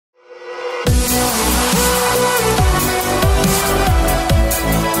What's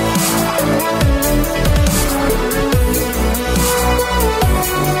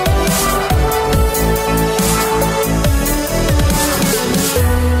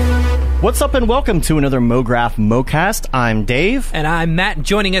up and welcome to another Mograph Mocast. I'm Dave. And I'm Matt. And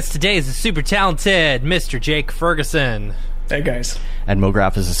joining us today is the super talented Mr. Jake Ferguson. Hey, guys. And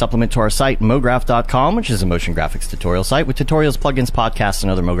Mograph is a supplement to our site, mograph.com, which is a motion graphics tutorial site with tutorials, plugins, podcasts, and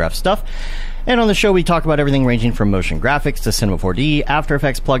other Mograph stuff. And on the show, we talk about everything ranging from motion graphics to Cinema 4D, After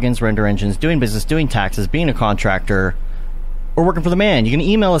Effects, plugins, render engines, doing business, doing taxes, being a contractor, or working for the man. You can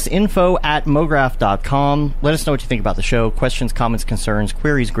email us info@mograph.com. Let us know what you think about the show. Questions, comments, concerns,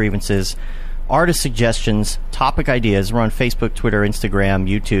 queries, grievances, artist suggestions, topic ideas. We're on Facebook, Twitter, Instagram,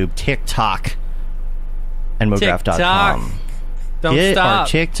 YouTube, TikTok, and mograph.com. Don't Get stop. our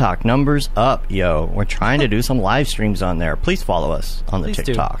TikTok numbers up, yo. We're trying to do some live streams on there. Please follow us on the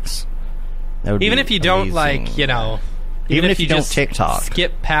TikToks. Even if you don't, even if you don't just TikTok,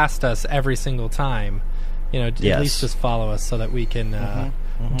 skip past us every single time. At least just follow us so that we can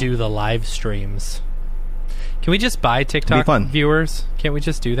do the live streams. Can we just buy TikTok viewers? Can't we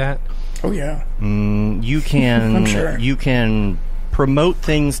just do that? Oh, yeah. You can. I'm sure. You can promote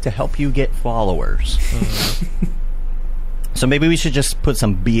things to help you get followers. So maybe we should just put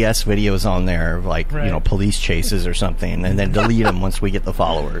some BS videos on there, like police chases or something, and then delete them once we get the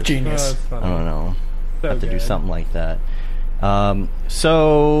followers. Genius. I don't know. Have to do something like that. No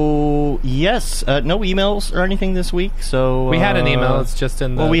emails or anything this week. So we had an email. It's just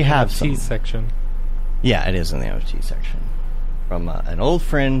in the NFT section. Yeah, it is in the NFT section from an old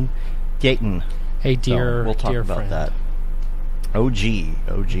friend, Dayton. A dear, we'll talk dear about friend. that. OG.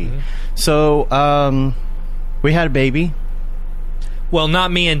 Mm-hmm. So we had a baby. Well,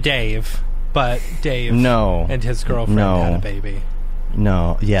 not me and Dave, but Dave. And his girlfriend had a baby.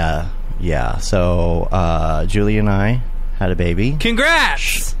 No. Yeah. So Julie and I had a baby.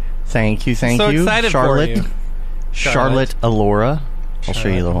 Congrats! Thank you. So excited Charlotte, for you. Charlotte Alora. I'll show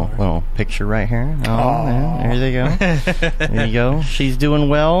you a little picture right here. Oh, man, there they go. There you go. She's doing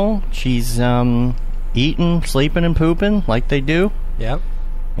well. She's eating, sleeping, and pooping like they do. Yep.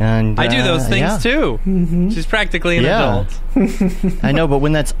 And I do those things too. Mm-hmm. She's practically an adult. I know, but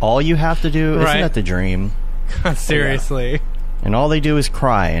when that's all you have to do, isn't that the dream? Seriously. Yeah. And all they do is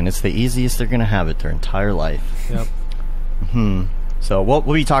cry, and it's the easiest they're going to have it their entire life. Yep. So we'll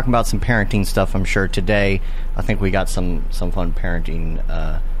be talking about some parenting stuff, I'm sure, today. I think we got some fun parenting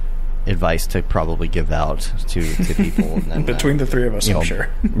advice to probably give out to people. And then, between the three of us, I'm sure.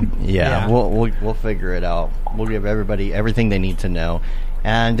 Yeah, we'll figure it out. We'll give everybody everything they need to know.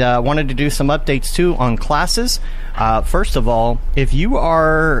 And wanted to do some updates, too, on classes. First of all, if you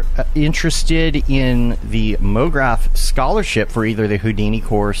are interested in the Mograph scholarship for either the Houdini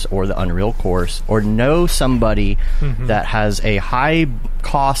course or the Unreal course, or know somebody that has a high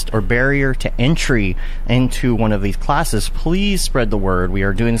cost or barrier to entry into one of these classes, please spread the word. We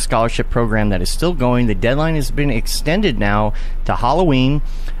are doing a scholarship program that is still going. The deadline has been extended now to Halloween.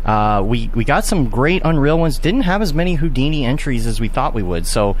 We got some great Unreal ones. Didn't have as many Houdini entries as we thought we would.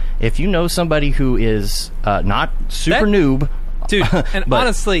 So if you know somebody who is not super noob, dude, and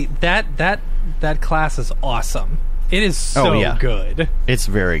honestly, that class is awesome. It is so good. It's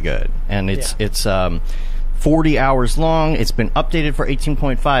very good, and it's 40 hours long. It's been updated for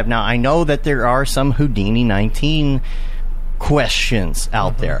 18.5. Now I know that there are some Houdini 19 questions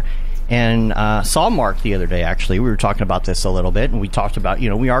out there. And saw Mark the other day, actually. We were talking about this a little bit, and we talked about,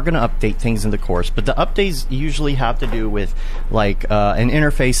 we are going to update things in the course, but the updates usually have to do with, like, an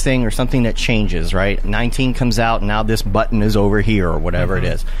interface thing or something that changes, right? 19 comes out, and now this button is over here, or whatever it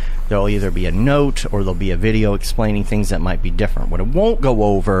is. There'll either be a note, or there'll be a video explaining things that might be different. What it won't go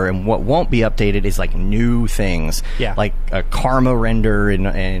over, and what won't be updated is, like, new things. Yeah. Like a karma render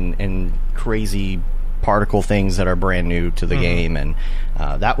and crazy particle things that are brand new to the game, and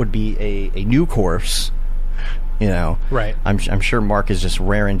that would be a new course, Right. I'm sure Mark is just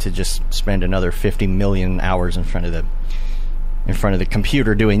raring to just spend another 50 million hours in front of the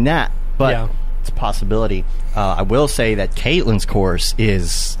computer doing that, but it's a possibility. I will say that Caitlin's course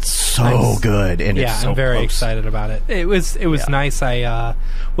is so good, and it's so I'm very excited about it. It was nice.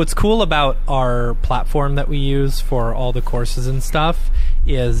 What's cool about our platform that we use for all the courses and stuff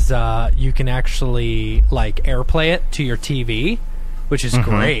is you can actually AirPlay it to your TV, which is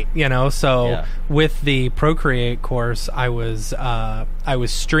great, So with the Procreate course, I was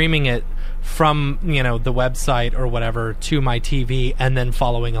streaming it from the website or whatever to my TV, and then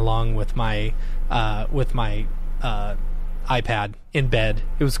following along with my iPad in bed.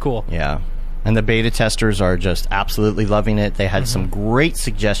 It was cool. Yeah, and the beta testers are just absolutely loving it. They had some great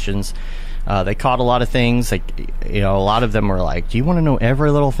suggestions. They caught a lot of things. Like, a lot of them were like, "Do you want to know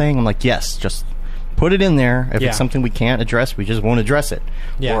every little thing?" I'm like, "Yes, just put it in there. If it's something we can't address, we just won't address it.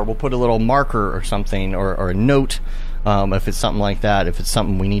 Or we'll put a little marker or something, or a note if it's something like that. If it's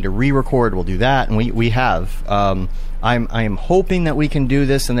something we need to re-record, we'll do that." And we have. I am hoping that we can do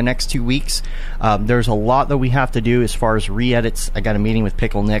this in the next 2 weeks. There's a lot that we have to do as far as re-edits. I got a meeting with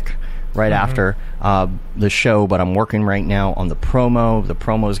Pickle Nick right after the show, but I'm working right now on the promo. The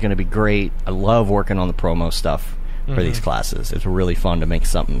promo is going to be great. I love working on the promo stuff for these classes. It's really fun to make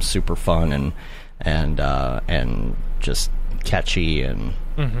something super fun and just catchy, and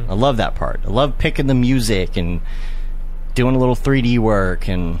I love that part. I love picking the music and doing a little 3D work,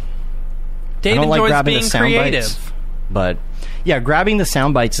 and Dave I don't enjoys like grabbing being the sound creative. bites, but grabbing the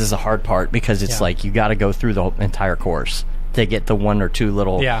sound bites is the hard part, because it's like you got to go through the whole entire course to get the one or two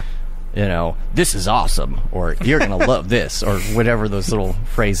little this is awesome, or you're gonna love this, or whatever those little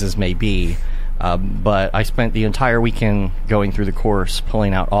phrases may be. But I spent the entire weekend going through the course,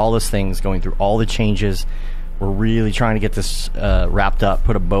 pulling out all those things, going through all the changes. We're really trying to get this wrapped up,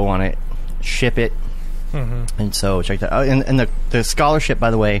 put a bow on it, ship it. And so check that out. And the scholarship,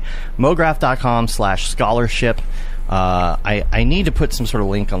 by the way, mograph.com/scholarship. I need to put some sort of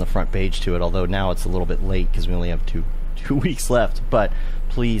link on the front page to it, although now it's a little bit late because we only have two weeks left. But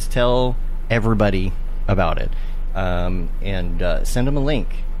please tell everybody about it, and send them a link.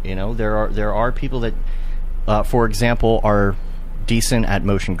 There are people that, for example, are decent at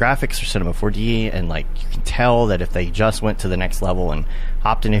motion graphics or Cinema 4D, and like you can tell that if they just went to the next level and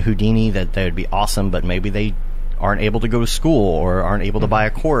hopped into Houdini, that would be awesome. But maybe they aren't able to go to school, or aren't able to buy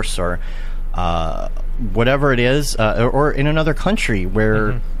a course, or whatever it is, or in another country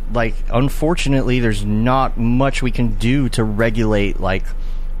where, like, unfortunately, there's not much we can do to regulate like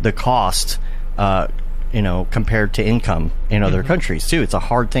the cost. Compared to income in other countries too. It's a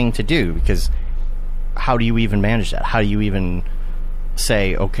hard thing to do, because how do you even manage that? How do you even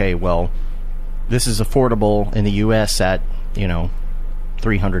say, okay, well, this is affordable in the US at,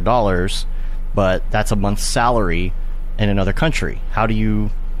 $300, but that's a month's salary in another country. How do you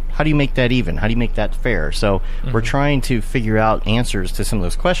make that even? How do you make that fair? So we're trying to figure out answers to some of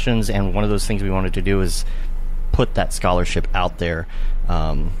those questions, and one of those things we wanted to do is put that scholarship out there,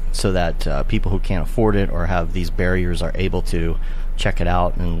 so that people who can't afford it or have these barriers are able to check it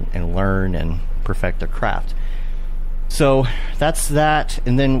out and learn and perfect their craft. So that's that.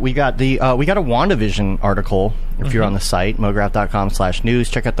 And then we got a WandaVision article. If you're on the site, mograph.com/news,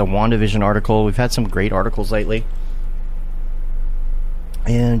 check out the WandaVision article. We've had some great articles lately.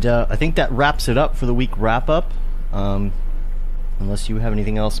 And I think that wraps it up for the week wrap-up. Unless you have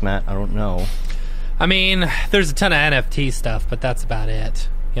anything else, Matt, I don't know. I mean, there's a ton of NFT stuff, but that's about it.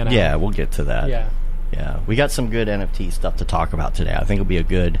 Yeah, we'll get to that. Yeah. We got some good NFT stuff to talk about today. I think it'll be a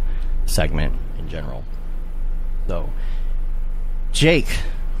good segment in general. So, Jake,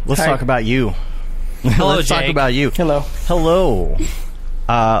 let's talk about you. Hello, let's Jake. talk about you. Hello.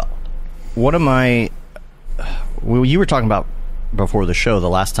 One of my... Well, you were talking about before the show, the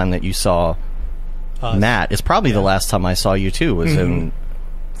last time that you saw Matt. It's probably the last time I saw you, too. Was it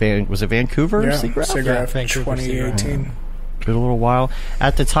Vancouver? Yeah, SIGGRAPH? Vancouver, 2018. Been a little while.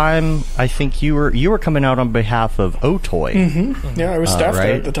 At the time, I think you were coming out on behalf of Otoy. Yeah, I was staff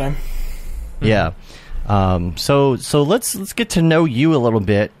there at the time. Yeah. So let's get to know you a little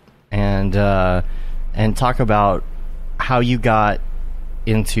bit, and talk about how you got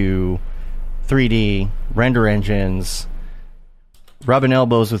into 3D render engines, rubbing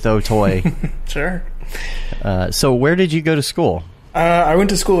elbows with Otoy. Sure. So where did you go to school? I went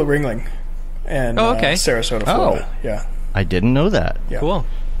to school at Ringling in Sarasota, Florida. Oh. Yeah. I didn't know that. Yeah. Cool.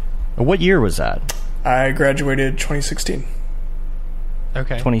 What year was that? I graduated 2016.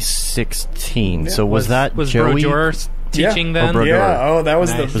 Okay. 2016. So was Joey Joey teaching then? Brodeur? Yeah. Oh, that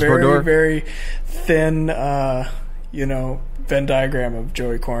was Nice. the very, very thin, Venn diagram of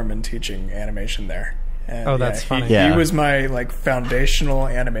Joey Corman teaching animation there. And that's funny. He was my foundational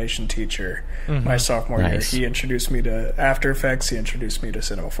animation teacher my sophomore Nice. year. He introduced me to After Effects. He introduced me to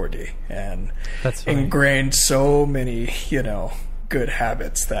Cinema 4D, and That's funny. ingrained so many good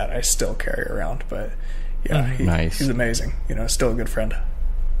habits that I still carry around. But Nice. he's amazing. Still a good friend.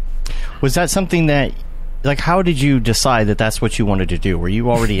 Was that something that, how did you decide that that's what you wanted to do? Were you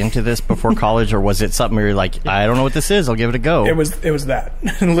already into this before college, or was it something where you're like, I don't know what this is, I'll give it a go? It was that.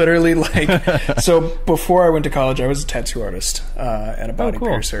 Literally, so before I went to college, I was a tattoo artist and a body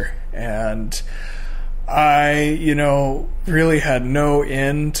piercer. And I, really had no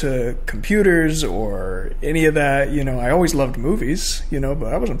end to computers or any of that. I always loved movies, but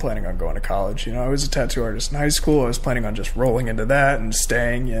I wasn't planning on going to college. I was a tattoo artist in high school. I was planning on just rolling into that and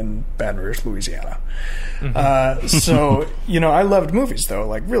staying in Baton Rouge, Louisiana. So, I loved movies, though,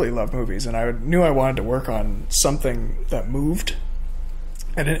 like really loved movies. And I knew I wanted to work on something that moved.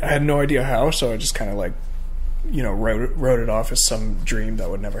 And I had no idea how, so I just kind of like, wrote it off as some dream that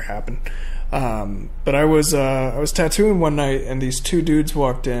would never happen. But I was tattooing one night, and these two dudes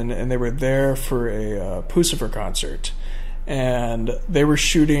walked in, and they were there for a Pucifer concert, and they were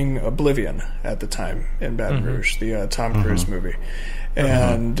shooting Oblivion at the time in Baton Rouge, the Tom Cruise movie,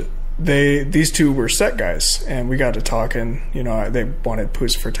 and these two were set guys, and we got to talking. They wanted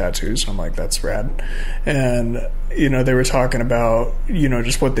Pucifer tattoos. I'm like, that's rad, and they were talking about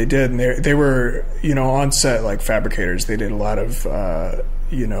just what they did, and they were on set like fabricators. They did a lot of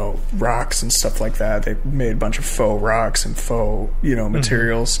rocks and stuff like that. They made a bunch of faux rocks and faux,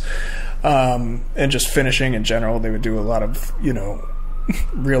 materials. And just finishing in general. They would do a lot of,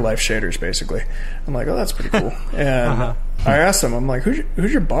 real life shaders, basically. I'm like, oh, that's pretty cool. And I asked them, I'm like,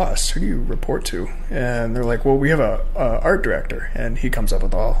 who's your boss? Who do you report to? And they're like, well, we have a art director, and he comes up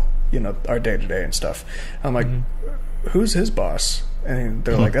with all, our day-to-day and stuff. I'm like, who's his boss? And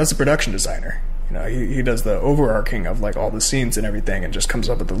they're like, that's the production designer. He does the overarching of like all the scenes and everything, and just comes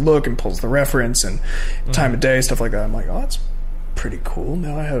up with the look and pulls the reference and time of day, stuff like that. I'm like, oh, that's pretty cool.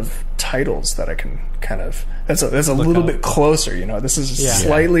 Now I have titles that I can kind of that's a little bit closer. This is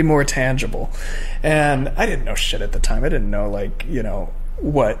slightly more tangible. And I didn't know shit at the time. I didn't know like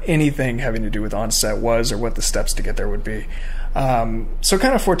what anything having to do with on-set was, or what the steps to get there would be. So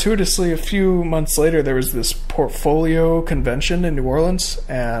kind of fortuitously, a few months later, there was this portfolio convention in New Orleans,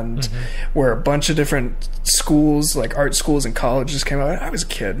 and where a bunch of different schools, like art schools and colleges, came out. I was a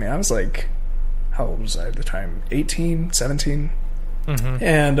kid, man. I was like, how old was I at the time? 18, 17?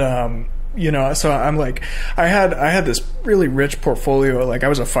 And, so I'm like, I had this really rich portfolio. Like, I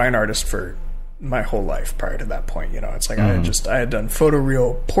was a fine artist for my whole life prior to that point. It's like I had done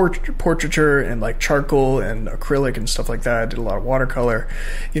photoreal portraiture and like charcoal and acrylic and stuff like that. I did a lot of watercolor.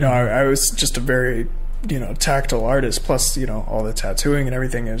 I was just a very tactile artist, plus all the tattooing and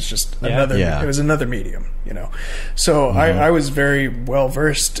everything is just it was another medium. So I was very well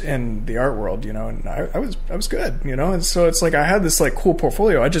versed in the art world, and I was good, and so it's like I had this like cool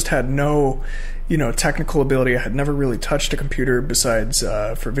portfolio. I just had no technical ability. I had never really touched a computer besides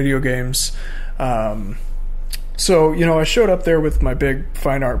for video games. So, I showed up there with my big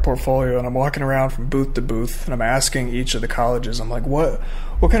fine art portfolio, and I'm walking around from booth to booth, and I'm asking each of the colleges, I'm like, what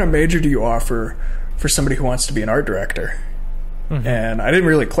kind of major do you offer for somebody who wants to be an art director? And I didn't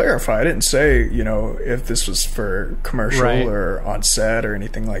really clarify. I didn't say, if this was for commercial or on set or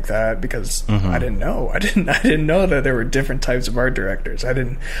anything like that, because I didn't know. I didn't know that there were different types of art directors. I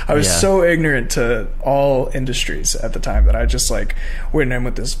was so ignorant to all industries at the time that I just like went in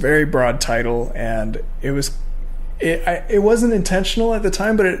with this very broad title, and it wasn't intentional at the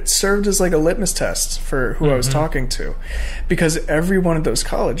time, but it served as like a litmus test for who I was talking to, because every one of those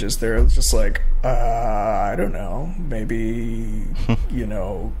colleges, they're just like, I don't know, maybe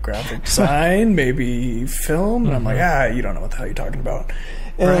graphic design, maybe film, and I'm like, you don't know what the hell you're talking about.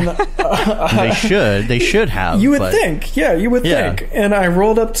 And they should have. You would think, you would think. And I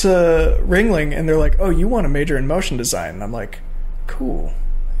rolled up to Ringling, and they're like, oh, you want to major in motion design? And I'm like, cool.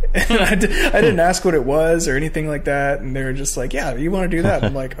 And I didn't ask what it was or anything like that, and they were just like, yeah, you want to do that? And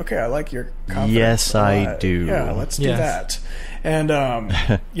I'm like, okay, I like your confidence. Yes, I do. Yeah, let's do that. And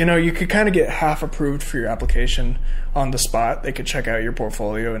you could kind of get half approved for your application on the spot. They could check out your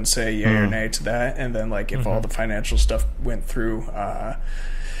portfolio and say yay or nay to that, and then like if all the financial stuff went through,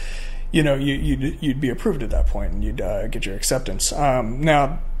 you'd be approved at that point, and you'd get your acceptance.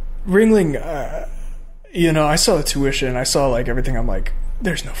 Now, Ringling, I saw the tuition, I saw like everything. I'm like,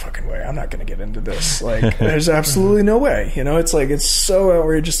 there's no fucking way. I'm not going to get into this. Like, there's absolutely no way. It's like, it's so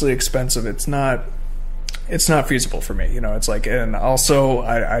outrageously expensive. It's not feasible for me. It's like, and also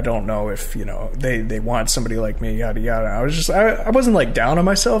I don't know if, they want somebody like me, yada, yada. I wasn't like down on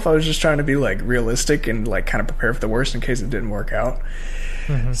myself. I was just trying to be like realistic and like kind of prepare for the worst in case it didn't work out.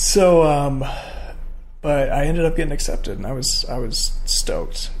 So, but I ended up getting accepted, and I was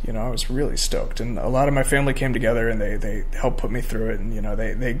stoked. I was really stoked, and a lot of my family came together, and they helped put me through it, and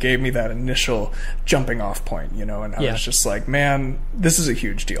they gave me that initial jumping off point, and I was just like, man, this is a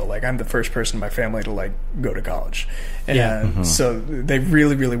huge deal. Like, I'm the first person in my family to like go to college, and so they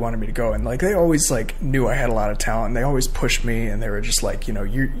really, really wanted me to go, and like they always like knew I had a lot of talent, and they always pushed me, and they were just like,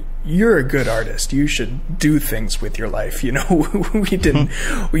 you're a good artist. You should do things with your life. You know,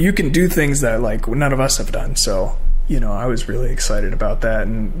 you can do things that like none of us have done. So, you know, I was really excited about that.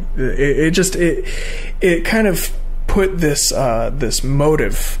 And it kind of put this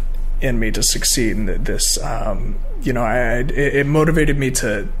motive in me to succeed. And this, you know, it motivated me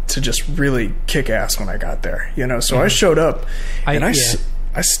to just really kick ass when I got there, you know? So I showed up and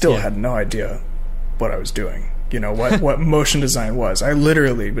I still had no idea what I was doing. You know, what motion design was. I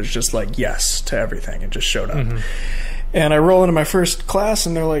literally was just like yes to everything and just showed up. And I roll into my first class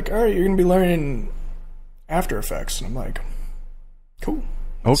and they're like, all right, you're going to be learning After Effects. And I'm like, cool.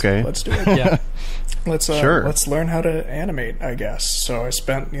 Okay. Let's do it. Let's learn how to animate, I guess. So I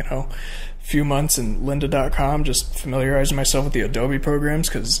spent, you know, a few months in lynda.com just familiarizing myself with the Adobe programs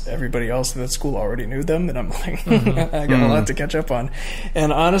because everybody else at that school already knew them. And I'm like, I got a lot to catch up on.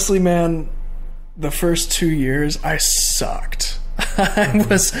 And honestly, man, the first 2 years, I sucked.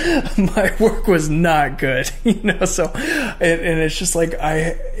 My work was not good, you know. So, and it's just like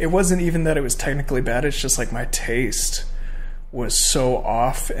it wasn't even that it was technically bad. It's just like my taste was so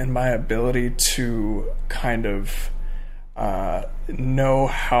off, and my ability to kind of know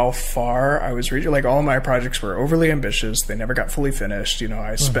how far I was reaching. Like all my projects were overly ambitious. They never got fully finished. You know,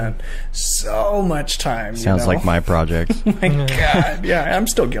 I spent so much time. Sounds like my project. My God. Yeah, I'm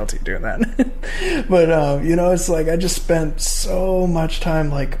still guilty of doing that. But, you know, it's like I just spent so much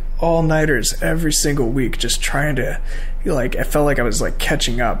time, like all-nighters every single week, just trying to, like, I felt like I was like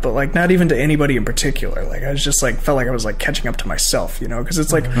catching up, but like not even to anybody in particular. Like I was just like, felt like I was like catching up to myself, you know, because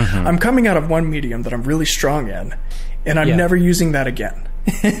it's like I'm coming out of one medium that I'm really strong in, and I'm never using that again.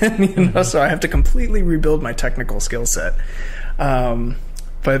 You know, so I have to completely rebuild my technical skill set.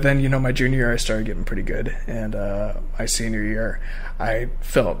 But then, you know, my junior year I started getting pretty good, and my senior year I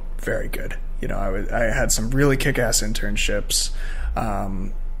felt very good. You know, I had some really kick-ass internships.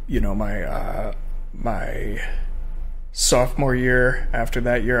 You know, my sophomore year, after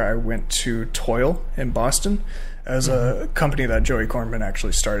that year, I went to Toil in Boston as a company that Joey Cornman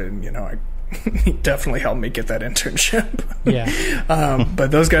actually started, and, you know, he definitely helped me get that internship.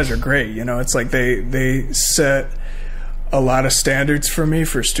 But those guys are great. You know, it's like they set a lot of standards for me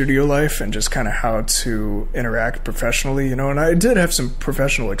for studio life and just kind of how to interact professionally, you know. And I did have some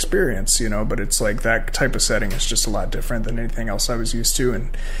professional experience, you know, but it's like that type of setting is just a lot different than anything else I was used to.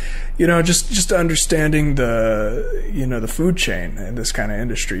 And, you know, just understanding the, you know, the food chain in this kind of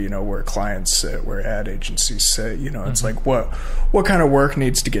industry, you know, where clients sit, where ad agencies sit, you know, it's like what kind of work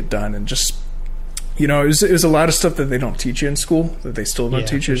needs to get done. And just, you know, it was a lot of stuff that they don't teach you in school, that they still don't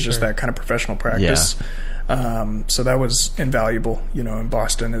teach you. It's just that kind of professional practice. So that was invaluable. You know, and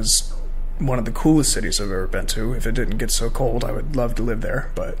Boston is one of the coolest cities I've ever been to. If it didn't get so cold, I would love to live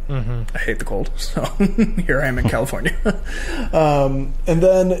there, but I hate the cold. So here I am in California. And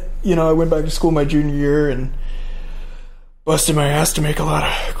then, you know, I went back to school my junior year and busted my ass to make a lot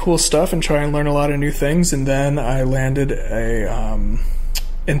of cool stuff and try and learn a lot of new things. And then I landed a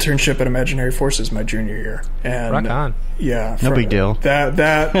internship at Imaginary Forces my junior year. And rock on. Yeah. No big deal.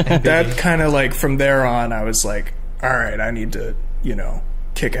 That kind of like from there on, I was like, all right, I need to, you know,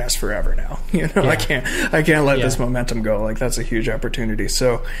 kick ass forever now. You know, I can't let this momentum go. Like that's a huge opportunity.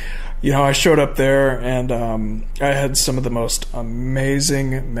 So, you know, I showed up there and I had some of the most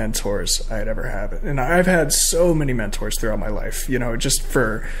amazing mentors I had ever had. And I've had so many mentors throughout my life, you know, just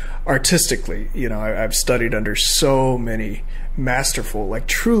for artistically, you know, I've studied under so many masterful, like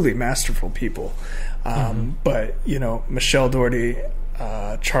truly masterful people. But, you know, Michelle Doherty,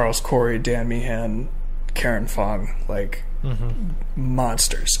 Charles Corey, Dan Meehan, Karen Fong, like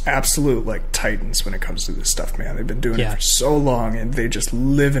monsters, absolute like titans when it comes to this stuff, man. They've been doing it for so long and they just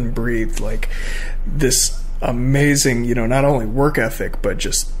live and breathe like this amazing, you know, not only work ethic, but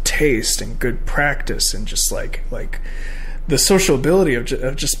just taste and good practice and just like the social ability of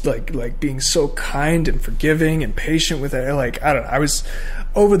just like being so kind and forgiving and patient with it. Like, I don't know, I was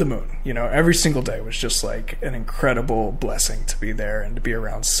over the moon, you know. Every single day was just like an incredible blessing to be there and to be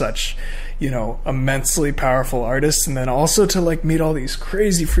around such, you know, immensely powerful artists, and then also to like meet all these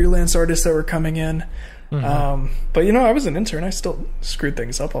crazy freelance artists that were coming in. But you know, I was an intern. I still screwed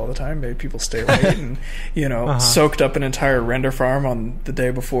things up all the time, made people stay late, and you know, soaked up an entire render farm on the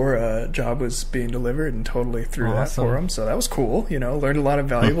day before a job was being delivered, and totally threw that for them. So that was cool. You know, learned a lot of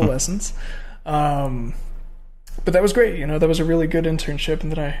valuable lessons. But that was great. You know, that was a really good internship.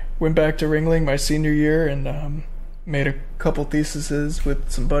 And then I went back to Ringling my senior year and made a couple theses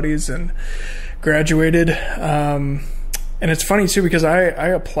with some buddies and graduated. And it's funny too because I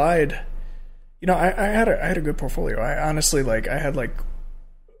applied. You know, I had a good portfolio. I honestly I had like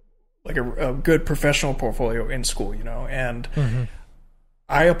a good professional portfolio in school, you know, and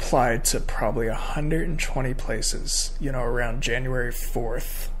I applied to probably 120 places, around January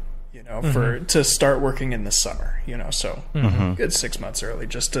 4th, to start working in the summer, so good 6 months early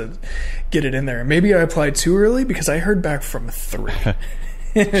just to get it in there. Maybe I applied too early because I heard back from 3.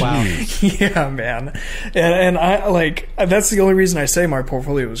 Wow. Yeah, man. And I that's the only reason I say my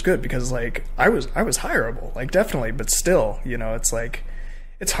portfolio was good, because I was hireable, definitely, but still, it's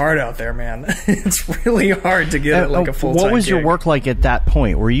it's hard out there, man. It's really hard to get a full-time What was your gig. work like at that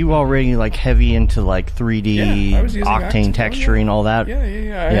point? Were you already heavy into 3D, I was using Octane texturing, all that?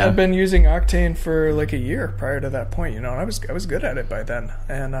 Yeah. I had been using Octane for a year prior to that point, and I was good at it by then.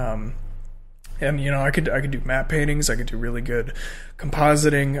 And I could do matte paintings. I could do really good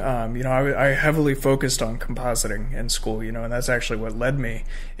compositing. I heavily focused on compositing in school, and that's actually what led me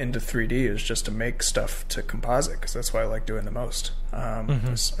into 3D, is just to make stuff to composite, because that's what I like doing the most. I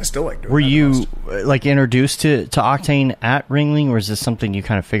still like doing. Were that you the most. Introduced to Octane at Ringling, or is this something you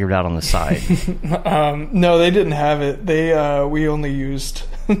kind of figured out on the side? No, they didn't have it. We only used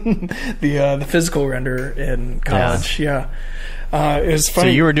the physical render in college. Yeah. It was funny.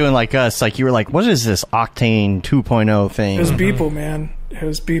 So you were doing like us, you were what is this Octane 2.0 thing? It was Beeple, man. It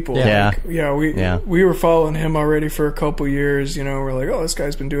was Beeple. Yeah. We were following him already for a couple years. We're like, oh, this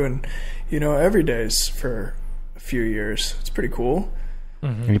guy's been doing, everydays for a few years. It's pretty cool.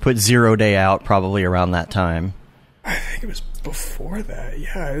 And you put 0 Day out probably around that time. I think it was before that.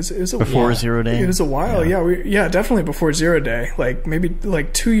 Yeah, it was a before while. 0 Day. It was a while. Yeah, definitely before 0 Day. Maybe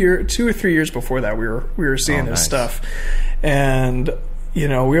 2 or 3 years before that, we were seeing his stuff. And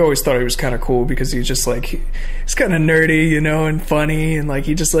we always thought he was kind of cool because he's just he's kind of nerdy, and funny, and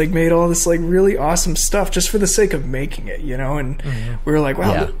he just made all this really awesome stuff just for the sake of making it, and we were like,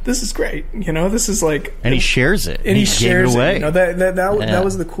 wow, this is great, this is and he shares it, and he shares it away. That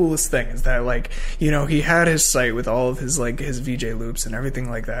was the coolest thing, is that he had his site with all of his his VJ loops and everything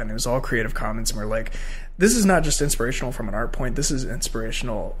like that, and it was all Creative Commons, and we're like, this is not just inspirational from an art point. This is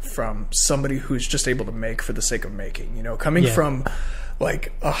inspirational from somebody who's just able to make for the sake of making. Coming from a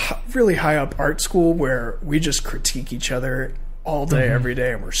really high up art school where we just critique each other all day, every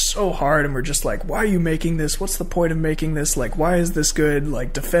day, and we're so hard, and we're just why are you making this? What's the point of making this? Why is this good?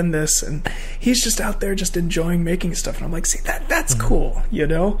 Defend this. And he's just out there just enjoying making stuff, and I'm like, see, that's cool,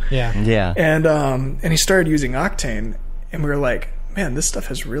 Yeah. And he started using Octane, and we were like, man, this stuff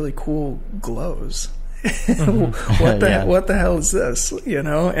has really cool glows. What the hell is this?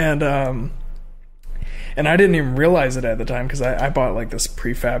 And I didn't even realize it at the time, because I bought this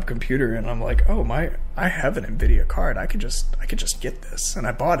prefab computer, and I'm like, oh I have an NVIDIA card. I could just get this, and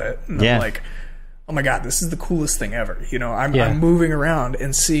I bought it, and I'm like, oh my god, this is the coolest thing ever. I'm moving around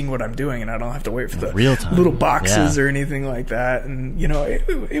and seeing what I'm doing, and I don't have to wait for the real time little boxes or anything like that. And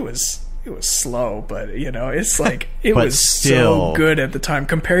it was slow, but it's it was still so good at the time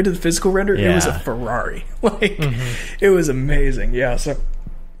compared to the physical render. It was a Ferrari. It was amazing. Yeah. So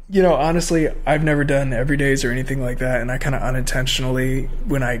honestly, I've never done everydays or anything like that, and I kind of unintentionally,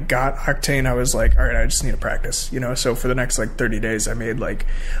 when I got Octane, I was like, all right, I just need to practice. So for the next 30 days, I made a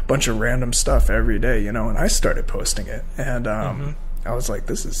bunch of random stuff every day, and I started posting it, and I was like,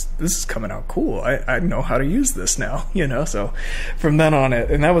 this is coming out cool. I know how to use this now, So from then on,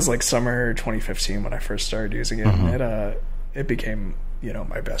 and that was summer 2015 when I first started using it. And it became,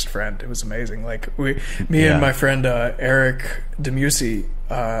 my best friend. It was amazing. And my friend Eric Demusi,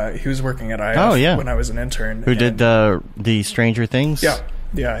 he was working at IF when I was an intern. Who did the Stranger Things? Yeah.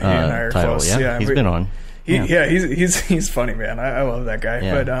 He and I are title, close. Yeah, he's been on. He's funny, man. I love that guy.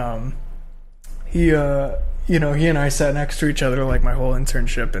 Yeah. But he and I sat next to each other my whole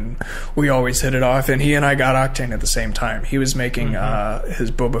internship, and we always hit it off. And he and I got Octane at the same time. He was making his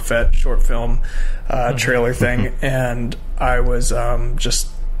Boba Fett short film trailer thing, and I was just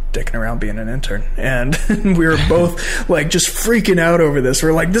dicking around being an intern. And we were both just freaking out over this.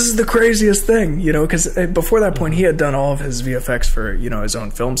 We're like, this is the craziest thing, because before that point he had done all of his VFX for his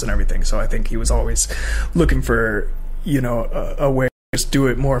own films and everything. So I think he was always looking for a way just do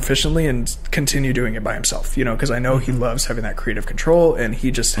it more efficiently and continue doing it by himself, because I know he loves having that creative control, and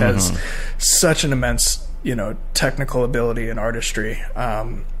he just has such an immense, technical ability and artistry.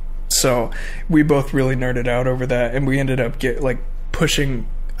 So we both really nerded out over that, and we ended up pushing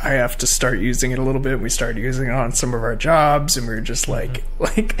IF to start using it a little bit. We started using it on some of our jobs, and we were just I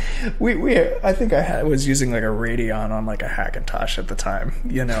think I was using a Radeon on a Hackintosh at the time,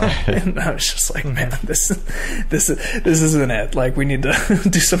 and I was just like, man, this isn't it. We need to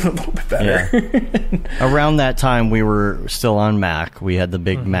do something a little bit better. Yeah. Around that time, we were still on Mac. We had the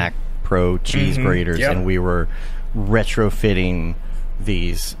big Mac Pro cheese graters, and we were retrofitting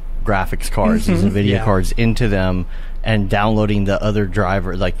these graphics cards, these NVIDIA cards into them and downloading the other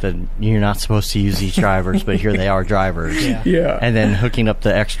driver, like you're not supposed to use these drivers, but here they are drivers. Yeah. And then hooking up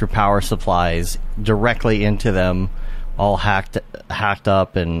the extra power supplies directly into them, all hacked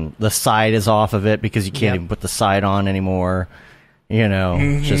up, and the side is off of it because you can't even put the side on anymore. You know,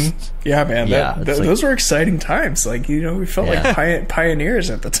 just man. Those were exciting times. Like, you know, we felt like pioneers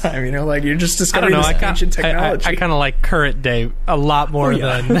at the time. You know, like you're just discovering this ancient technology. I kind of like current day a lot more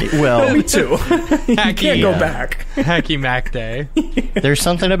than well, me too. You can't go back. Hacky Mac day. There's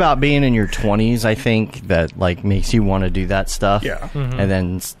something about being in your 20s, I think, that like makes you want to do that stuff. Yeah, and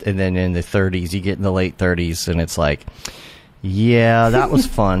then in the 30s, you get in the late 30s, and it's like, yeah, that was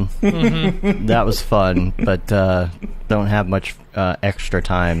fun. That was fun, but don't have much extra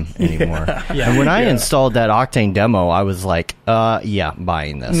time anymore. And when I installed that Octane demo, I was like,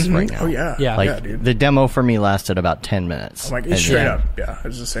 buying this right now. Oh, yeah. Like, dude. the demo for me lasted about 10 minutes. I'm like, straight up. Yeah, it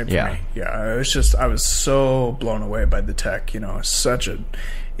was the same for me. Yeah, it was just, I was so blown away by the tech, you know, such an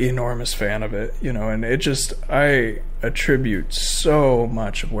enormous fan of it, you know, and it just, I attribute so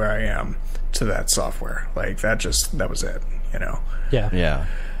much of where I am to that software. Like, that was it, you know. Yeah.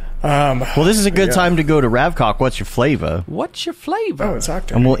 Well, this is a good time to go to Ravcock. What's your flavor? What's your flavor? Oh, it's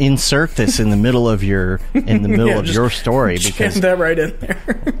Octane. And we'll insert this in the middle of your your story, because that right in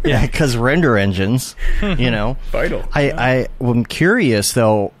there. because render engines, you know, vital. I'm curious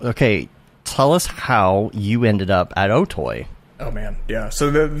though. Okay, tell us how you ended up at Otoy. Oh man, yeah. So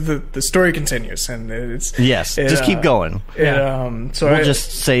the story continues, and it's just keep going. So we'll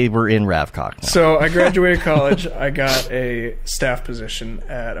just say we're in Ravcock now. So I graduated college. I got a staff position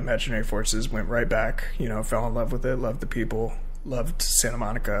at Imaginary Forces. Went right back. You know, fell in love with it. Loved the people. Loved Santa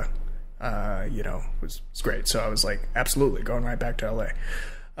Monica. You know, it was great. So I was like, absolutely going right back to LA.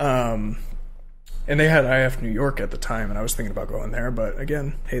 And they had IF New York at the time, and I was thinking about going there, but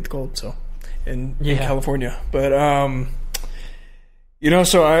again, hate the cold. So in California, but you know,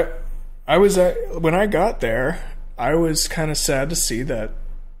 so I was when I got there, I was kind of sad to see that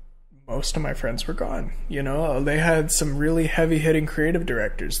most of my friends were gone. You know, they had some really heavy-hitting creative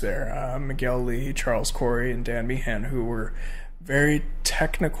directors there, Miguel Lee, Charles Corey, and Dan Meehan, who were very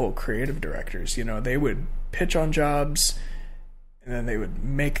technical creative directors. You know, they would pitch on jobs, and then they would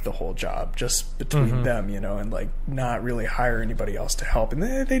make the whole job just between them, you know, and like not really hire anybody else to help. And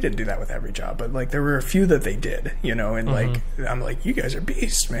they didn't do that with every job, but like there were a few that they did, you know, and like I'm like, you guys are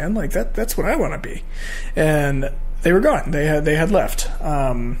beasts, man. Like that's what I want to be. And they were gone. They had left.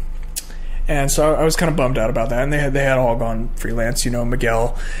 And so I was kind of bummed out about that. And they had all gone freelance. You know,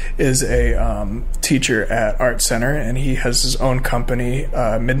 Miguel is a teacher at Art Center, and he has his own company,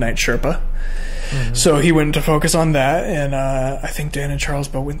 Midnight Sherpa. So he went to focus on that, and I think Dan and Charles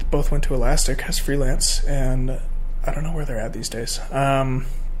both went to Elastic as freelance, and I don't know where they're at these days.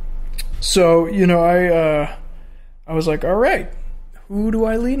 So, you know, I was like, all right, who do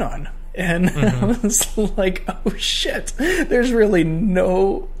I lean on? And I was like, oh shit, there's really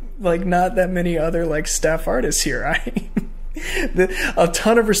not that many other like staff artists here. A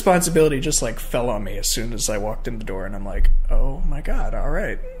ton of responsibility just like fell on me as soon as I walked in the door, and I'm like, oh my god, all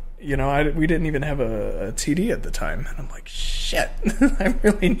right. You know, we didn't even have a TD at the time. And I'm like, shit, I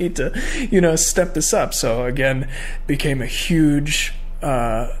really need to, you know, step this up. So again, became a huge,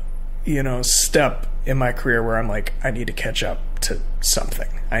 you know, step in my career where I'm like, I need to catch up to something.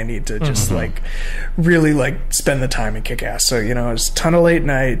 I need to just like really like spend the time and kick ass. So, you know, it was a ton of late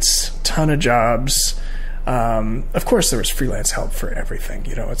nights, ton of jobs. Of course there was freelance help for everything,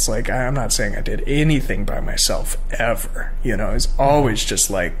 you know. It's like, I'm not saying I did anything by myself ever, you know. It's always just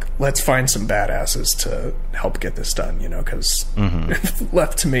like, let's find some badasses to help get this done, you know, because if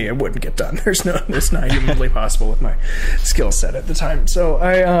left to me, it wouldn't get done. It's not humanly possible with my skill set at the time. So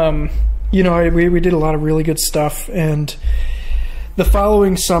you know, we did a lot of really good stuff. And the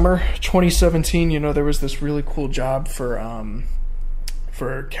following summer, 2017, you know, there was this really cool job for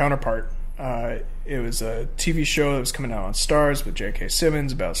Counterpart. It was a TV show that was coming out on Starz with J.K.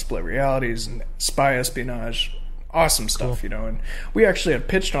 Simmons about split realities and spy espionage. Awesome stuff, you know. And we actually had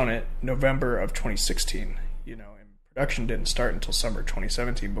pitched on it November of 2016, you know, and production didn't start until summer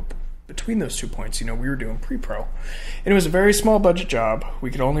 2017. But between those 2 points, you know, we were doing pre-pro. And it was a very small budget job.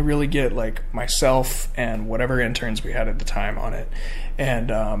 We could only really get, like, myself and whatever interns we had at the time on it.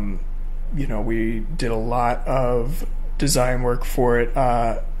 And, you know, we did a lot of design work for it.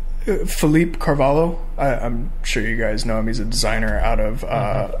 Felipe Carvalho, I'm sure you guys know him. He's a designer out of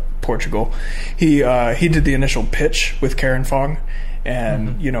Portugal. He did the initial pitch with Karen Fong,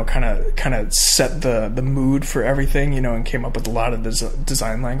 and you know, kind of set the mood for everything, you know, and came up with a lot of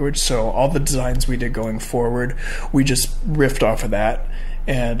design language. So all the designs we did going forward, we just riffed off of that.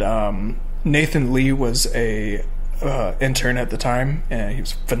 And Nathan Lee was a intern at the time, and he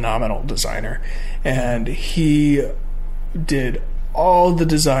was a phenomenal designer, and he did all the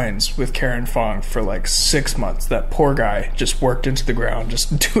designs with Karen Fong for like 6 months. That poor guy just worked into the ground,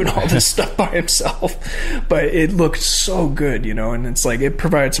 just doing all this stuff by himself. But it looked so good, you know, and it's like it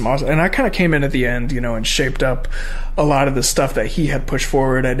provided some awesome. And I kind of came in at the end, you know, and shaped up a lot of the stuff that he had pushed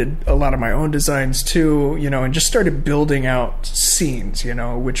forward. I did a lot of my own designs too, you know, and just started building out scenes, you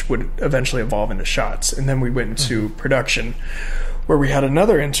know, which would eventually evolve into shots. And then we went into production, where we had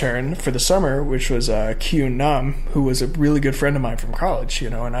another intern for the summer, which was Kyun Nam, who was a really good friend of mine from college, you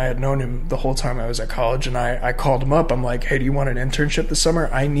know, and I had known him the whole time I was at college, and I called him up. I'm like, hey, do you want an internship this summer?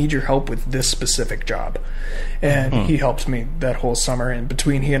 I need your help with this specific job. And he helped me that whole summer, and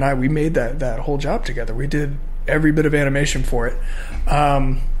between he and I, we made that whole job together. We did every bit of animation for it.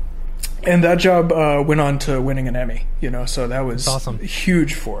 And that job went on to winning an Emmy, you know, so that was awesome.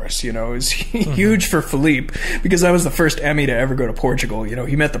 Huge for us, you know. It was huge for Philippe, because that was the first Emmy to ever go to Portugal. You know,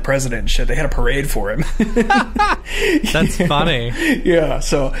 he met the president and shit. They had a parade for him. That's funny. Yeah,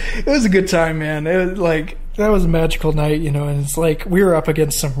 so it was a good time, man. It was like, that was a magical night, you know, and it's like we were up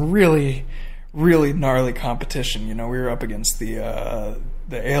against some really, really gnarly competition, you know. We were up against the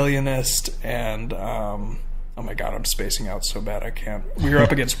Alienist and... oh my god, I'm spacing out so bad I can't. We were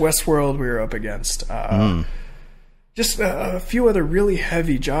up against Westworld. We were up against just a few other really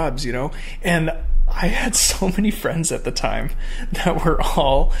heavy jobs, you know. And I had so many friends at the time that were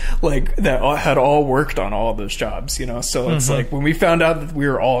all like had all worked on all of those jobs, you know. So it's like when we found out that we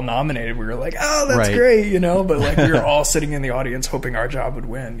were all nominated, we were like, "Oh, that's great," you know. But like we were all sitting in the audience hoping our job would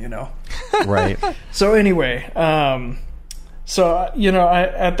win, you know. Right. So anyway, so you know,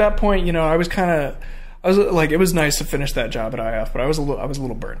 at that point, you know, I was like, it was nice to finish that job at IF, but I was a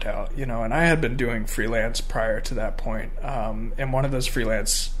little burnt out, you know, and I had been doing freelance prior to that point. And one of those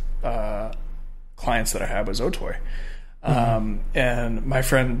freelance clients that I had was Otoy. And my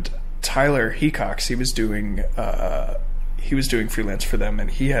friend Tyler Hecox, he was doing freelance for them,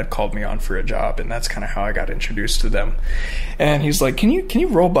 and he had called me on for a job, and that's kind of how I got introduced to them. And he's like, can you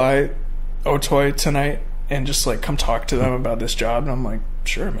roll by Otoy tonight and just like come talk to them about this job? And I'm like,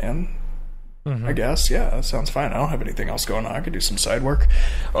 sure, man. I guess, yeah, that sounds fine. I don't have anything else going on. I could do some side work.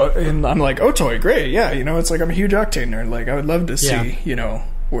 And I'm like, Otoy, great, yeah, you know, it's like I'm a huge Octane nerd. Like, I would love to see, you know,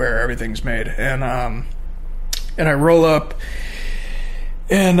 where everything's made. And I roll up,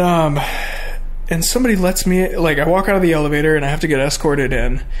 and somebody lets me, like, I walk out of the elevator, and I have to get escorted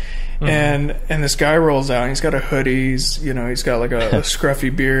in. And this guy rolls out, and he's got a hoodie, he's got like a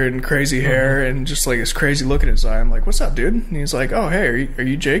scruffy beard and crazy hair and just like this crazy look in his eye. I'm like, what's up, dude? And he's like, oh, hey, are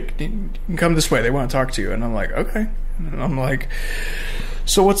you Jake? You can come this way, they want to talk to you. And I'm like, okay. And I'm like,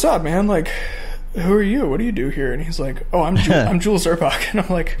 so what's up, man? Like, who are you? What do you do here? And he's like, oh, I'm Jules Urbach. And I'm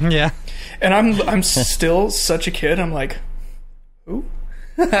like, yeah. And I'm still such a kid. I'm like, who?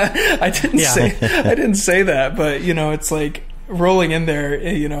 I didn't say that, but you know, it's like, rolling in there,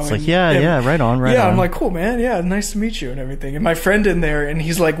 you know, it's like, right on. I'm like, cool, man, yeah, nice to meet you and everything. And my friend in there, and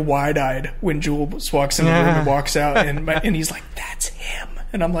he's like wide-eyed when Jules walks in the room and walks out, and he's like, that's him.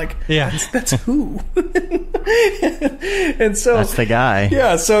 And I'm like, yeah, that's who? And so that's the guy.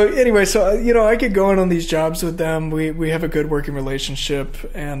 Yeah. So anyway, so you know, I get going on these jobs with them. We have a good working relationship,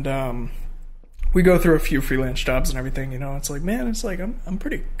 and we go through a few freelance jobs and everything, you know. It's like, man, it's like I'm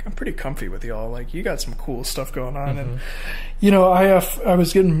pretty comfy with y'all. Like, you got some cool stuff going on, and you know, I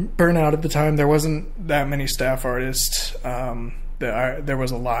was getting burnt out at the time. There wasn't that many staff artists. There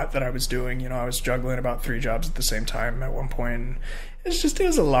was a lot that I was doing. You know, I was juggling about 3 jobs at the same time at one point. And it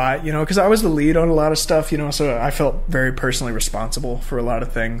was a lot, you know, because I was the lead on a lot of stuff, you know, so I felt very personally responsible for a lot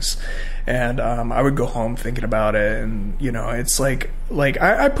of things. And I would go home thinking about it, and you know, it's like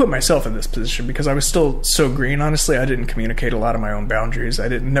I put myself in this position because I was still so green. Honestly, I didn't communicate a lot of my own boundaries. I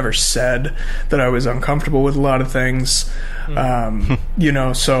never said that I was uncomfortable with a lot of things. You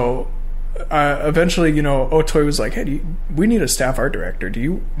know, so eventually, you know, Otoy was like, hey, we need a staff art director. Do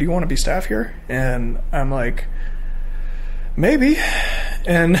you want to be staff here? And I'm like, maybe.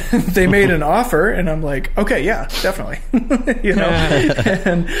 And they made an offer, and I'm like, okay, yeah, definitely. You know.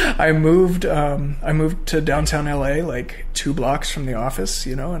 And I moved to downtown LA, like 2 blocks from the office,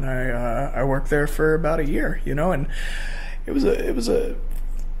 you know, and I worked there for about a year, you know, and it was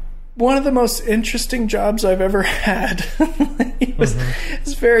one of the most interesting jobs I've ever had. It was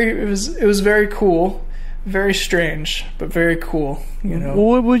very cool. Very strange, but very cool, you know.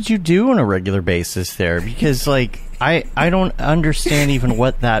 What would you do on a regular basis there? Because, like, I don't understand even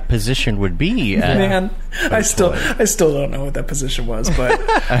what that position would be. Man, I still don't know what that position was, but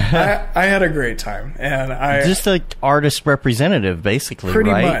I had a great time, and I just like artist representative, basically, pretty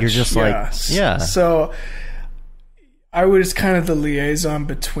right? much, you're just like, yeah. So, I was kind of the liaison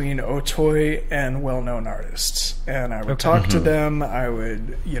between Otoy and well-known artists, and I would talk to them. I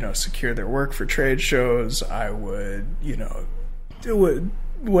would, secure their work for trade shows. I would, do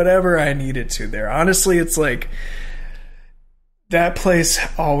whatever I needed to there. Honestly, it's like that place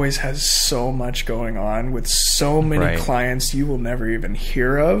always has so much going on with so many clients you will never even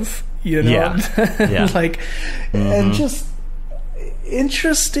hear of. Like, and just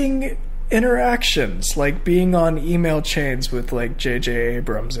interesting interactions, like being on email chains with like J.J.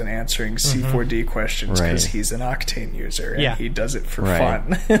 Abrams and answering C4D questions because he's an Octane user and he does it for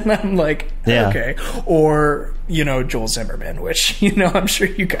fun. And I'm like, okay. Or, Joel Zimmerman, which, I'm sure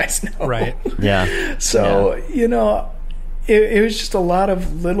you guys know. Right. Yeah. So, it was just a lot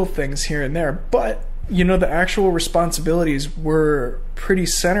of little things here and there. But, the actual responsibilities were pretty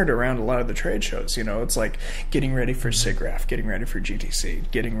centered around a lot of the trade shows. It's like getting ready for SIGGRAPH, getting ready for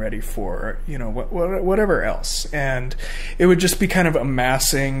GTC, getting ready for, whatever else. And it would just be kind of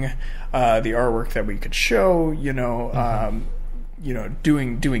amassing the artwork that we could show,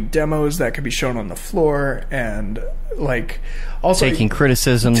 doing demos that could be shown on the floor, and like also taking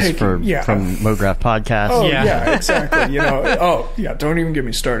criticisms from Mograph podcast. Oh yeah, exactly. Don't even get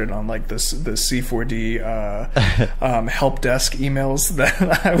me started on like the C4D help desk emails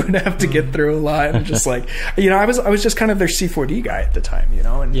that I would have to get through a lot, and just like I was just kind of their C4D guy at the time, and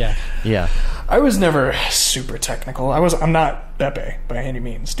I was never super technical. I'm not Beppe by any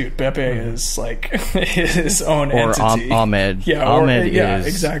means, dude. Beppe is like his own entity. Ahmed. Ahmed is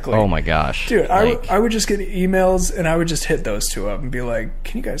exactly. Oh my gosh, dude. I would just get emails and I would just hit those two up and be like,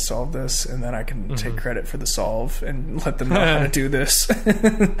 "Can you guys solve this?" And then I can take credit for the solve and let them know how to do this.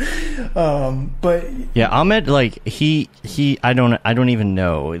 But yeah, Ahmed, like he I don't even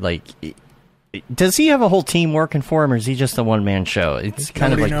know, like. Does he have a whole team working for him, or is he just a one-man show? It's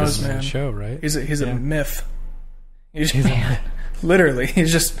kind of like knows, this show, right? He's a myth. He's literally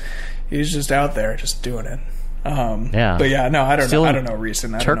he's just out there just doing it. But yeah, no, I don't know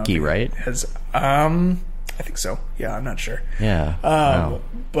recent. Turkey, right? I think so. Yeah, I'm not sure. Yeah. Wow.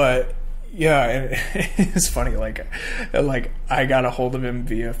 But yeah, it's funny. Like I got a hold of him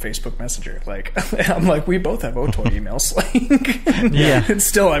via Facebook Messenger. Like I'm like, we both have Otoy emails. Like, and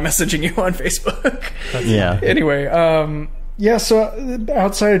still I'm messaging you on Facebook. Anyway, so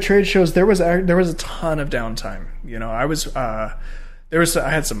outside of trade shows, there was a ton of downtime. I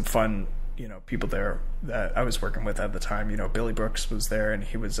had some fun, people there that I was working with at the time. Billy Brooks was there, and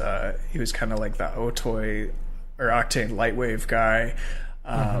he was kind of like the Otoy or Octane Lightwave guy.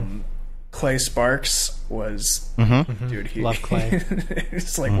 Clay Sparks was, dude, love Clay.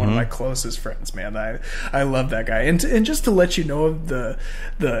 It's like one of my closest friends, man. I love that guy. And just to let you know of the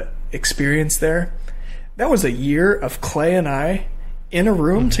experience there, that was a year of Clay and I in a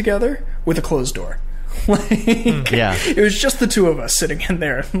room together with a closed door. It was just the two of us sitting in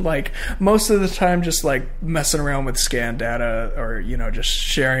there, like most of the time just like messing around with scan data, or just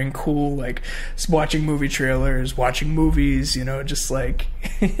sharing cool, like watching movie trailers, watching movies, just like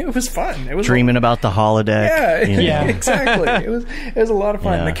it was fun. It was dreaming about the holodeck. Exactly. It was a lot of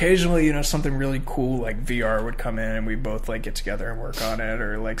fun. And occasionally, something really cool like VR would come in, and we both like get together and work on it,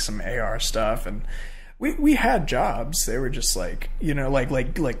 or like some AR stuff. And we had jobs. They were just like,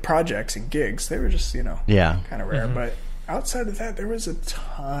 like projects and gigs. They were just, kind of rare. But outside of that, there was a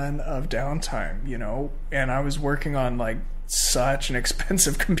ton of downtime, and I was working on like such an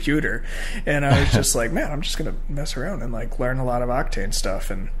expensive computer, and I was just like, man, I'm just going to mess around and like learn a lot of Octane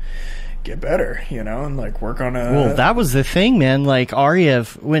stuff and get better, and like work on a... Well, that was the thing, man. Like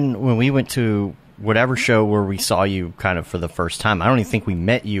Ariev, when we went to whatever show where we saw you kind of for the first time, I don't even think we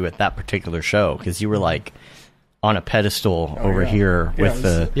met you at that particular show, because you were like on a pedestal over here with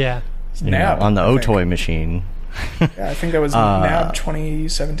NAB, on the Otoy machine. I think that was NAB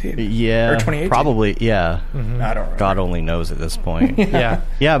 2017. Yeah, or 2018. Probably. Yeah, I don't remember. God only knows at this point.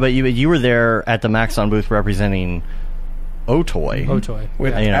 But you were there at the Maxon booth representing Otoy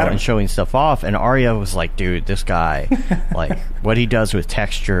with and showing stuff off, and Arya was like, dude, this guy, like what he does with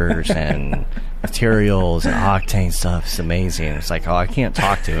textures and materials and Octane stuff is amazing. It's like, I can't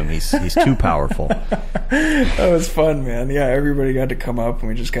talk to him, he's too powerful. That was fun, man. Yeah, everybody got to come up and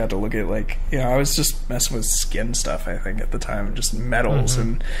we just got to look at, like, I was just messing with skin stuff, I think, at the time, just metals.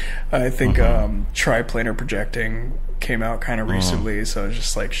 And I think triplanar projecting came out kind of recently, so it's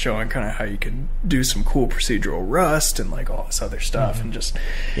just like showing kind of how you can do some cool procedural rust and like all this other stuff, and just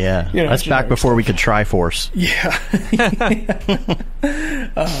that's back before we could Triforce.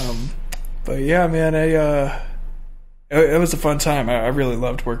 But yeah, man, it was a fun time. I really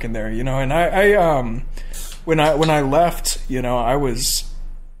loved working there, and I when I left, I was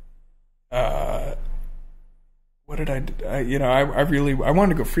what did I really wanted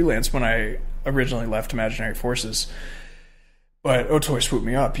to go freelance when I originally left Imaginary Forces. But Otoy swooped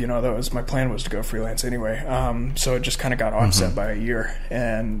me up, that was my plan, was to go freelance anyway. So it just kind of got offset by a year.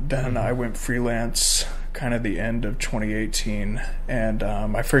 And then I went freelance kind of the end of 2018. And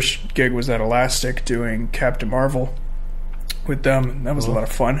my first gig was at Elastic doing Captain Marvel with them. And that was a lot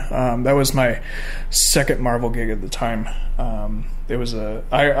of fun. That was my second Marvel gig at the time. It was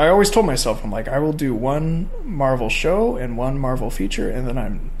I always told myself, I'm like, I will do one Marvel show and one Marvel feature, and then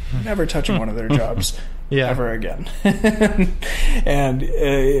I'm never touching one of their jobs. Ever again.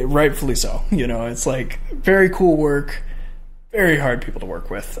 And rightfully so. It's like very cool work, very hard people to work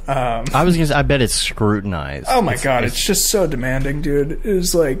with. I was gonna say, I bet it's scrutinized. Oh my God, it's just so demanding, dude. It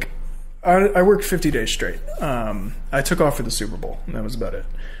was like, I worked 50 days straight. I took off for the Super Bowl, and that was about it.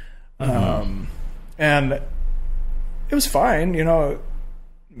 And it was fine,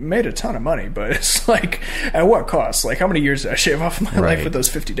 made a ton of money, but it's like, at what cost? Like, how many years did I shave off my life with those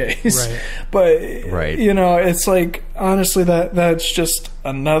 50 days? Right. But it's like, honestly, that's just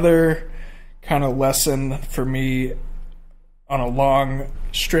another kind of lesson for me on a long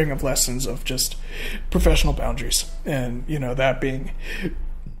string of lessons of just professional boundaries, and that being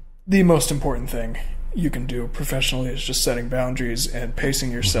the most important thing you can do professionally is just setting boundaries and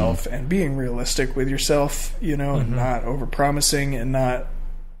pacing yourself and being realistic with yourself, and not overpromising and not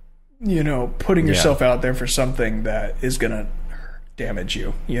putting yourself out there for something that is going to damage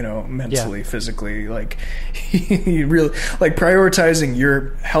you, mentally, physically. Like, you really, like, prioritizing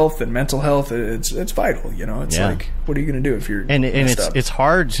your health and mental health, it's vital, It's like, what are you going to do if you're and it's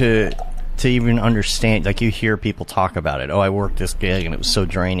hard to even understand. Like, you hear people talk about it. Oh, I worked this gig and it was so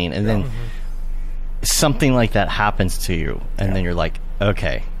draining, and then something like that happens to you, and then you're like,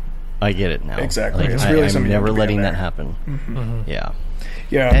 okay, I get it now. Exactly. Like, it's really I'm never letting that happen. Yeah.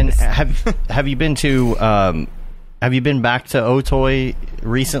 And have you been to have you been back to Otoy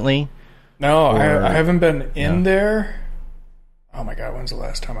recently? No, I haven't been in there. Oh my God, when's the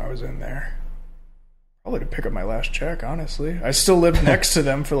last time I was in there? Probably to pick up my last check, honestly. I still lived next to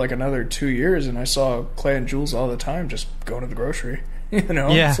them for like another 2 years, and I saw Clay and Jules all the time just going to the grocery.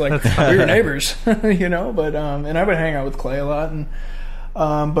 It's like we were neighbors, but and I would hang out with Clay a lot, and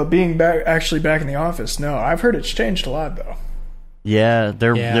but being back in the office, no, I've heard it's changed a lot though. Yeah,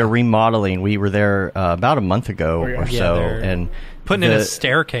 they're remodeling. We were there about a month ago or so, and putting in a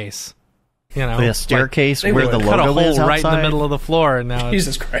staircase. The staircase like, where the cut logo a hole is right in the outside. middle of the floor, and now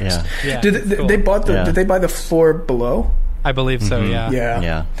Jesus Christ! Yeah. Did they buy the floor below? I believe so.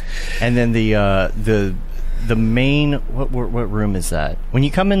 Yeah. And then the main what room is that? When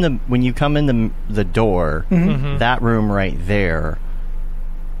you come in the door, that room right there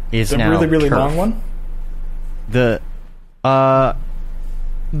is now really turf. long one.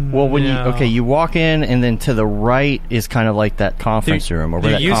 Well, when you walk in, and then to the right is kind of like that conference room, or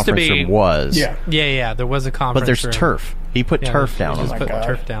where that conference room was. Yeah. There was a conference but there's room. Turf. He put turf down on the the floor.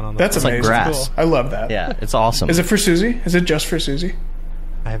 turf down on the That's floor. amazing. Like grass. Cool. I love that. Yeah, it's awesome. Is it for Susie? Is it just for Susie?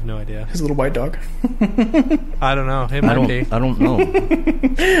 I have no idea. His little white dog. I don't know. It might be. I don't know.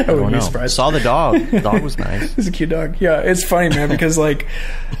 I wouldn't be surprised. Saw the dog. The dog was nice. He's a cute dog. Yeah, it's funny, man, because like,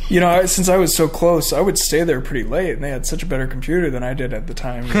 since I was so close, I would stay there pretty late, and they had such a better computer than I did at the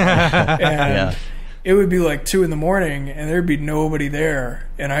time. And it would be like 2 a.m, and there'd be nobody there,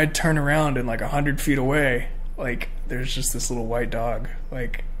 and I'd turn around, and like 100 feet away, like there's just this little white dog,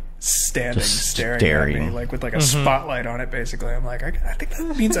 like staring at me, like with like a spotlight on it. Basically, I'm like, I think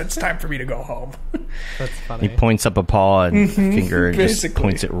that means it's time for me to go home. That's funny. He points up a paw and finger and just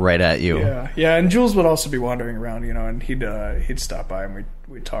points it right at you. Yeah. And Jules would also be wandering around, and he'd stop by, and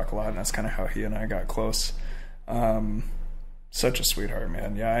we'd talk a lot, and that's kind of how he and I got close. Such a sweetheart,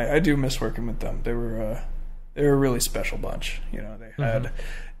 man. Yeah, I do miss working with them. They were a really special bunch. They had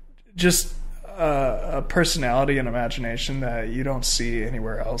just a personality and imagination that you don't see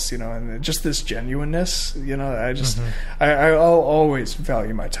anywhere else, and just this genuineness, I'll always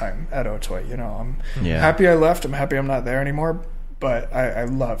value my time at Otoy. I'm happy I left. I'm happy I'm not there anymore, but I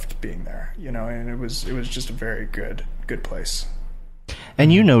loved being there, and it was just a very good place.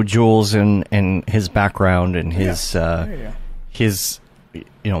 And Jules and his background and his his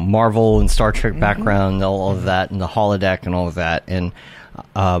Marvel and Star Trek background and all of that, and the holodeck and all of that, and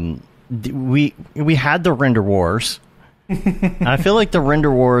we had the Render Wars. And I feel like the Render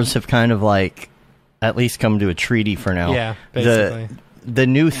Wars have kind of like at least come to a treaty for now. Yeah, basically. The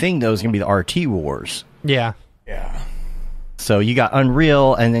new thing though is going to be the RT Wars. Yeah. So you got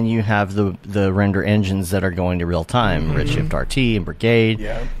Unreal, and then you have the render engines that are going to real time, Redshift RT and Brigade.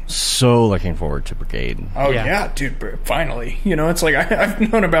 Yeah. So looking forward to Brigade. Oh yeah, dude! Finally, it's like I've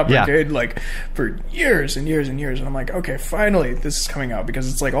known about Brigade like for years and years and years, and I'm like, okay, finally this is coming out,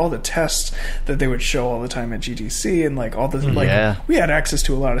 because it's like all the tests that they would show all the time at GTC, and like all the we had access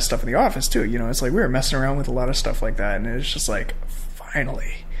to a lot of stuff in the office too. It's like we were messing around with a lot of stuff like that, and it's just like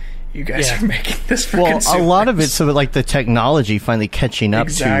finally. You guys are making this for consumers. A lot of it's like the technology finally catching up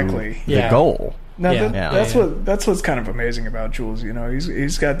to the goal. Now that's what's kind of amazing about Jules.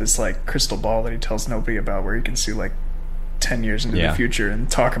 He's got this like crystal ball that he tells nobody about, where he can see like 10 years into the future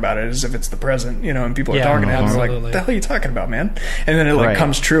and talk about it as if it's the present. And people are talking to him, and they're like, "What the hell are you talking about, man?" And then it like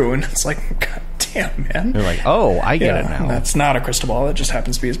comes true, and it's like, God damn, man. They're like, "Oh, I get it now." That's not a crystal ball. It just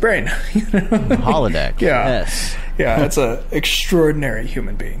happens to be his brain. Holodeck. Yes. Yeah, it's an extraordinary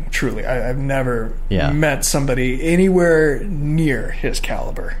human being, truly. I've never met somebody anywhere near his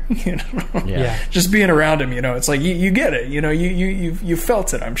caliber. Just being around him, it's like you get it. You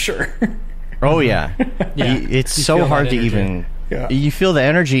felt it, I'm sure. Oh yeah, it's so hard to even. Yeah. You feel the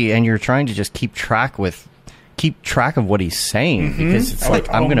energy, and you're trying to just keep track of what he's saying, because it's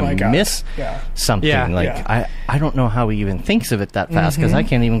like I'm going to miss something. I don't know how he even thinks of it that fast, because I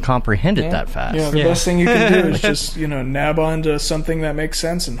can't even comprehend it that fast. Yeah, the best thing you can do is just nab onto something that makes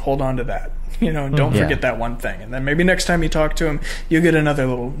sense and hold on to that. And don't forget that one thing, and then maybe next time you talk to him, you get another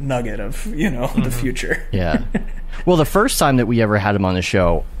little nugget of the future. Yeah. Well, the first time that we ever had him on the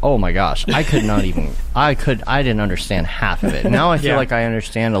show, oh my gosh, I didn't understand half of it. Now I feel like I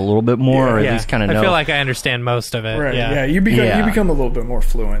understand a little bit more, or at least kind of know. I feel like I understand most of it. Right. Yeah. You become a little bit more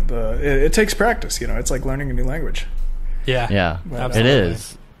fluent. It takes practice. It's like learning a new language. Yeah. Yeah. Absolutely. It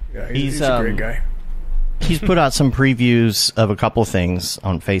is. Yeah, he's a great guy. He's put out some previews of a couple things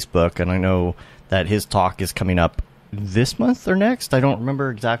on Facebook, and I know that his talk is coming up this month or next. I don't remember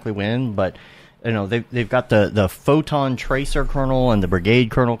exactly when, but they've got the Photon Tracer kernel and the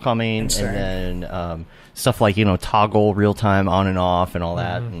Brigade kernel coming, and then stuff like toggle real time on and off and all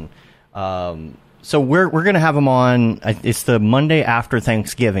that. And so we're going to have him on. It's the Monday after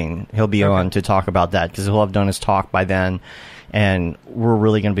Thanksgiving. He'll be on to talk about that, because he'll have done his talk by then. And we're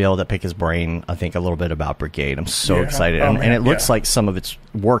really going to be able to pick his brain, I think, a little bit about Brigade. I'm so excited. And it looks like some of it's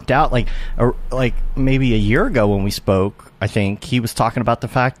worked out. Like maybe a year ago when we spoke, I think, he was talking about the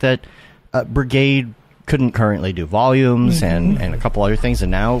fact that Brigade couldn't currently do volumes and a couple other things.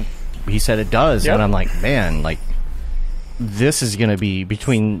 And now he said it does. And I'm like, man, this is going to be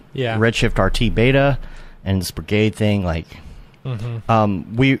between Redshift RT beta and this Brigade thing,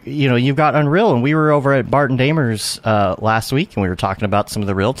 you've got Unreal, and we were over at Barton Damer's last week, and we were talking about some of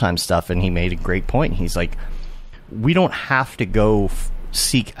the real-time stuff, and he made a great point. He's like, we don't have to go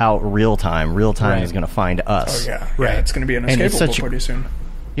seek out real-time. Real-time is going to find us. Oh, yeah. Right. It's going to be inescapable pretty soon.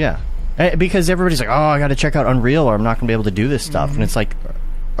 Yeah. Because everybody's like, I got to check out Unreal, or I'm not going to be able to do this stuff. And it's like,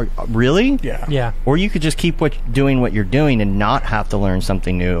 really? Yeah. Or you could just keep doing what you're doing and not have to learn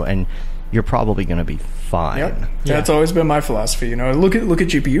something new, and you're probably going to be fine. Yep. That's always been my philosophy. Look at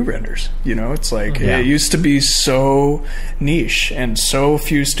GPU renders. It's like it used to be so niche, and so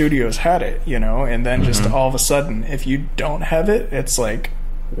few studios had it. And then just all of a sudden, if you don't have it, it's like,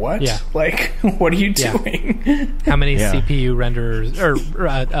 what? Yeah. Like, what are you doing? How many CPU renders or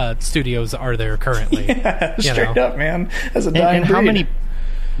studios are there currently? Straight up, man. As a dying breed. How many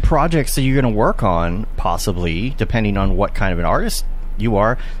projects are you going to work on, possibly, depending on what kind of an artist you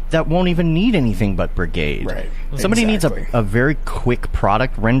are, that won't even need anything but Brigade. Right. Somebody needs a very quick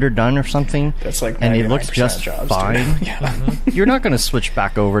product render done or something. That's like, and it looks just fine. You're not going to switch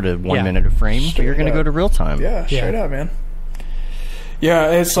back over to 1 minute of frame. But you're going to go to real time. Yeah, straight up, man.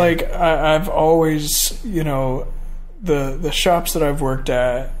 Yeah, it's like I've always, the shops that I've worked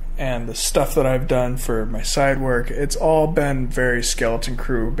at and the stuff that I've done for my side work, it's all been very skeleton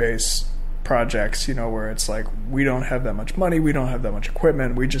crew based projects, where it's like, we don't have that much money, we don't have that much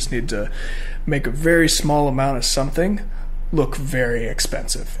equipment, we just need to make a very small amount of something look very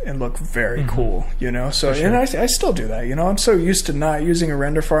expensive and look very cool, so and I still do that. I'm so used to not using a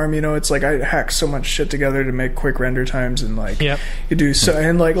render farm. It's like I hack so much shit together to make quick render times, and you do so,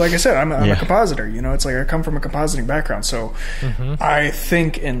 and like I said, I'm a compositor. It's like I come from a compositing background, so I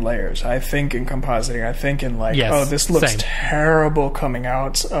think in layers, I think in compositing, I think in oh, this looks terrible coming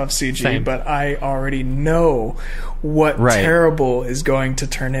out of CG, but I already know what terrible is going to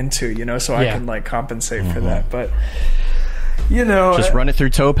turn into, so I can compensate for that. But just run it through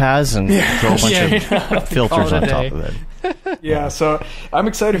Topaz and throw a bunch of filters on top of it. Yeah, so I'm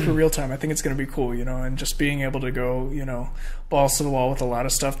excited for real time. I think it's going to be cool, and just being able to go, balls to the wall with a lot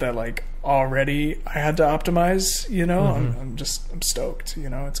of stuff that like already I had to optimize, I'm stoked,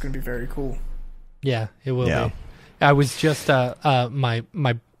 it's going to be very cool. Yeah, it will be. I was just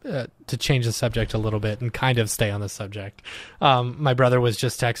to change the subject a little bit and kind of stay on the subject. My brother was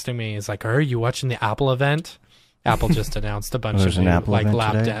just texting me. He's like, "Are you watching the Apple event?" Apple just announced a bunch of new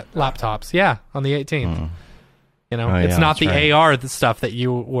laptops. Yeah, on the 18th. It's not the AR stuff that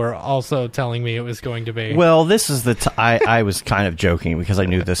you were also telling me it was going to be. Well, this is I was kind of joking because I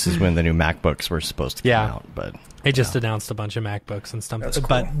knew this is when the new MacBooks were supposed to come out. But they just announced a bunch of MacBooks and stuff. Cool.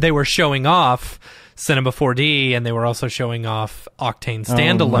 But they were showing off Cinema 4D, and they were also showing off Octane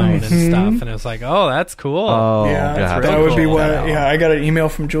Standalone and stuff. And it was like, oh, that's cool. Oh, yeah, that would be what. Yeah, I got an email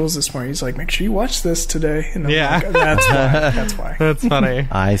from Jules this morning. He's like, make sure you watch this today. And I'm like, that's why. That's why. That's funny.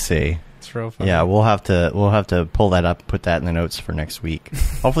 I see. It's real funny. Yeah, we'll have to pull that up, put that in the notes for next week.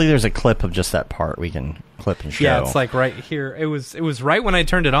 Hopefully, there's a clip of just that part we can clip and show. Yeah, it's like right here. It was right when I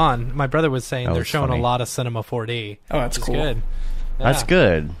turned it on. My brother was saying they're showing a lot of Cinema 4D. Oh, that's cool. Good. Yeah. That's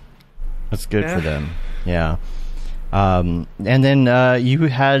good. That's good for them. Yeah. And then you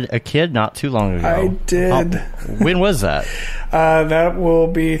had a kid not too long ago. I did. When was that? That will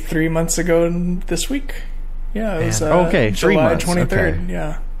be 3 months ago this week. Yeah, it was okay, 3 July months. 23rd. Okay.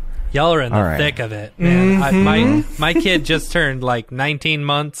 Yeah. Y'all are in the thick of it, man. My kid just turned like 19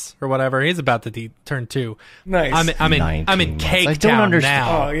 months or whatever. He's about to turn 2. Nice. I'm in cake town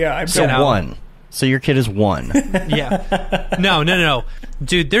now. Oh yeah, So 1. So your kid is 1. Yeah. No.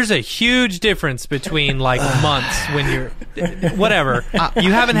 Dude, there's a huge difference between like months when you're whatever.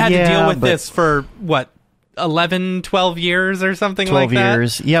 You haven't had to deal with this for what? 11, 12 years or something like that? 12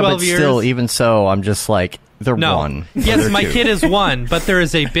 years. Yeah, but still, even so, I'm just like, they're 1. Yes, my kid is 1, but there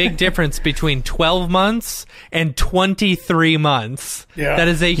is a big difference between 12 months and 23 months. Yeah. That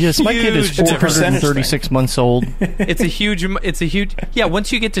is a huge my kid is 436 months old. It's a huge, yeah,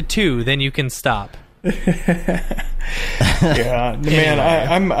 once you get to 2, then you can stop. Yeah,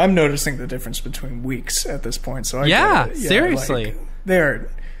 man, I'm noticing the difference between weeks at this point. So seriously. Like, they're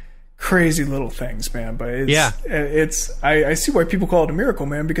crazy little things, man, but it's I see why people call it a miracle,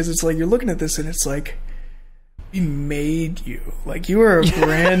 man, because it's like you're looking at this and it's like we made you, like you are a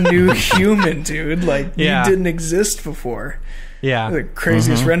brand new human, dude, like you didn't exist before. The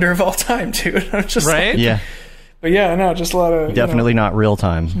craziest render of all time, dude. I'm just right. But just a lot of definitely not real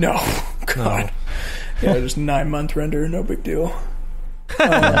time. No, God, just 9-month render, no big deal.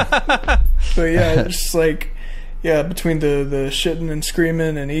 But just like. Yeah, between the shitting and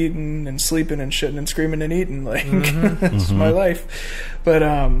screaming and eating and sleeping and shitting and screaming and eating, like that's my life. But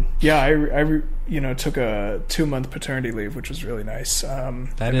I took a 2-month paternity leave, which was really nice.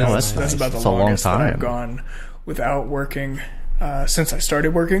 That's about the longest that I've gone without working since I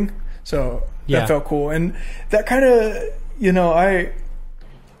started working. So that felt cool, and that kind of I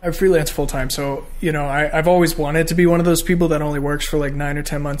freelance full time, so I've always wanted to be one of those people that only works for like 9 or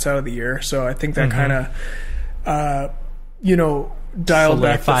 10 months out of the year. So I think that kind of dialed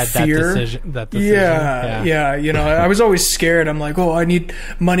back the fear. That decision. I was always scared. I'm like, I need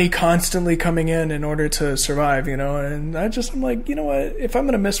money constantly coming in order to survive, and I'm like, you know what, if I'm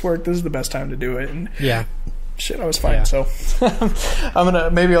gonna miss work, this is the best time to do it. And shit, I was fine. So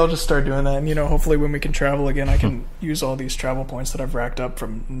maybe I'll just start doing that, and hopefully when we can travel again, I can use all these travel points that I've racked up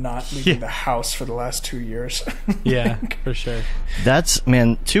from not leaving the house for the last 2 years. Yeah, for sure.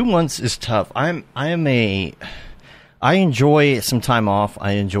 2 months is tough. I enjoy some time off.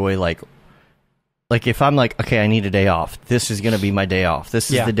 I enjoy like if I'm like, okay, I need a day off, this is gonna be my day off.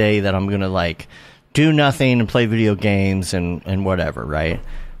 This is the day that I'm gonna like do nothing and play video games and whatever, right?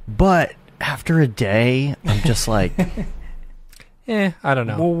 But after a day, I'm just like, I don't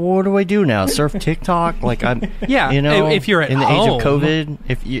know. Well, what do I do now? Surf TikTok? Like I'm, if you're at in the home, age of COVID,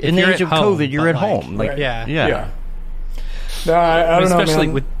 in the age of COVID, you're at home. Like, No, I don't know, especially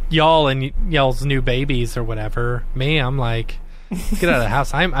man. with y'all and y'all's new babies or whatever. Me, I'm like, get out of the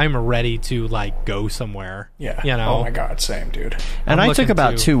house. I'm ready to like go somewhere. Yeah. Oh my God, same, dude. And I took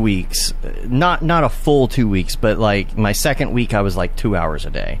about 2 weeks, not a full 2 weeks, but like my second week, I was like 2 hours a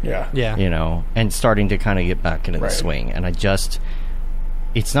day. Yeah. And starting to kind of get back into the swing. And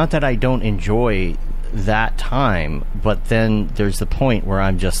it's not that I don't enjoy that time, but then there's the point where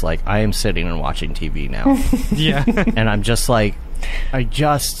I'm just like, I am sitting and watching TV now. And I'm just like, I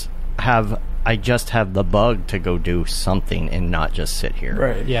just have the bug to go do something and not just sit here.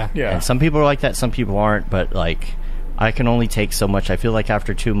 Right. Yeah. And some people are like that, some people aren't, but like I can only take so much. I feel like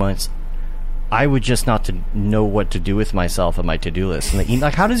after 2 months I would just not to know what to do with myself on my to-do list. And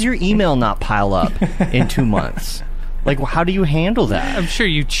like, how does your email not pile up in 2 months? Like, how do you handle that? I'm sure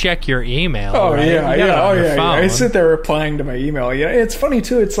you check your email. Oh, right? yeah, You got it on your yeah. phone. I sit there replying to my email. Yeah, it's funny,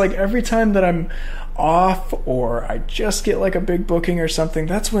 too. It's like every time that I'm off or I just get like a big booking or something,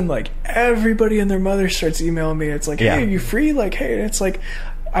 that's when like everybody and their mother starts emailing me. It's like, hey, are you free? Like, hey, and it's like,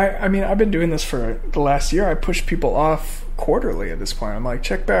 I mean, I've been doing this for the last year. I push people off quarterly at this point. I'm like,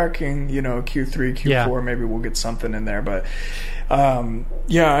 check back in, Q3, Q4, maybe we'll get something in there. But I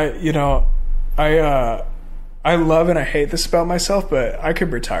love and I hate this about myself, but I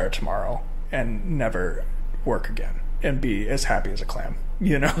could retire tomorrow and never work again and be as happy as a clam.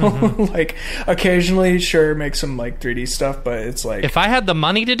 Like occasionally, sure, make some like 3D stuff, but it's like, if I had the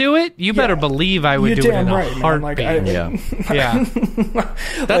money to do it, you better believe I would do it in a heartbeat. Yeah.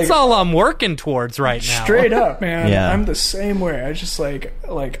 That's like, all I'm working towards right now. Straight up, man. Yeah. I'm the same way. I just like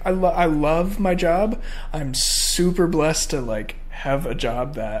I love my job. I'm super blessed to like have a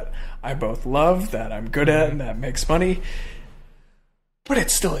job that I both love, that I'm good at, and that makes money. But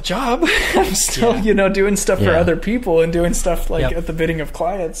it's still a job. I'm still, doing stuff for other people and doing stuff like at the bidding of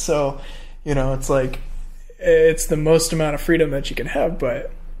clients. So, it's like, it's the most amount of freedom that you can have,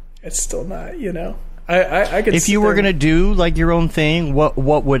 but it's still not, I could. If you were going to do like your own thing, what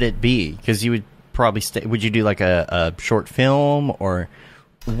would it be? Because you would probably would you do like a short film, or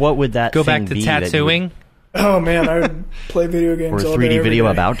what would that go thing back to be tattooing? Oh man, I would play video games all day. Or a 3D video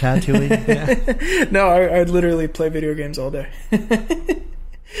day. about tattooing? No, I'd literally play video games all day.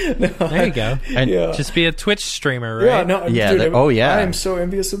 There you go. And just be a Twitch streamer, right? Yeah, no, yeah. Dude, I am so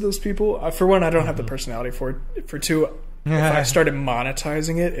envious of those people. For one, I don't have the personality for it. For two, if I started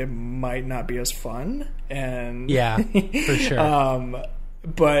monetizing it, it might not be as fun. And yeah, for sure.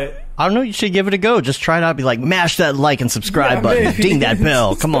 But I don't know. You should give it a go. Just try it out. Be like, mash that like and subscribe button. Maybe. Ding that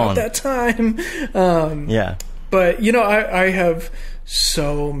bell. It's Come on. That time. Yeah. But I have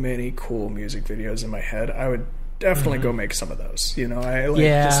so many cool music videos in my head. I would definitely go make some of those. I like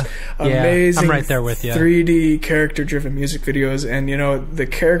just amazing. I'm right there with you. 3D character-driven music videos, and the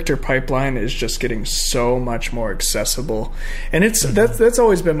character pipeline is just getting so much more accessible, and it's that's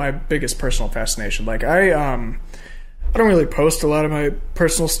always been my biggest personal fascination. Like I don't really post a lot of my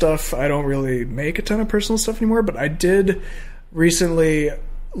personal stuff. I don't really make a ton of personal stuff anymore, but I did recently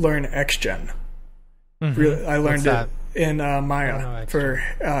learn XGen. Really, I learned it in Maya for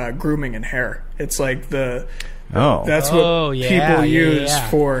grooming and hair. It's like that's what people use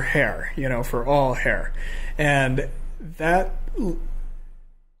for hair, for all hair. And that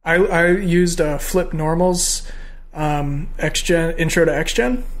I used Flip Normal's XGen intro to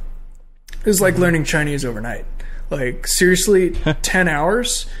XGen. It was like learning Chinese overnight. Like seriously, 10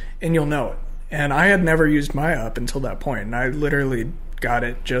 hours and you'll know it. And I had never used Maya up until that point, and I literally got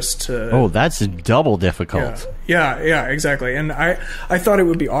it just to... Oh, that's double difficult. Yeah, exactly. And I thought it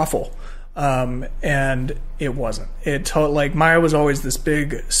would be awful. And it wasn't. Like Maya was always this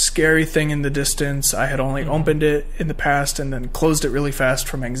big scary thing in the distance. I had only opened it in the past and then closed it really fast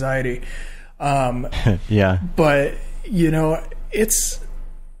from anxiety. Yeah. But it's,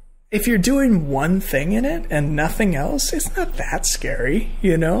 if you're doing one thing in it and nothing else, it's not that scary,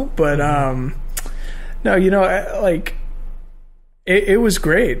 but no, like it was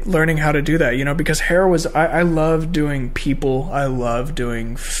great learning how to do that, because hair was, I love doing people, I love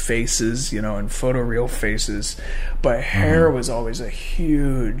doing faces, and photoreal faces, but hair was always a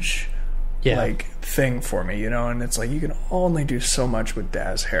huge like thing for me, and it's like you can only do so much with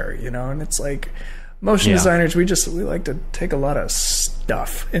Daz hair, and it's like motion designers, we like to take a lot of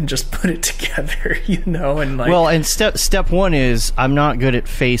stuff and just put it together, and like... Well, and step one is I'm not good at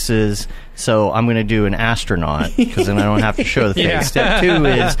faces, so I'm going to do an astronaut because then I don't have to show the face. Step two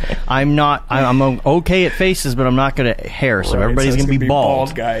is I'm okay at faces, but I'm not good at hair, so everybody's going to be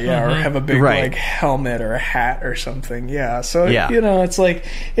bald guy, or have a big like helmet or a hat or something. Yeah, so it's like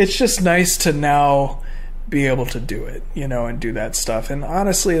it's just nice to now be able to do it, and do that stuff. And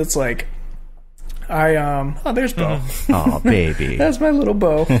honestly, it's like there's Bo. Oh, baby. That's my little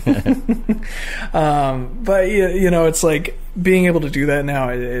Bo. But it's like being able to do that now,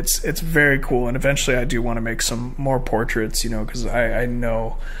 it's very cool. And eventually I do want to make some more portraits, because I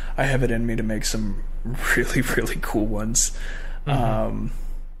know I have it in me to make some really, really cool ones. But,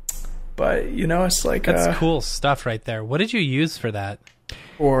 it's like... That's cool stuff right there. What did you use for that?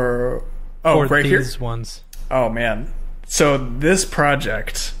 For right these here? Ones. Oh, man. So this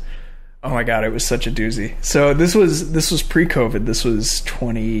project... Oh my god, it was such a doozy. So this was pre-COVID. This was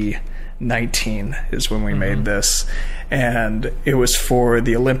 2019 is when we made this, and it was for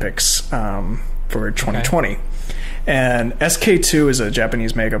the Olympics for 2020. Okay. And SK2 is a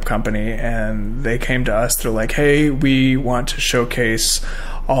Japanese makeup company, and they came to us. They're like, "Hey, we want to showcase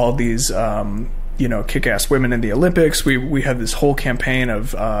all these kick-ass women in the Olympics. We had this whole campaign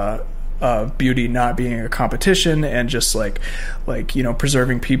of beauty not being a competition, and just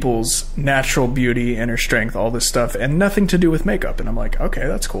preserving people's natural beauty, inner strength, all this stuff, and nothing to do with makeup. And I'm like, okay,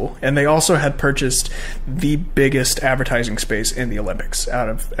 that's cool. And they also had purchased the biggest advertising space in the Olympics out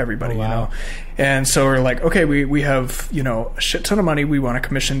of everybody. Oh, wow. And so we're like, okay, we have a shit ton of money. We want to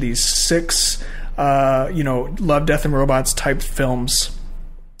commission these 6 Love, Death, and Robots type films.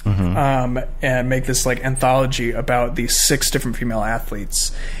 Mm-hmm. And make this anthology about these 6 different female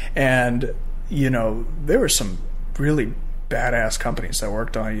athletes. And there were some really badass companies that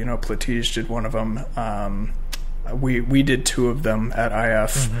worked on it. Platige did one of them. We did 2 of them at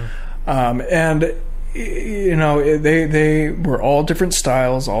IF. Mm-hmm. And they were all different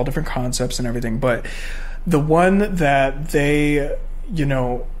styles, all different concepts and everything, but the one that they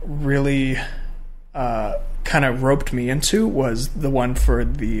really kind of roped me into was the one for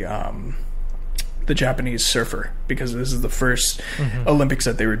the Japanese surfer, because this is the first Olympics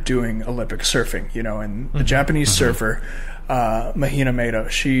that they were doing Olympic surfing, and the Japanese surfer, Mahina Maeda,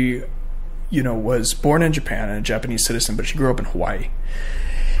 she, was born in Japan and a Japanese citizen, but she grew up in Hawaii.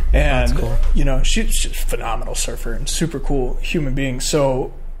 And, that's cool. She's a phenomenal surfer and super cool human being.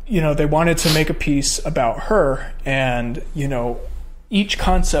 So, they wanted to make a piece about her, and, each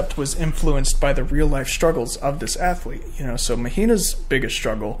concept was influenced by the real life struggles of this athlete. So Mahina's biggest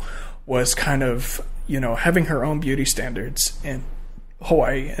struggle was kind of, having her own beauty standards in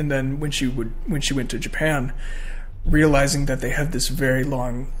Hawaii, and then when she went to Japan, realizing that they had this very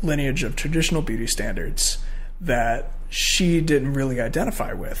long lineage of traditional beauty standards that she didn't really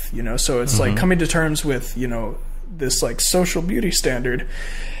identify with. So it's like coming to terms with, this social beauty standard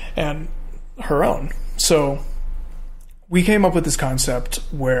and her own. So we came up with this concept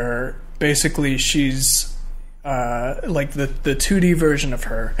where basically she's the 2D version of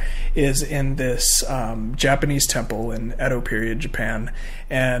her is in this Japanese temple in Edo period Japan,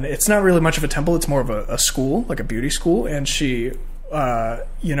 and it's not really much of a temple, it's more of a school, like a beauty school, and she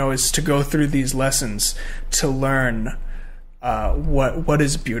is to go through these lessons to learn what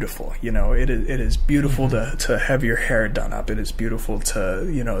is beautiful. It is beautiful to have your hair done up. It is beautiful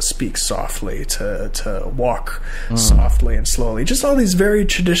to speak softly, to walk softly and slowly. Just all these very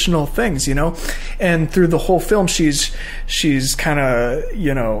traditional things, And through the whole film, she's kind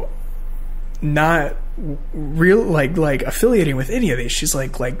of not real like affiliating with any of these. She's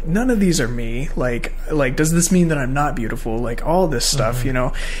like none of these are me. Like does this mean that I'm not beautiful? Like all this stuff,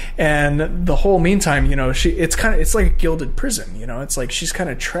 And the whole meantime, it's like a gilded prison, It's like she's kind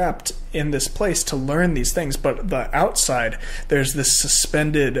of trapped in this place to learn these things, but the outside there's this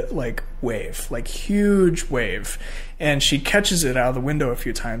suspended wave, huge wave, and she catches it out of the window a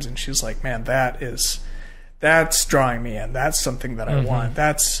few times, and she's like, man, that's drawing me in. That's something that I want.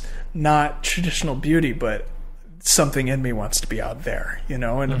 That's not traditional beauty, but something in me wants to be out there,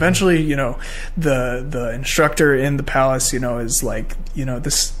 and eventually, the instructor in the palace, is like,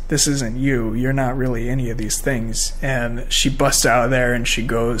 this isn't you. You're not really any of these things. And she busts out of there and she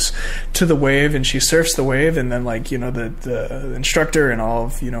goes to the wave and she surfs the wave. And then the instructor and all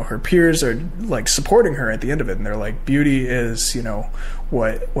of, her peers are supporting her at the end of it. And they're like, beauty is,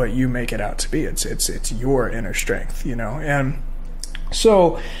 what you make it out to be. It's your inner strength, and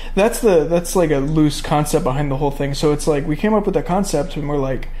so that's a loose concept behind the whole thing. So it's we came up with that concept and we're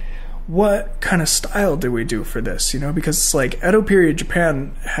like, what kind of style do we do for this? Because it's Edo period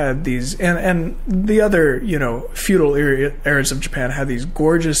Japan had these, and the other, feudal eras of Japan had these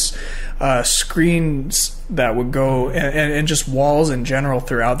gorgeous screens that would go, and just walls in general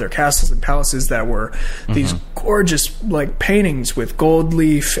throughout their castles and palaces that were these gorgeous paintings with gold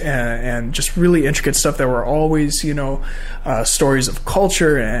leaf and just really intricate stuff that were always, stories of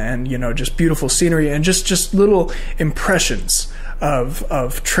culture and, just beautiful scenery and just little impressions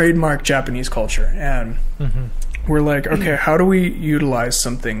of trademark Japanese culture. And we're like, okay, how do we utilize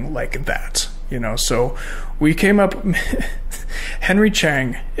something like that? So we came up. Henry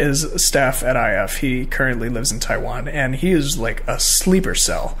Chang is staff at IF. He currently lives in Taiwan, and he is a sleeper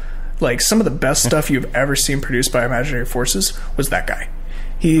cell. Some of the best stuff you've ever seen produced by Imaginary Forces was that guy.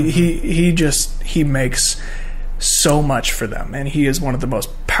 He makes so much for them, and he is one of the most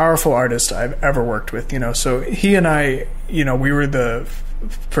powerful artists I've ever worked with. So he and I, we were the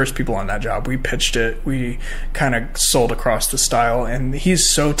first people on that job. We pitched it. We kind of sold across the style, and he's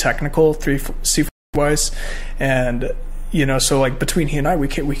so technical, 3C wise, and so between he and I, we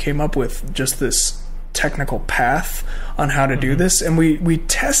came up with just this technical path on how to do this, and we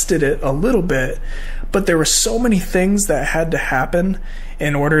tested it a little bit, but there were so many things that had to happen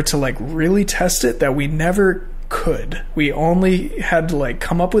in order to really test it that we never could. We only had to like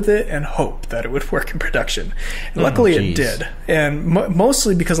come up with it and hope that it would work in production. And luckily it did. And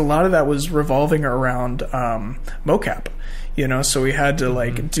mostly because a lot of that was revolving around mocap. You know, so we had to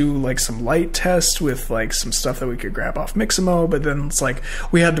like do like some light tests with like some stuff that we could grab off Mixamo, but then it's like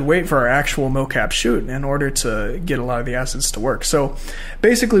we had to wait for our actual mocap shoot in order to get a lot of the assets to work. So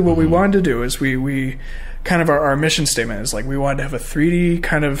basically what we wanted to do is we kind of our mission statement is like we wanted to have a 3D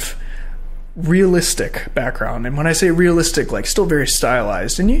kind of realistic background. And when I say realistic, like still very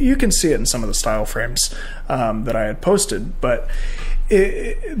stylized, and you can see it in some of the style frames that I had posted, but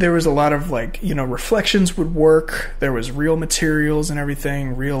there was a lot of like, you know, reflections would work. There was real materials and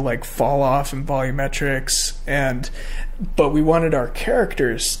everything, real like fall off and volumetrics, but we wanted our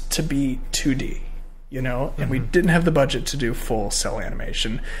characters to be 2D, you know, and we didn't have the budget to do full cell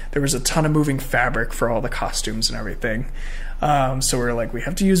animation. There was a ton of moving fabric for all the costumes and everything. So we were like, we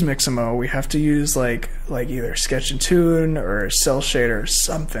have to use Mixamo. We have to use like either Sketch and Tune or Cell Shader or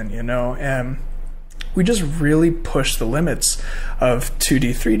something, you know, and we just really pushed the limits of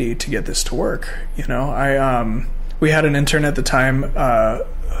 2D, 3D to get this to work. You know, we had an intern at the time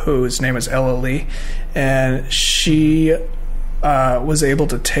whose name was Ella Lee, and she was able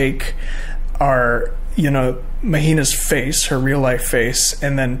to take our, you know, Mahina's face, her real life face,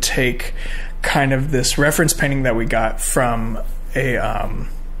 and then take kind of this reference painting that we got from a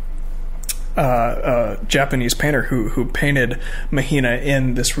Japanese painter who painted Mahina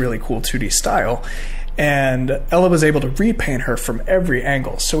in this really cool 2D style. And Ella was able to repaint her from every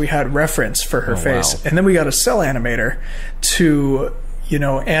angle, so we had reference for her face. Wow. And then we got a cell animator to, you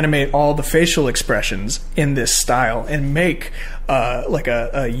know, animate all the facial expressions in this style and make like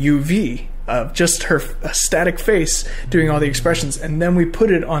a UV of just her a static face doing all the expressions. And then we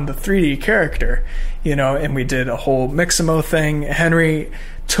put it on the 3D character, you know, and we did a whole Mixamo thing. Henry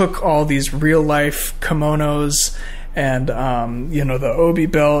took all these real life kimonos and you know, the obi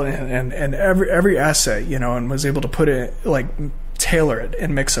belt and every asset, you know, and was able to put it, like, tailor it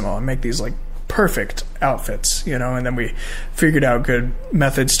in Mixamo and make these like perfect outfits, you know. And then we figured out good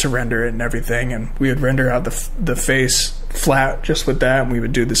methods to render it and everything, and we would render out the face flat just with that, and we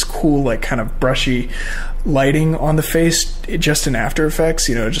would do this cool like kind of brushy lighting on the face just in After Effects,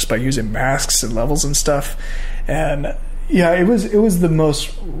 you know, just by using masks and levels and stuff. And yeah, it was the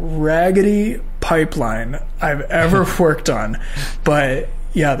most raggedy pipeline I've ever worked on, but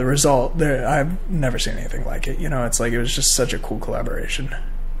yeah, the result there, I've never seen anything like it. You know, it's like it was just such a cool collaboration.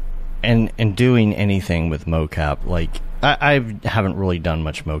 And doing anything with mocap, like I haven't really done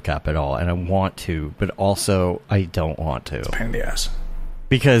much mocap at all, and I want to, but also I don't want to. It's a pain in the ass.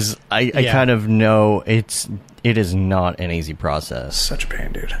 Because I kind of know it is not an easy process. Such a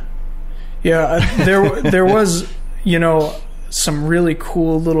pain, dude. Yeah, there was, you know, some really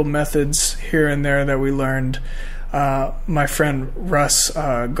cool little methods here and there that we learned. My friend Russ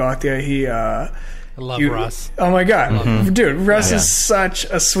Gauthier, I love Russ. Oh my god, dude! Russ is such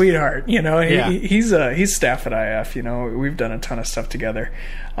a sweetheart. You know, he's staff at IF. You know, we've done a ton of stuff together.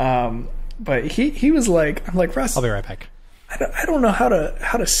 But he was like, I'm like, Russ, I'll be right back. I don't know how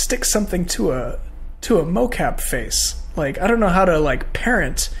to stick something to a mocap face. Like, I don't know how to like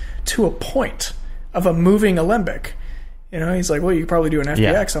parent to a point of a moving alembic. You know, he's like, well, you could probably do an FBX.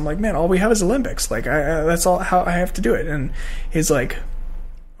 Yeah. I'm like, man, all we have is alembics. Like, that's all how I have to do it. And he's like,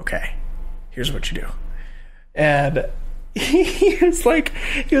 okay, here's what you do. And he was like,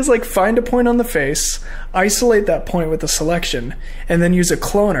 find a point on the face, isolate that point with a selection, and then use a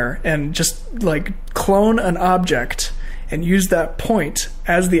cloner and just like clone an object and use that point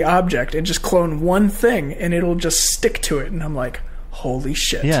as the object and just clone one thing and it'll just stick to it. And I'm like, holy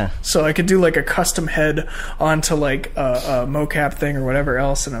shit. Yeah. So I could do like a custom head onto like a mocap thing or whatever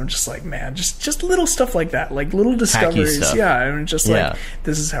else, and I'm just like, man, just little stuff like that, like little discoveries. Yeah, and just like,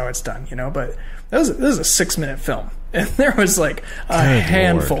 this is how it's done, you know. But this is a 6-minute film, and there was like a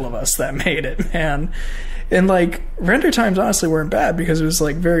handful of us that made it, man. And like render times honestly weren't bad because it was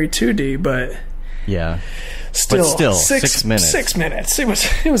like very 2D, but yeah. Still 6 minutes. 6 minutes. It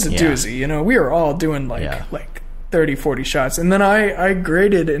was a doozy, you know. We were all doing like 30, 40 shots. And then I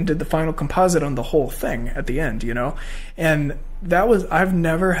graded and did the final composite on the whole thing at the end, you know? And I've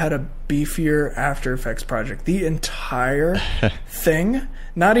never had a beefier After Effects project. The entire thing,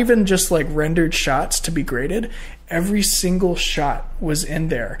 not even just like rendered shots to be graded, every single shot was in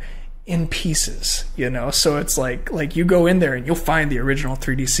there in pieces, you know? So it's like you go in there and you'll find the original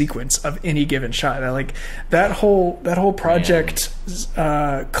 3D sequence of any given shot. Like that whole project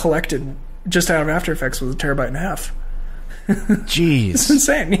collected just out of After Effects was 1.5 TB. Jeez, it's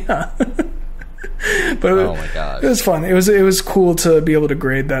insane. Yeah. But oh my god, it was fun. It was cool to be able to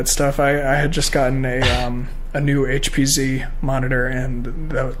grade that stuff. I had just gotten a a new HPZ monitor,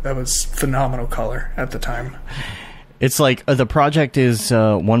 and that was phenomenal color at the time. It's like the project is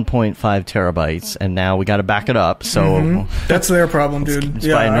 1.5 terabytes, and now we got to back it up. So that's their problem, dude. Let's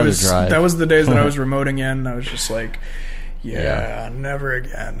buy another drive. That was the days that I was remoting in. I was just like, never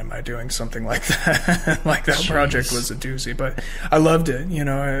again am I doing something like that. Like that project was a doozy, but I loved it. You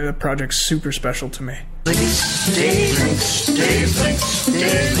know, the project's super special to me.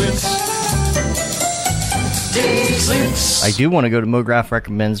 I do want to go to Mograph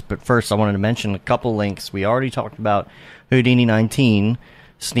Recommends, but first I wanted to mention a couple links. We already talked about Houdini 19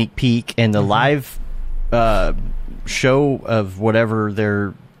 sneak peek and the live show of whatever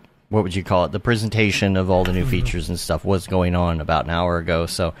their, what would you call it, the presentation of all the new features and stuff was going on about an hour ago.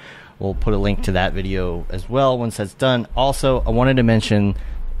 So we'll put a link to that video as well once that's done. Also, I wanted to mention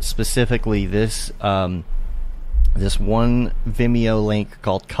specifically this this one Vimeo link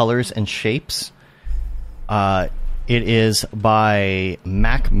called Colors and Shapes. It is by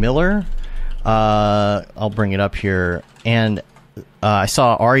Mac Miller. I'll bring it up here. And I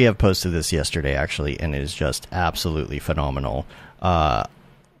saw Ariev posted this yesterday, actually, and it is just absolutely phenomenal. I'll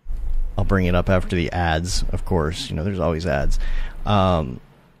bring it up after the ads, of course. You know, there's always ads. And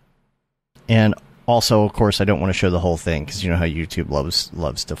also, of course, I don't want to show the whole thing because you know how YouTube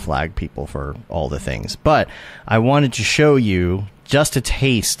loves to flag people for all the things. But I wanted to show you just a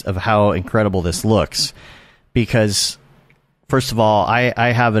taste of how incredible this looks. Because, first of all,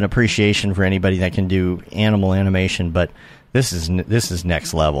 I have an appreciation for anybody that can do animal animation, but this is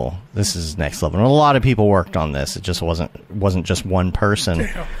next level. This is next level. And a lot of people worked on this. It just wasn't just one person.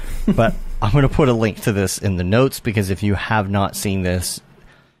 Damn. But I'm going to put a link to this in the notes because if you have not seen this,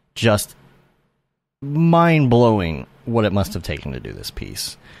 just mind-blowing what it must have taken to do this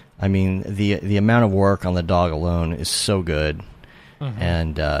piece. I mean, the amount of work on the dog alone is so good.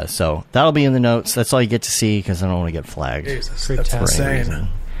 And so that'll be in the notes. That's all you get to see because I don't want to get flagged. Jesus, that's insane.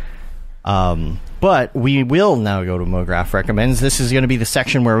 But we will now go to Mograph Recommends. This is going to be the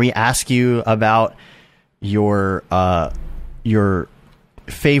section where we ask you about your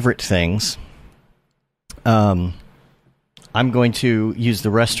favorite things. I'm going to use the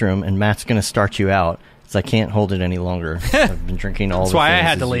restroom, and Matt's going to start you out because I can't hold it any longer. I've been drinking all the things. That's why I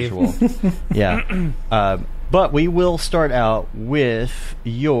had to leave. Yeah. But we will start out with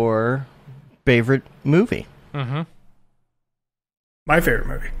your favorite movie. My favorite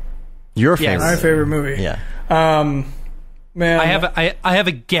movie. Your favorite. My favorite movie. Yeah. Man, I have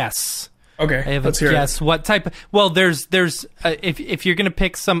a guess. Okay. I have a guess. What type of, well, there's if you're gonna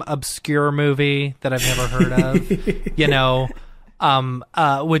pick some obscure movie that I've never heard of, you know,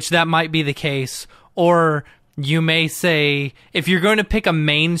 which that might be the case, or you may say if you're going to pick a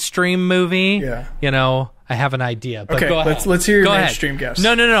mainstream movie, you know, I have an idea. But okay, go ahead. let's hear your mainstream guess.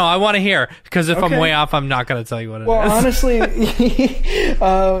 No. I want to hear because if I'm way off, I'm not going to tell you what it is. Well, honestly,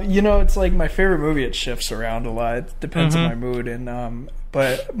 you know, it's like my favorite movie. It shifts around a lot. It depends on my mood, and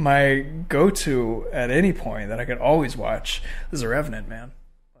but my go-to at any point that I could always watch is The Revenant, man.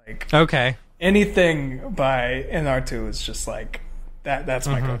 Like, anything by Inarritu is just like that. That's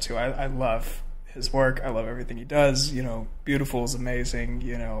my go-to. I love his work. I love everything he does. You know, Beautiful is amazing.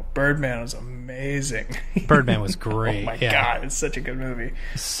 You know, Birdman was amazing. Birdman was great. Oh my God, it's such a good movie.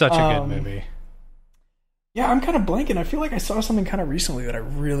 Such a good movie. Yeah, I'm kind of blanking. I feel like I saw something kind of recently that I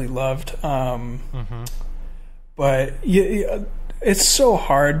really loved. But it's so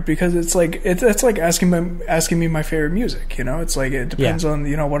hard because it's like it's like asking me my favorite music. You know, it's like it depends on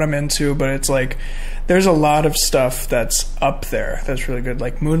what I'm into, but it's like there's a lot of stuff that's up there that's really good.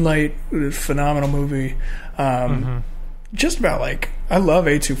 Like Moonlight, phenomenal movie. Just about like I love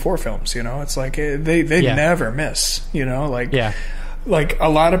A24 films. You know, it's like they never miss. You know, like like a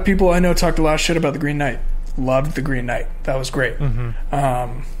lot of people I know talked a lot of shit about The Green Knight. Loved The Green Knight. That was great.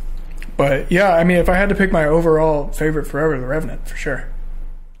 But yeah, I mean, if I had to pick my overall favorite forever, The Revenant, for sure.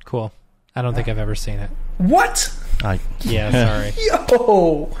 Cool. I don't think I've ever seen it. What? Yeah, sorry.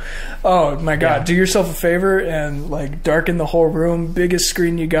 Yo! Oh my God. Yeah. Do yourself a favor and like darken the whole room. Biggest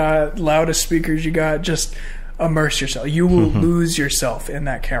screen you got, loudest speakers you got. Just immerse yourself. You will lose yourself in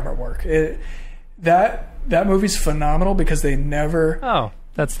that camera work. That movie's phenomenal because they never... Oh.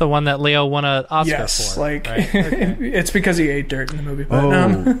 That's the one that Leo won an Oscar for. Yes, like it's because he ate dirt in the movie.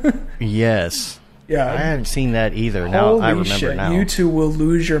 But, yes. Yeah, I haven't seen that either. Now I remember shit. now. You two will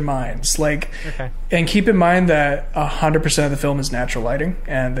lose your minds. Like, and keep in mind that 100% of the film is natural lighting,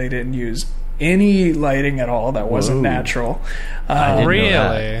 and they didn't use any lighting at all that wasn't natural. Really?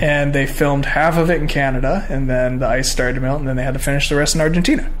 And they filmed half of it in Canada, and then the ice started to melt, and then they had to finish the rest in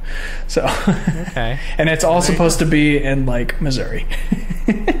Argentina. So, and it's all supposed to be in like Missouri.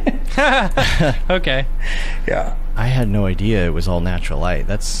 Okay. Yeah. I had no idea it was all natural light.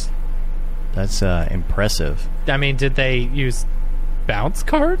 That's impressive. I mean, did they use bounce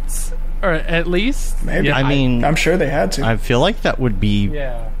cards? Or at least? Maybe. Yeah, I mean, I'm sure they had to. I feel like that would be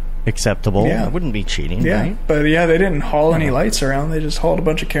acceptable. Yeah. It wouldn't be cheating, Yeah, right? but yeah, they didn't haul any lights around. They just hauled a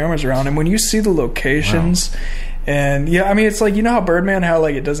bunch of cameras around. And when you see the locations, and yeah, I mean, it's like, you know how Birdman, how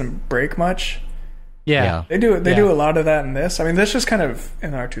like it doesn't break much? Yeah. They do a lot of that in this. I mean, that's just kind of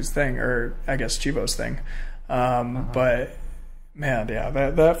in R2's thing, or I guess Chivo's thing. But man, yeah,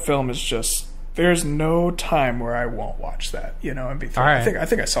 that film is just, there's no time where I won't watch that, and be thrilled. Right. I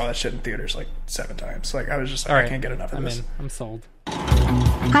think I saw that shit in theaters like 7 times. Like I was just like, Right. I can't get enough of this. I'm sold.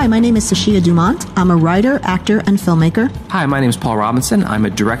 Hi, my name is Sashida Dumont. I'm a writer, actor, and filmmaker. Hi, my name is Paul Robinson. I'm a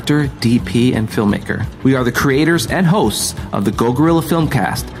director, DP, and filmmaker. We are the creators and hosts of the Go Gorilla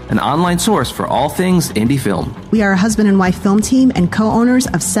Filmcast, an online source for all things indie film. We are a husband and wife film team and co-owners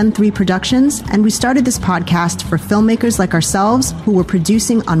of Send 3 Productions, and we started this podcast for filmmakers like ourselves who were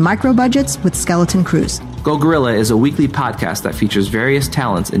producing on micro budgets with skeleton crews. Go Gorilla is a weekly podcast that features various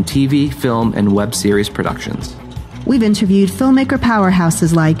talents in TV, film, and web series productions. We've interviewed filmmaker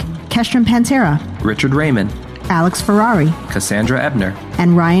powerhouses like Kestrom Pantera, Richard Raymond, Alex Ferrari, Cassandra Ebner,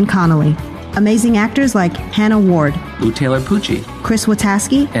 and Ryan Connolly. Amazing actors like Hannah Ward, Lou Taylor Pucci, Chris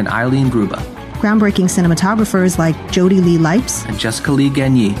Wataski, and Eileen Gruba, groundbreaking cinematographers like Jody Lee Lipes, and Jessica Lee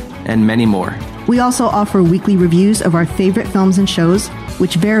Gagné, and many more. We also offer weekly reviews of our favorite films and shows,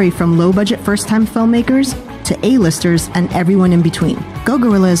 which vary from low-budget first-time filmmakers to A-listers and everyone in between. Go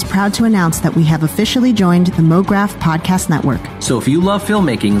Gorilla is proud to announce that we have officially joined the Mograph Podcast Network. So if you love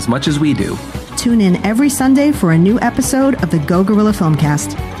filmmaking as much as we do, tune in every Sunday for a new episode of the Go Gorilla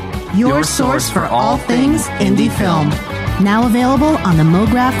Filmcast, your source for all things indie film. Now available on the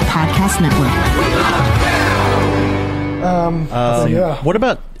Mograph Podcast Network. Yeah.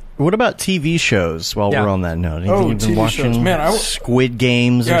 What about TV shows while we're on that note? Anything you've been TV watching? shows. Man, Squid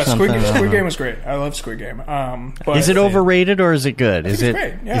Games or something? Squid Game was great. I love Squid Game. But Is it overrated or is it good? It's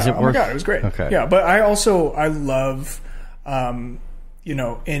great. Yeah. Is it Oh worth? my god, it was great. Okay. Yeah, but I love,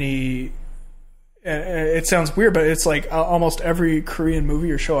 any. It sounds weird, but it's like almost every Korean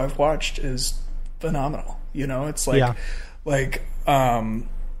movie or show I've watched is phenomenal. It's like,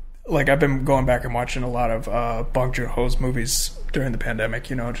 like I've been going back and watching a lot of Bong Joon-ho's movies during the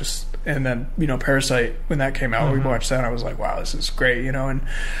pandemic, and then, Parasite, when that came out, we watched that and I was like, wow, this is great, and I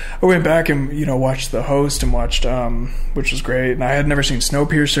went back and, watched The Host and watched, which was great, and I had never seen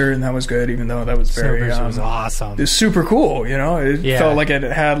Snowpiercer, and that was good, even though that was very, Snowpiercer was awesome. It was super cool, it felt like it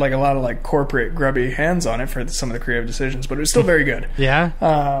had like a lot of like corporate grubby hands on it for some of the creative decisions, but it was still very good. Yeah.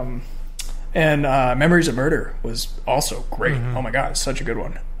 And Memories of Murder was also great. Oh my god, it's such a good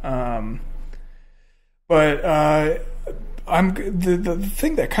one. But I'm the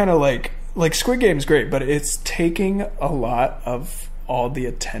thing that kind of like Squid Game is great, but it's taking a lot of all the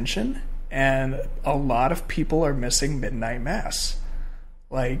attention, and a lot of people are missing Midnight Mass.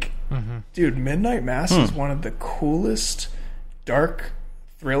 Like, dude, Midnight Mass is one of the coolest dark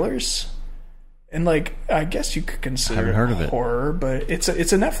thrillers. And like, I guess you could consider it horror, but it's a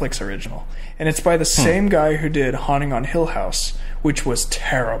Netflix original, and it's by the same guy who did Haunting on Hill House, which was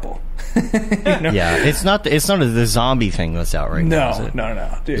terrible. Yeah, it's not the zombie thing that's out right now. Is it?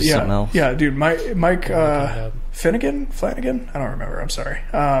 No. Dude, something else? Yeah, dude. Mike Flanagan. I don't remember. I'm sorry,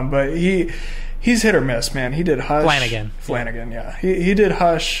 but he's hit or miss, man. He did Hush. Flanagan. Yeah, he did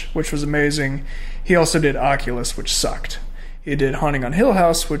Hush, which was amazing. He also did Oculus, which sucked. He did Haunting on Hill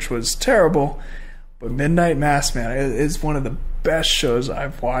House, which was terrible. But Midnight Mass, man, is one of the best shows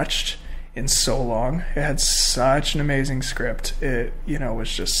I've watched in so long. It had such an amazing script. It,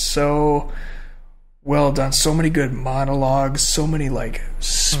 was just so well done. So many good monologues, so many like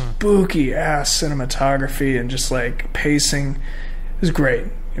spooky ass cinematography, and just like pacing. It was great.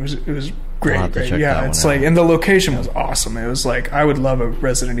 It was great. Yeah, it's like, and the location was awesome. It was like, I would love a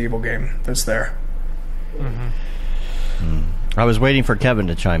Resident Evil game that's there. I was waiting for Kevin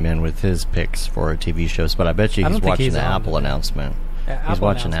to chime in with his picks for TV shows, but I bet you he's watching the Apple announcement. He's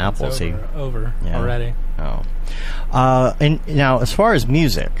watching Apple. Over already. Oh. And now, as far as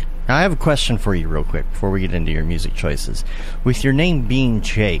music, I have a question for you real quick before we get into your music choices. With your name being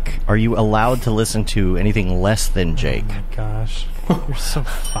Jake, are you allowed to listen to anything less than Jake? Oh my gosh. You're so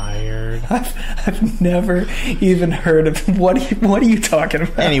fired. I've never even heard of what are you talking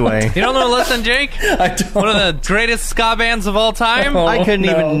about? Anyway, you don't know Less Than Jake? I don't. One of the greatest ska bands of all time. I couldn't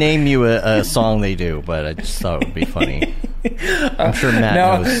even name you a song they do, but I just thought it would be funny. I'm sure Matt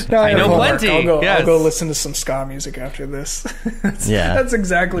knows. I know plenty. I'll go listen to some ska music after this. That's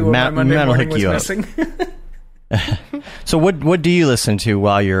exactly what my Monday morning was missing. So what do you listen to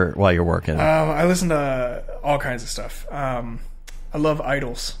while you're working? I listen to all kinds of stuff. I love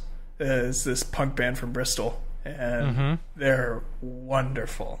Idols. It's this punk band from Bristol, and they're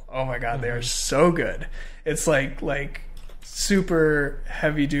wonderful. Oh my god, they are so good. It's like super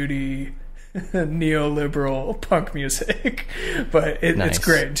heavy duty neoliberal punk music, but it's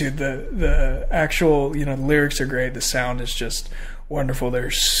great, dude. The actual lyrics are great. The sound is just wonderful. They're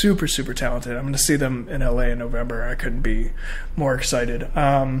super talented. I'm going to see them in LA in November. I couldn't be more excited.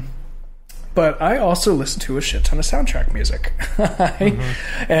 But I also listen to a shit ton of soundtrack music,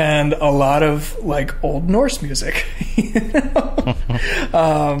 and a lot of Old Norse music.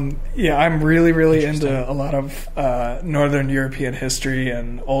 I'm really into a lot of Northern European history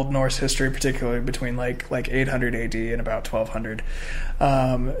and Old Norse history, particularly between like 800 AD and about 1200.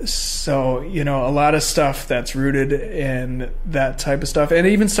 So a lot of stuff that's rooted in that type of stuff, and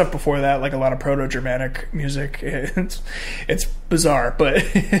even stuff before that, like a lot of Proto-Germanic music. It's bizarre, but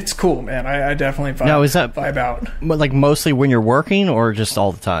it's cool, man. I definitely vibe out. Like mostly when you're working, or just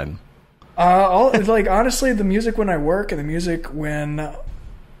all the time? Honestly, the music when I work and the music when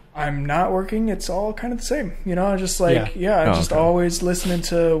I'm not working, it's all kind of the same. I'm just always listening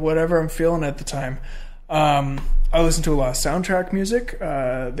to whatever I'm feeling at the time. I listen to a lot of soundtrack music.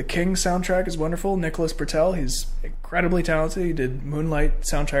 The King soundtrack is wonderful. Nicholas Bertel, he's incredibly talented. He did Moonlight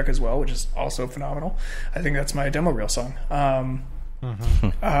soundtrack as well, which is also phenomenal. I think that's my demo reel song.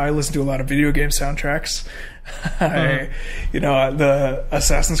 I listen to a lot of video game soundtracks. The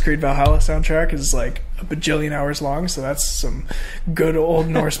Assassin's Creed Valhalla soundtrack is like a bajillion hours long, so that's some good Old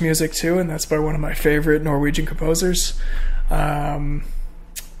Norse music too, and that's by one of my favorite Norwegian composers.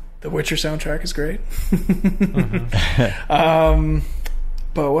 The Witcher soundtrack is great.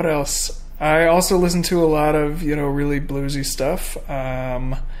 But what else? I also listen to a lot of, really bluesy stuff.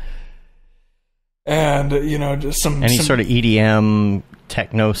 And, just some sort of EDM,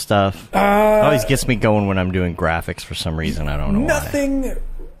 techno stuff. Always gets me going when I'm doing graphics for some reason. I don't know nothing why.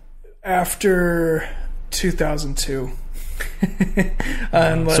 After 2002.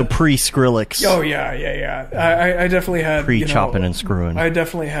 So pre-Skrillex. Oh yeah. I definitely had pre-chopping and screwing. I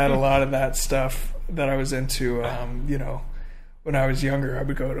definitely had a lot of that stuff that I was into. When I was younger, I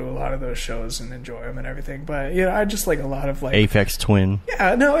would go to a lot of those shows and enjoy them and everything. But I just like a lot of Aphex Twin.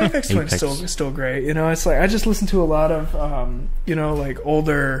 Yeah, no, Aphex Twin's still great. It's like I just listen to a lot of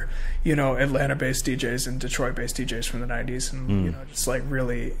older Atlanta-based DJs and Detroit-based DJs from the '90s, and just like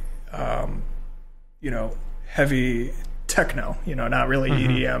really heavy techno, not really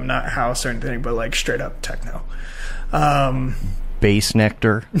EDM, not house or anything, but like straight up techno. Bass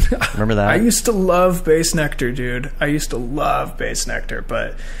Nectar, remember that? I used to love Bass Nectar, dude. But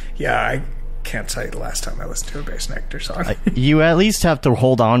I can't tell you the last time I listened to a Bass Nectar song. You at least have to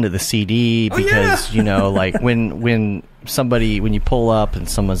hold on to the CD because like when you pull up and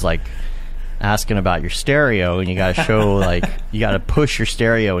someone's like asking about your stereo, and you got to show you got to push your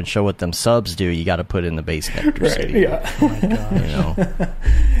stereo and show what them subs do. You got to put in the Bass Nectar CD. Yeah. Oh my gosh.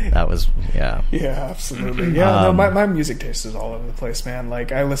 That was Yeah, absolutely. Yeah, my music taste is all over the place, man.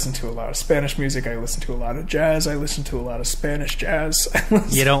 Like I listen to a lot of Spanish music. I listen to a lot of jazz. I listen to a lot of Spanish jazz.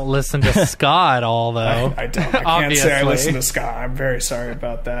 You don't listen to ska at all, though. I don't. I can't say I listen to ska. I'm very sorry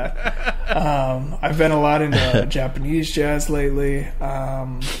about that. I've been a lot into Japanese jazz lately.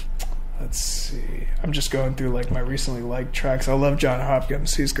 Let's see. I'm just going through my recently liked tracks. I love John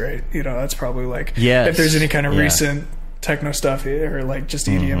Hopkins. He's great. That's probably if there's any kind of recent techno stuff or just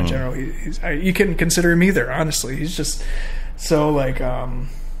EDM in general, you can consider him either. Honestly, he's just so I don't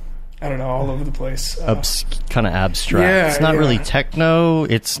know, all over the place. Kind of abstract. Yeah, it's not really techno.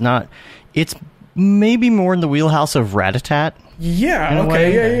 It's not. It's maybe more in the wheelhouse of Rat-a-tat. Yeah.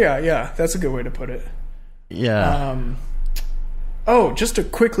 Okay. Yeah. That's a good way to put it. Yeah. Just to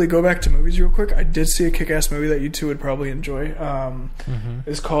quickly go back to movies real quick, I did see a kick-ass movie that you two would probably enjoy.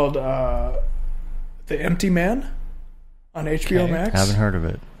 It's called The Empty Man on HBO Max. Haven't heard of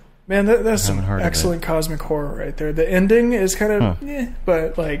it. Man, that's some excellent cosmic horror right there. The ending is kind of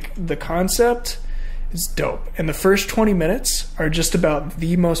but the concept is dope. And the first 20 minutes are just about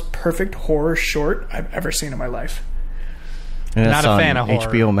the most perfect horror short I've ever seen in my life. And not a fan of horror.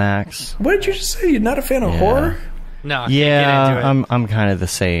 HBO Max. What did you just say? You're not a fan of horror? No, I'm kind of the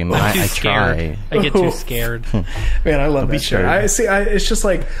same. I try. I get too scared. Man, I love that shit. It's just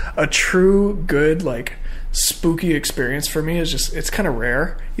like a true good spooky experience for me. It's kind of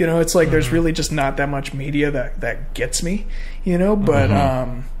rare. It's like there's really just not that much media that gets me. But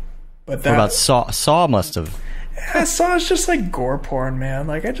that what about Saw must have. I saw it's just like gore porn, man.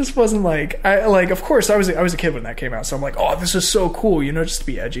 Like I just wasn't like of course I was a kid when that came out, so I'm like, oh, this is so cool, just to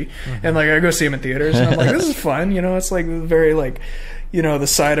be edgy. And like I go see him in theaters and I'm like, this is fun, it's like very like the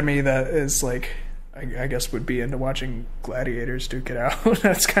side of me that is like I guess would be into watching gladiators duke it out.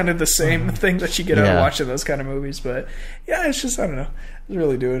 That's kind of the same thing that you get out of watching those kind of movies. But yeah, it's just I don't know. It doesn't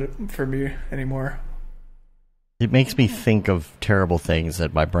really do it for me anymore. It makes me think of terrible things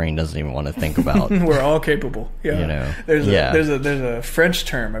that my brain doesn't even want to think about. We're all capable. Yeah. There's a French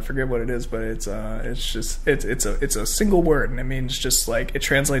term, I forget what it is, but it's a single word, and it means just like it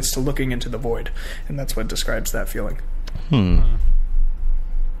translates to looking into the void, and that's what describes that feeling.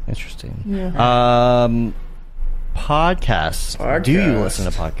 Interesting. Yeah. Podcasts. Do you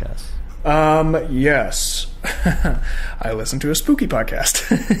listen to podcasts? Yes. I listen to a spooky podcast.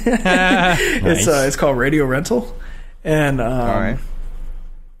 Nice. It's called Radio Rental, and all right.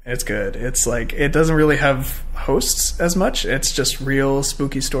 It's good. It's like it doesn't really have hosts as much. It's just real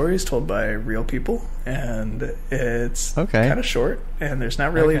spooky stories told by real people, and it's kind of short, and there's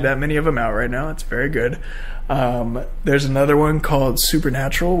not really that many of them out right now. It's very good. There's another one called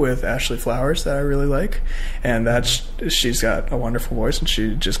Supernatural with Ashley Flowers that I really like, and she's got a wonderful voice, and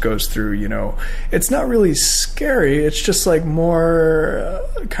she just goes through, it's not really scary, it's just like more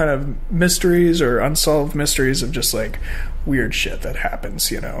kind of mysteries or unsolved mysteries of just like weird shit that happens,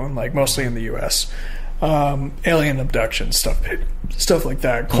 and like mostly in the US. Alien abduction stuff like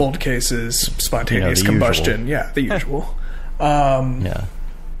that, cold cases, spontaneous combustion, the usual.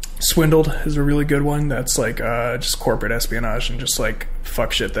 Swindled is a really good one. That's like just corporate espionage and just like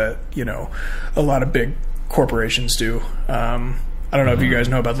fuck shit that a lot of big corporations do. I don't know if you guys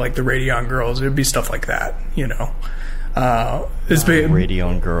know about like the Radion Girls. It'd be stuff like that.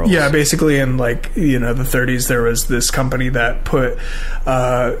 Radion Girls. Yeah, basically in like the 30s there was this company that put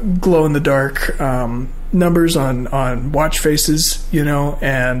glow in the dark numbers on watch faces,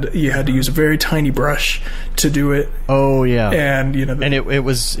 and you had to use a very tiny brush to do it. Oh yeah. And and it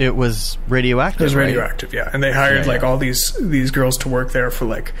was radioactive. It was radioactive, yeah. And they hired like all these girls to work there for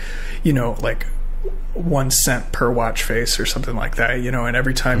like 1 cent per watch face or something like that, and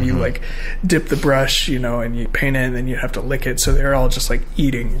every time you like dip the brush, and you paint it, and then you have to lick it, so they're all just like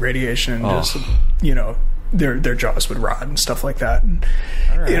eating radiation and just their jaws would rot and stuff like that, and,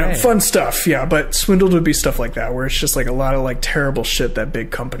 fun stuff. Yeah, but Swindled would be stuff like that, where it's just like a lot of like terrible shit that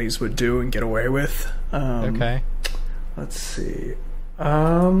big companies would do and get away with. Let's see.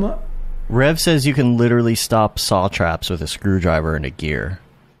 Rev says you can literally stop saw traps with a screwdriver and a gear.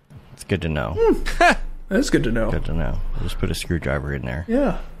 It's good to know. That's good to know. Good to know. We'll just put a screwdriver in there.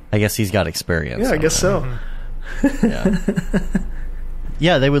 Yeah. I guess he's got experience. Yeah, I guess so. Yeah.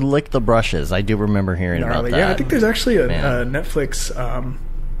 Yeah, they would lick the brushes. I do remember hearing about that. Yeah, I think there's actually a Netflix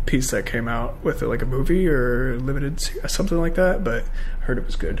piece that came out with like a movie or limited something like that, but I heard it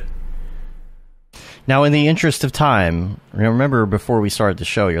was good. Now, in the interest of time, remember before we started the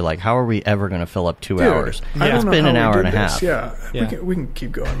show, you're like, how are we ever going to fill up 2 hours? Yeah. It's been an hour and a half. Yeah. We can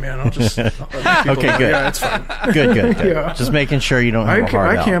keep going, man. I'll just... okay, good. Yeah, it's fine. Good. Yeah. Just making sure you don't have a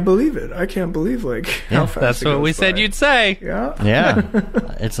hard out. I can't believe it. I can't believe, like, how fast that's what we said you'd say. Yeah. Yeah.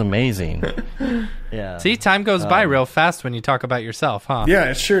 It's amazing. Yeah. See, time goes by real fast when you talk about yourself, huh?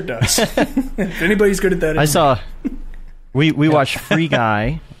 Yeah, it sure does. If anybody's good at that... I saw... We watched Free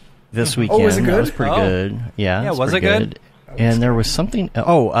Guy... this weekend. Oh, was it good? That was pretty good. Yeah, was it good? And there was something...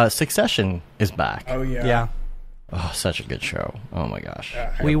 Succession is back. Oh, yeah. Yeah. Oh, such a good show. Oh, my gosh.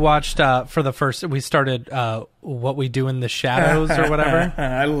 We watched, we started What We Do in the Shadows or whatever.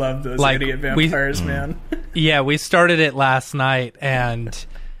 I love those idiot vampires, man. Yeah, we started it last night, and...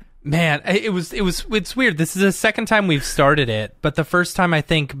 Man, it's weird. This is the second time we've started it, but the first time I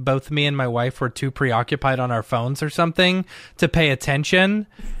think both me and my wife were too preoccupied on our phones or something to pay attention.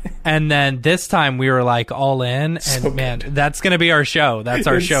 And then this time we were like all in, and that's going to be our show. That's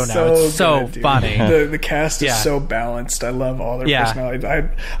our show now. It's so funny. The cast is so balanced. I love all their personalities. I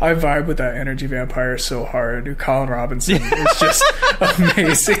vibe with that energy vampire so hard. Colin Robinson is just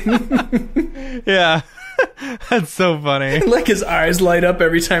amazing. Yeah. That's so funny. Like his eyes light up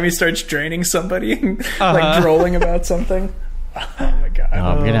every time he starts draining somebody, like drooling about something. Oh my god!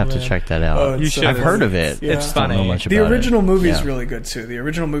 I'm gonna have to check that out. You should. I've heard of it. Yeah. It's funny. Don't know much the about original movie is really good too. The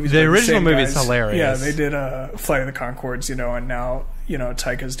original movie is hilarious. Yeah, they did Flight of the Conchords, and now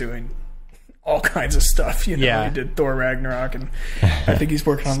Taika's doing all kinds of stuff. He did Thor Ragnarok, and I think he's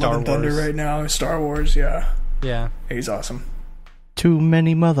working on Love and Thunder right now. Star Wars, yeah. He's awesome. Too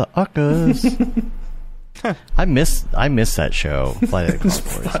many mother uckers. I miss that show. Flight of the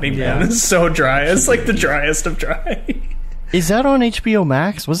Conchords. It's funny, man. It's so dry. It's like the driest of dry. Is that on HBO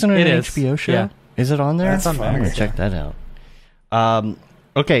Max? Wasn't it an HBO show? Yeah. Is it on there? That's on I'm going Max, to check that out.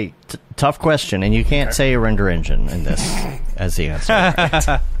 Okay, tough question, and you can't say a render engine in this as the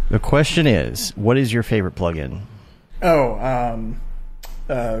answer. The question is, what is your favorite plugin?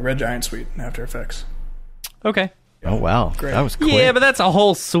 Red Giant Suite in After Effects. Okay. Oh wow, Great. that was quick. Yeah, but that's a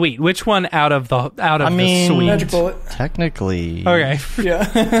whole suite. Which one out of the mean, suite? Magic Bullet. Technically. Okay. Yeah.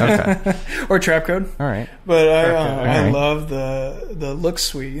 Okay. Or Trapcode. All right. But I Alright. love the look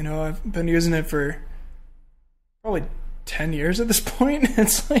suite. You know, I've been using it for probably 10 years at this point.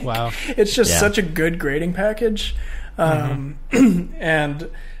 It's like, Wow. it's just Yeah. such a good grading package. But I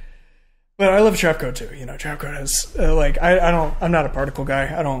love Trapcode too. You know, Trapcode has I'm not a particle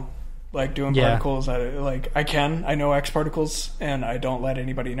guy. I don't like doing particles. I know X particles, and I don't let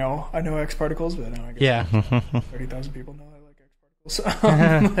anybody know I know X particles. But now I guess 30,000 people know I like X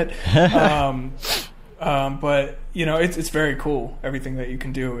particles. But you know, it's very cool, everything that you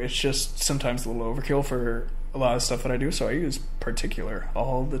can do. It's just sometimes a little overkill for a lot of stuff that I do, so I use particular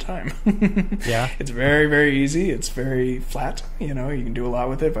all the time. Yeah. It's very, very easy. It's very flat. You know, you can do a lot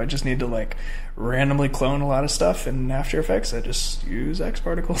with it. If I just need to like randomly clone a lot of stuff in After Effects, I just use X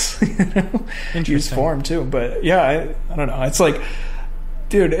particles. You know, use form too. But yeah, I don't know. It's like,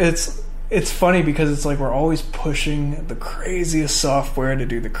 dude, it's funny because it's like we're always pushing the craziest software to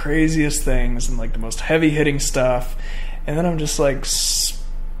do the craziest things and like the most heavy hitting stuff, and then I'm just like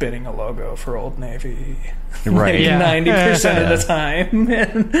spinning a logo for Old Navy. Right. Like Yeah. 90% of the time.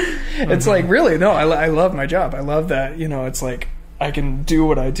 And it's like, really, no, I love my job. I love that, you know, it's like I can do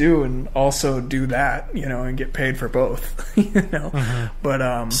what I do and also do that, you know, and get paid for both. You know.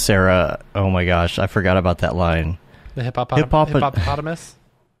 But Sarah, oh my gosh, I forgot about that line. The hippopotamus.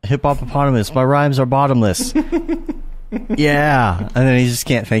 Hippopotamus, my rhymes are bottomless. Yeah. And then he just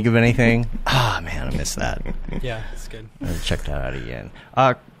can't think of anything. Ah, man, I missed that. Yeah, it's good. I'll check that out again.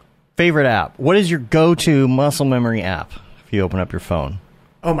 Favorite app. What is your go-to muscle memory app if you open up your phone?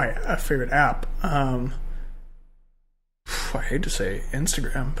 oh, my favorite app. I hate to say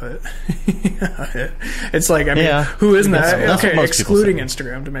Instagram, but yeah, it's like, I mean, who isn't that? That's what Okay, most excluding people say.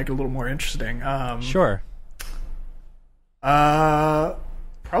 Instagram to make it a little more interesting. Sure.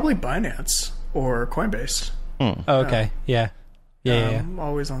 Probably Binance or Coinbase. Oh, okay. Yeah. Yeah. I'm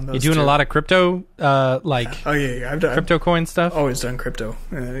always on those. You doing two. a lot of crypto, like Oh yeah. I've done crypto coin stuff? always done crypto.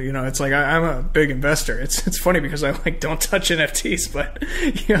 You know, it's like I'm a big investor. It's funny because I like don't touch NFTs, but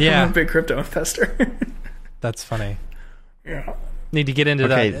you know, I'm a big crypto investor. That's funny. Yeah. Need to get into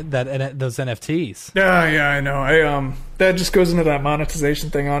those NFTs. Yeah, I know. That just goes into that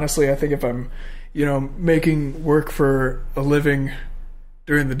monetization thing. Honestly, I think if I'm, you know, making work for a living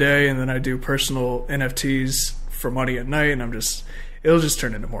during the day, and then I do personal NFTs for money at night, and it'll just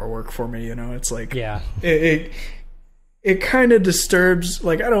turn into more work for me. You know, it's like, it kind of disturbs.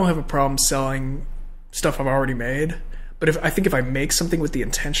 Like, I don't have a problem selling stuff I've already made, but I think if I make something with the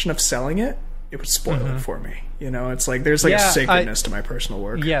intention of selling it, it would spoil it for me. You know, it's like there's like a sacredness to my personal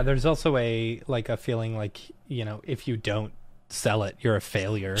work. Yeah, there's also a feeling like, you know, if you don't sell it, you're a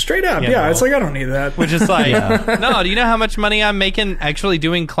failure. Straight up, you yeah. know? It's like I don't need that. Which is like, no, do you know how much money I'm making actually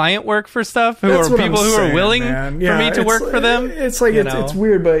doing client work for stuff? That's what People I'm who saying, are willing man. for me to work for them? It's like it's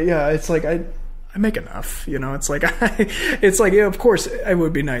weird, but yeah, it's like I make enough. You know, it's like yeah, of course it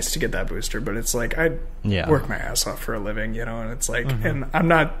would be nice to get that booster, but it's like I work my ass off for a living, you know, and it's like, and I'm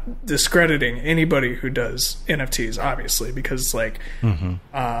not discrediting anybody who does NFTs, obviously, because it's like,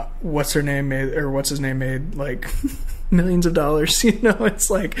 what's his name made like millions of dollars, you know. It's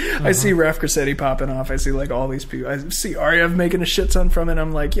like I see Raf Grassetti popping off, I see like all these people, I see Aryev making a shit ton from it.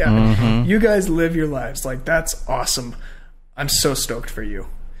 I'm like, you guys live your lives, like that's awesome. I'm so stoked for you,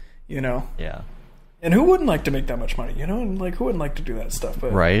 you know. Yeah. And who wouldn't like to make that much money, you know? And like, who wouldn't like to do that stuff?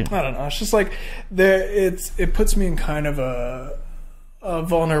 But right. I don't know. It's just like it puts me in kind of a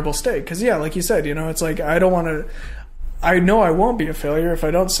vulnerable state, because like you said, you know, it's like I don't want to. I know I won't be a failure if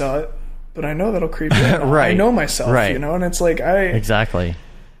I don't sell it, but I know that'll creep in. Right. I know myself, you know, and it's like exactly.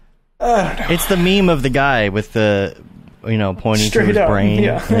 I don't know. It's the meme of the guy with the, you know, pointing Straight to his up, brain,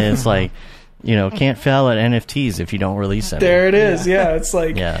 yeah. and it's like, you know, can't fail at NFTs if you don't release them. There it is. Yeah, it's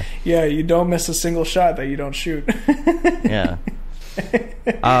like, yeah, you don't miss a single shot that you don't shoot. Yeah.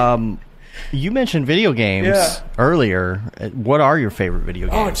 You mentioned video games earlier. What are your favorite video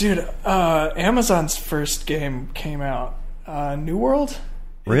games? Oh, dude, Amazon's first game came out, New World.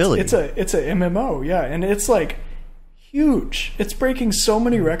 Really? It's a MMO, yeah, and it's like huge. It's breaking so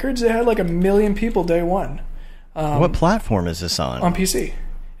many records. It had like 1 million people day one. What platform is this on? On PC.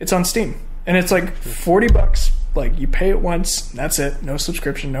 It's on Steam. And it's like $40. Like, you pay it once, and that's it. No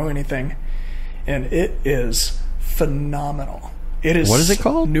subscription, no anything. And it is phenomenal. It is. What is it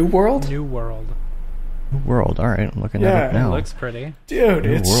called? New World. New World. New World. All right, I'm looking at it now. It looks pretty. Dude,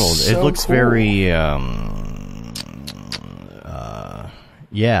 New it's World. so It looks cool. very,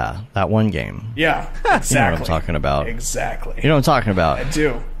 that one game. Yeah, exactly. You know what I'm talking about. Exactly. You know what I'm talking about. I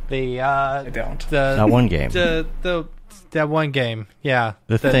do. I don't. That one game. That one game. Yeah.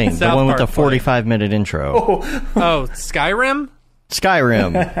 The thing. The South one with the Park 45-minute intro. Oh, Skyrim?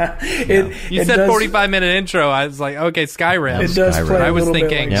 Skyrim. You said 45-minute intro. I was like, okay, Skyrim. It does Skyrim. play a I was little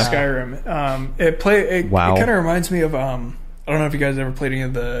thinking, bit like yeah. Skyrim. It Wow. kind of reminds me of I don't know if you guys ever played any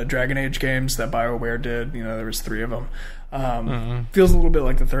of the Dragon Age games that BioWare did. You know, there was 3 of them. Feels a little bit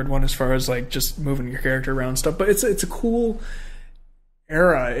like the third one as far as like just moving your character around and stuff. But it's a cool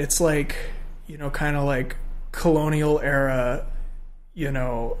era. It's like, you know, kind of like colonial era, you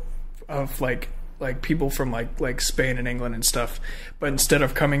know, of like people from like Spain and England and stuff, but instead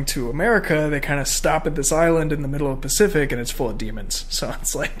of coming to America, they kind of stop at this island in the middle of the Pacific, and it's full of demons. So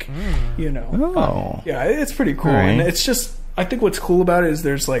it's like, you know, yeah, it's pretty cool. Right. And it's just, I think what's cool about it is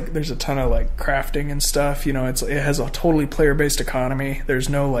there's a ton of like crafting and stuff. You know, it has a totally player based economy. There's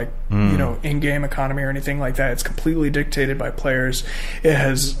no like you know, in-game economy or anything like that. It's completely dictated by players. It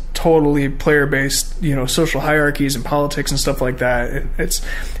has totally player based, you know, social hierarchies and politics and stuff like that. It's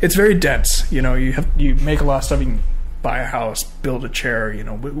very dense. You know, you make a lot of stuff. You can buy a house, build a chair, you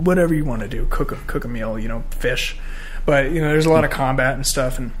know, whatever you want to do. Cook a meal, you know, fish. But you know, there's a lot of combat and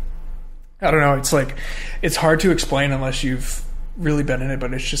stuff, and I don't know, it's like, it's hard to explain unless you've really been in it,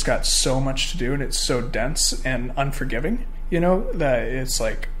 but it's just got so much to do, and it's so dense and unforgiving, you know, that it's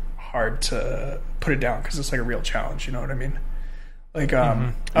like hard to put it down, because it's like a real challenge, you know what I mean? Like,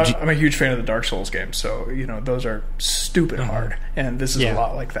 I'm a huge fan of the Dark Souls games, so, you know, those are stupid hard, and this is a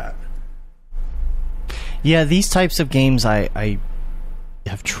lot like that. Yeah, these types of games I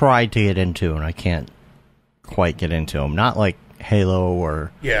have tried to get into, and I can't quite get into them. Not like Halo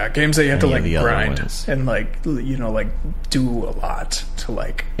or games that you have to like the other grind ones. and like, you know, like do a lot to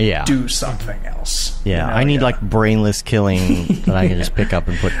like do something else. Yeah, you know? I need like brainless killing that I can just pick up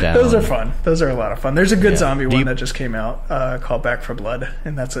and put down. Those are fun. Those are a lot of fun. There's a good zombie one that just came out called Back 4 Blood,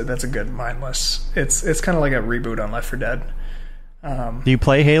 and that's a good mindless. It's kind of like a reboot on Left 4 Dead. Do you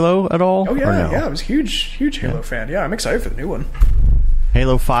play Halo at all? Oh yeah, or no? yeah. I was a huge Halo fan. Yeah, I'm excited for the new one.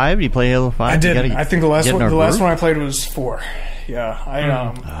 Halo 5? Do you play Halo 5? I didn't. I think the last one I played was 4. Yeah,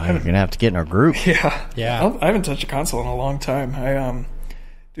 you're gonna have to get in our group. Yeah. I haven't touched a console in a long time. I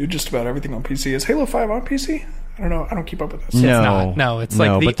do just about everything on PC. Is Halo 5 on PC? I don't know. I don't keep up with this. No, it's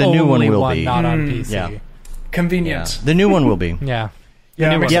like but the new one only will one be not on PC. Yeah. Convenient. The new one will be. Yeah.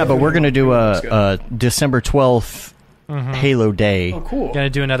 Yeah, But we're gonna do a December 12th Halo Day. Oh, cool. Gonna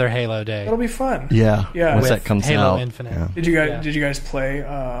do another Halo Day. That'll be fun. Yeah. Once With that comes Halo out. Infinite. Yeah. Did you guys play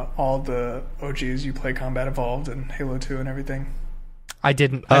all the OGs? You play Combat Evolved and Halo 2 and everything? I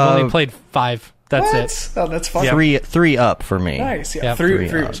didn't. I've only played 5. That's What? it. Oh, that's fun. Three up for me. Nice. Yeah. Yep. 3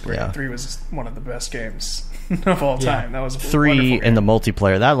 Three was up, great. yeah. 3 was one of the best games of all time. That was a 3 wonderful and the game.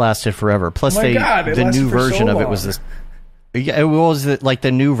 multiplayer that lasted forever. Plus, Oh my God, it the lasted new for so version of it was long. this. Yeah, it was like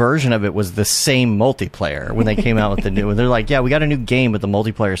the new version of it was the same multiplayer when they came out with the new. They're like, yeah, we got a new game, but the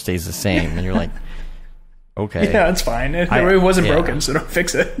multiplayer stays the same, and you're like, okay, Yeah, it's fine. It wasn't broken, so don't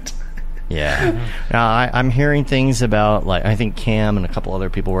fix it. yeah. Now I'm hearing things about, like, I think Cam and a couple other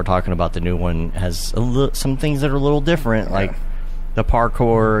people were talking about the new one has some things that are a little different, like the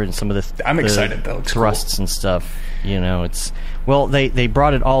parkour and some of the I'm excited. That looks thrusts and stuff. You know, they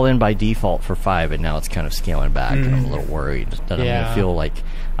brought it all in by default for 5, and now it's kind of scaling back. And I'm a little worried that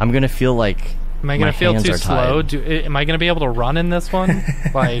I'm gonna feel like Am I going to feel too slow? Am I going to be able to run in this one?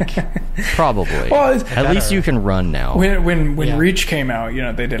 Like, probably. Well, at least you can run now. When Reach came out, you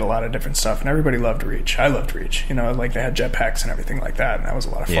know, they did a lot of different stuff, and everybody loved Reach. I loved Reach. You know, like they had jetpacks and everything like that, and that was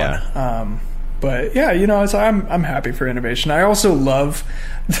a lot of fun. Yeah. But yeah, you know, I'm happy for innovation. I also love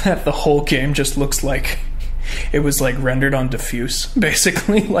that the whole game just looks like it was like rendered on diffuse,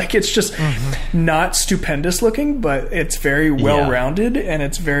 basically. Like it's just not stupendous looking, but it's very well rounded and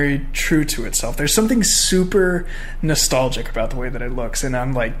it's very true to itself. There's something super nostalgic about the way that it looks, and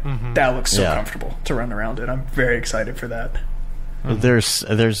I'm like, that looks so comfortable to run around in. I'm very excited for that. There's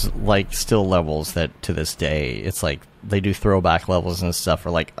like still levels that to this day it's like they do throwback levels and stuff are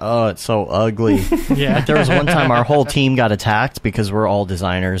like, oh, it's so ugly. Like there was one time our whole team got attacked because we're all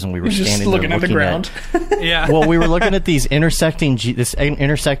designers and we were Just standing looking there at the ground. Well, we were looking at these intersecting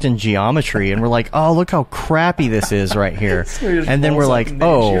geometry and we're like, oh, look how crappy this is right here. And then we're like,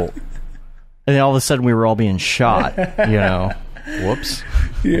 oh, and then all of a sudden we were all being shot. You know, whoops.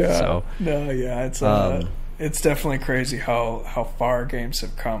 Yeah. So no, yeah, it's definitely crazy how far games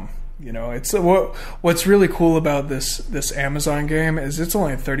have come. You know, it's what's really cool about this Amazon game is it's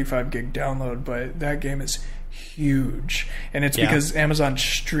only a 35 gig download, but that game is huge, and it's because Amazon's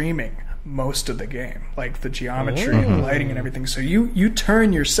streaming most of the game, like the geometry and lighting and everything. So you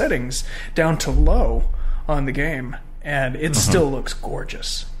turn your settings down to low on the game, and it still looks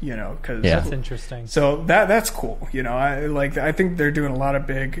gorgeous. You know, because that's interesting. So that's cool. You know, I think they're doing a lot of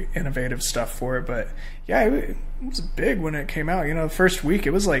big innovative stuff for it, but yeah, it was big when it came out. You know, the first week it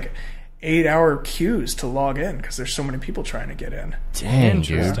was like 8-hour queues to log in because there's so many people trying to get in. Dang,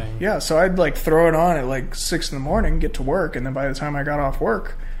 Interesting. Yeah, so I'd like throw it on at like 6 a.m, get to work, and then by the time I got off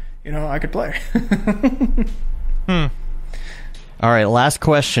work, you know, I could play. All right, last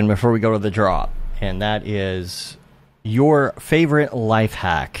question before we go to the drop, and that is your favorite life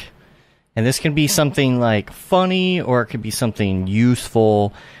hack. And this can be something like funny, or it could be something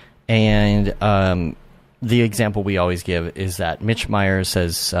useful. And the example we always give is that Mitch Myers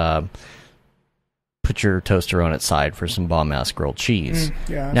says, put your toaster on its side for some bomb-ass grilled cheese.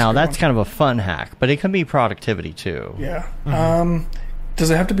 Now, that's kind of a fun hack, but it can be productivity, too. Yeah. Does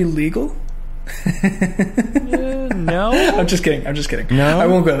it have to be legal? No. I'm just kidding. No? I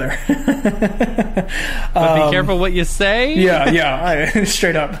won't go there. But be careful what you say. Yeah.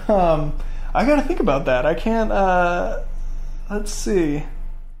 Straight up. I got to think about that. I can't... let's see.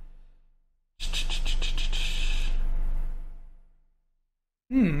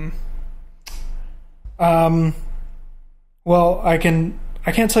 Well, I can't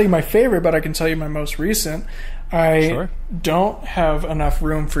tell you my favorite, but I can tell you my most recent. I don't have enough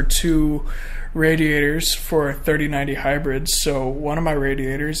room for 2 radiators for a 3090 hybrid, so one of my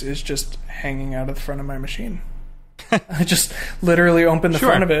radiators is just hanging out of the front of my machine. I just literally open the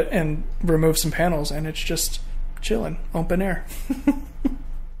front of it and remove some panels, and it's just chilling, open air.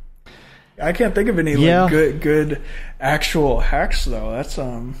 I can't think of any like good actual hacks though. That's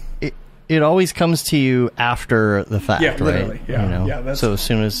It always comes to you after the fact, right? Literally, yeah. You know? That's so as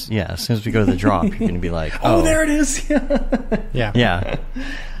soon as we go to the drop, you're going to be like, oh, there it is. Yeah.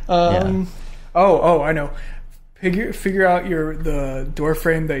 Oh, I know. Figure out the door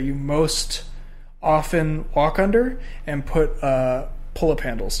frame that you most often walk under, and put pull-up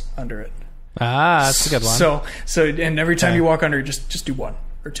handles under it. Ah, that's a good one. So and every time you walk under, just do 1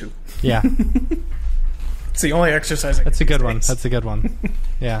 or 2. Yeah. It's the only exercise. That's a good one. That's a good one.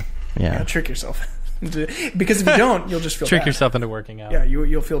 Yeah. Yeah. Trick yourself. Because if you don't, you'll just feel trick bad. yourself into working out. Yeah,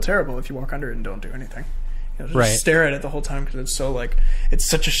 you'll feel terrible if you walk under it and don't do anything. You'll just stare at it the whole time because it's so like it's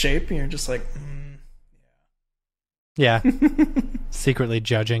such a shape, and you're just like, yeah, secretly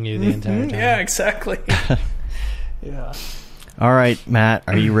judging you the entire time. Yeah, exactly. Yeah. All right, Matt,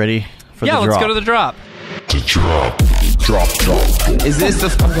 are you ready for the drop? Yeah, let's go to the drop. Drop. Is this the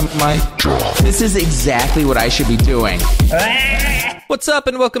fucking mic drop? This is exactly what I should be doing. What's up,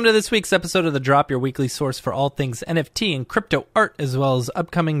 and welcome to this week's episode of The Drop, your weekly source for all things NFT and crypto art, as well as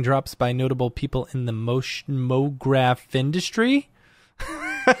upcoming drops by notable people in the Mograph industry.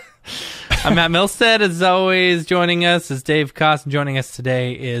 I'm Matt Milstead, as always. Joining us is Dave Koss, and joining us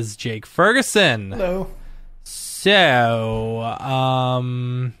today is Jake Ferguson. Hello. So,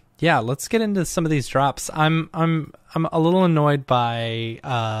 yeah, let's get into some of these drops. I'm a little annoyed by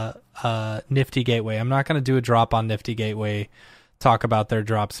Nifty Gateway. I'm not going to do a drop on Nifty Gateway, talk about their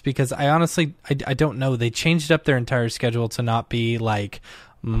drops, because I honestly I don't know. They changed up their entire schedule to not be like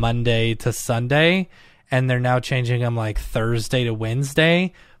Monday to Sunday, and they're now changing them like Thursday to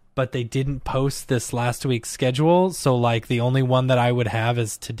Wednesday, but they didn't post this last week's schedule, so like the only one that I would have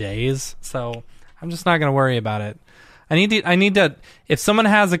is today's. So I'm just not going to worry about it. I need to if someone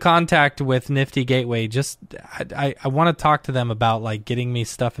has a contact with Nifty Gateway, just I want to talk to them about like getting me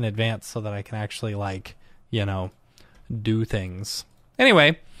stuff in advance so that I can actually like, you know, do things.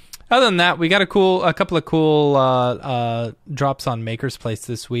 Anyway, other than that, we got a couple of cool drops on Maker's Place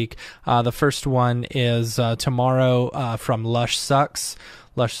this week. The first one is tomorrow from Lush Sucks.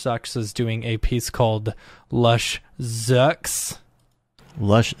 Lush Sucks is doing a piece called Lush Zucks.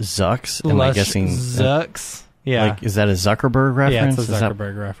 Lush Zucks? Am I guessing Zucks? Yeah. Like, is that a Zuckerberg reference? Yeah, it's a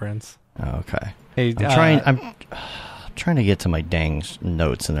Zuckerberg reference. Oh, okay. Hey, I'm trying to get to my dang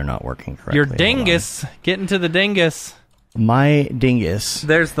notes, and they're not working correctly. Your dingus. Get into the dingus. My dingus.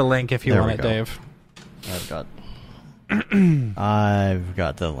 There's the link if you There want we it, go. Dave. I've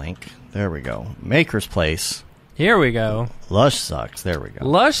got the link. There we go. Maker's Place. Here we go. Lush Sucks. There we go.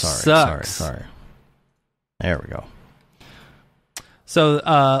 Lush Sucks. Sorry. There we go. So,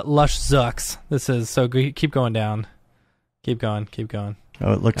 Lush Zucks. This is, so keep going down. Keep going.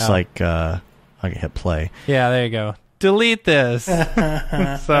 Oh, it looks like I can hit play. Yeah, there you go. Delete this.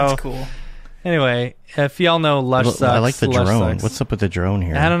 That's cool. Anyway, if y'all know Lush Sucks, I like the Lush drone. Sucks. What's up with the drone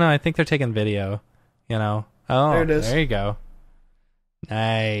here? I don't know. I think they're taking video. Oh, there it is. There you go.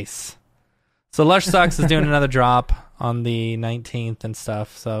 Nice. So Lush Sucks is doing another drop on the 19th and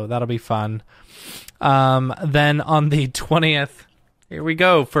stuff, so that'll be fun. Then on the 20th, here we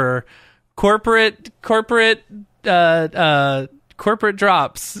go for corporate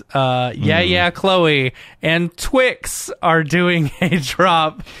drops. Yeah, Chloe and Twix are doing a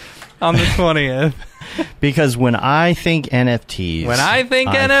drop on the 20th. Because when I think NFTs,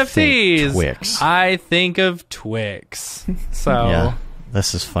 NFTs, Twix. I think of Twix. So yeah,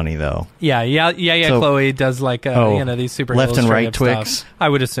 this is funny though. Yeah. So, Chloe does like these super left and right illustrative Twix. stuff. I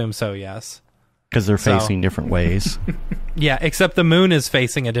would assume so. Yes. Because they're facing different ways. Yeah, except the moon is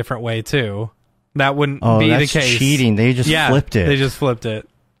facing a different way too. That wouldn't be the case. That's cheating. They just flipped it. They just flipped it.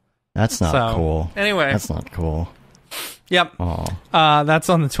 That's not cool. Anyway. That's not cool. Yep. That's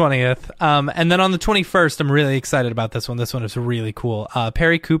on the 20th. And then on the 21st, I'm really excited about this one. This one is really cool.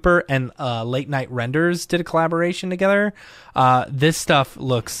 Perry Cooper and Late Night Renders did a collaboration together. This stuff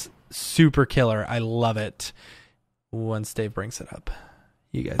looks super killer. I love it. Once Dave brings it up.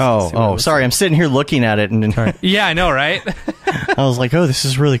 You guys sorry. I'm sitting here looking at it. And yeah, I know, right? I was like, oh, this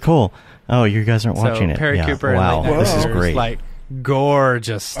is really cool. Oh, you guys aren't watching it. Perry Cooper wow, and Late Night this is Renders, great. like,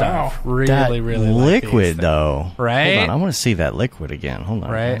 gorgeous stuff. Wow. Really, that really liquid, like though. Right? Hold on, I want to see that liquid again. Hold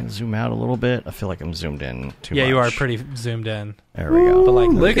on. Right. Can I zoom out a little bit? I feel like I'm zoomed in too much. Yeah, you are pretty zoomed in. There we go. But like,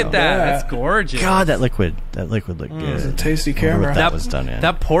 There we look at go. that. Yeah. That's gorgeous. God, that liquid looked good. It's a tasty I wonder camera. what that was done in.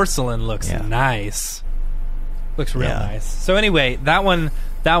 That porcelain looks Yeah. nice. Looks real Yeah. nice. So anyway, that one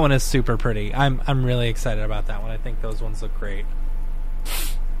is super pretty. I'm really excited about that one. I think those ones look great.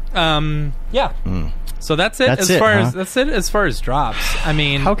 Yeah. So that's it as far as drops. I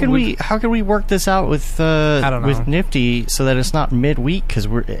mean, how can we work this out with I don't know. with Nifty so that it's not midweek because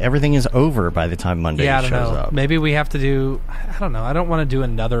everything is over by the time Monday I don't shows know. up. Maybe we have to do. I don't know. I don't want to do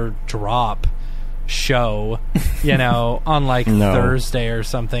another drop show, on like No. Thursday or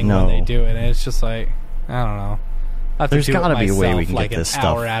something No. when they do it. And it's just like, I don't know. I have There's to do gotta it be a way we myself, can like get this an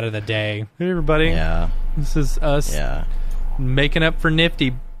hour stuff. out of the day. Hey everybody, Yeah, this is us yeah. making up for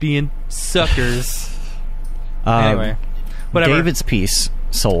Nifty being suckers. Anyway, whatever. David's piece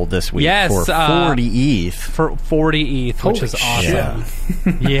sold this week Yes, for 40 ETH. For 40 ETH, which is awesome.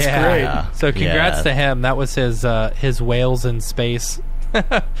 Yeah. Yeah. great. So congrats Yeah. to him. That was his Whales in Space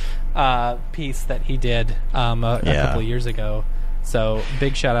piece that he did a couple of years ago. So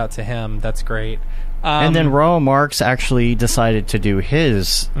big shout out to him. That's great. And then Royal Marks actually decided to do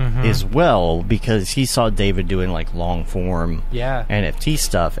his as well because he saw David doing like long form NFT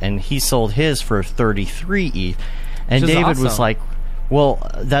stuff, and he sold his for 33 ETH. And David was like,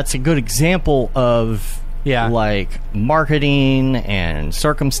 "Well, that's a good example of like marketing and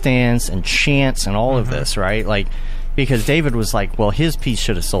circumstance and chance and all of this, right? Like because David was like, well, his piece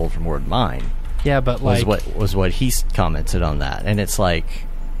should have sold for more than mine. Yeah, but like was what he commented on that, and it's like.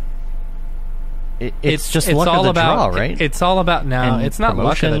 It's just luck all of the about, draw, right? It's all about now. And it's not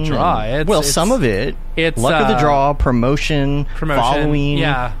luck of the draw. It's some of it. It's luck of the draw, promotion, following.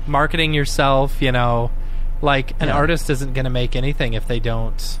 Yeah, marketing yourself. Like an artist isn't going to make anything if they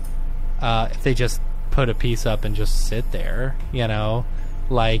don't. If they just put a piece up and just sit there.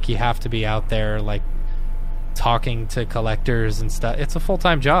 Like you have to be out there, like talking to collectors and stuff. It's a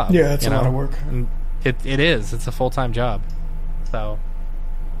full-time job. Yeah, it's a lot of work. And it is. It's a full-time job. So,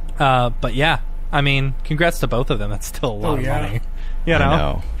 but yeah. I mean, congrats to both of them. That's still a lot of money. I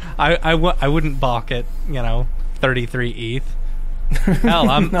know. I wouldn't balk at 33 ETH. Hell,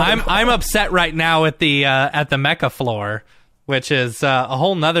 I'm upset right now at the mecha floor, which is a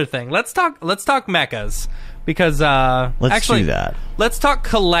whole nother thing. Let's talk mechas because let's do that. Let's talk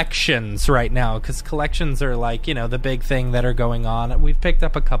collections right now because collections are like the big thing that are going on. We've picked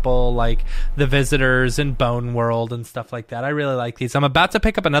up a couple like the Visitors and Bone World and stuff like that. I really like these. I'm about to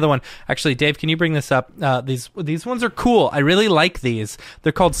pick up another one. Actually, Dave, can you bring this up? These ones are cool. I really like these.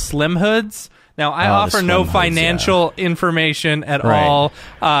 They're called Slim Hoods. Now, I offer no financial information at all.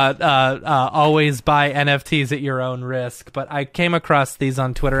 Always buy NFTs at your own risk. But I came across these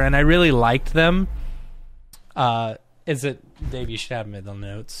on Twitter, and I really liked them. Is it... Dave, you should have them in the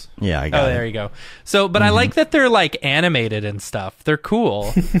notes. Yeah, I got it. Oh, there you go. So, but I like that they're, like, animated and stuff. They're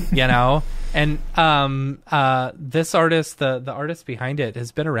cool, And this artist, the artist behind it,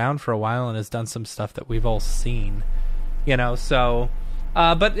 has been around for a while and has done some stuff that we've all seen. So...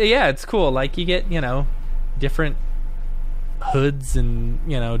 but yeah, it's cool. Like you get, different hoods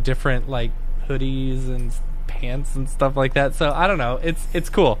and different like hoodies and pants and stuff like that. So I don't know. It's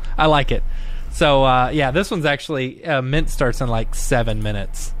cool. I like it. So, yeah, this one's actually, mint starts in like 7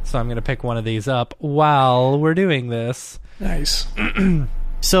 minutes. So I'm going to pick one of these up while we're doing this. Nice.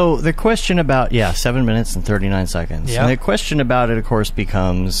 So the question about 7 minutes and 39 seconds. Yep. And the question about it, of course,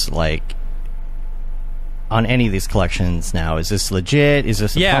 becomes like, on any of these collections now, is this legit? Is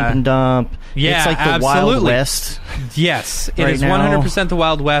this a pump and dump? Yeah, it's like the absolutely. Wild West. Yes, it right is now. 100% the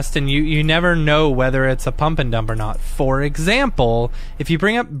Wild West, and you never know whether it's a pump and dump or not. For example, if you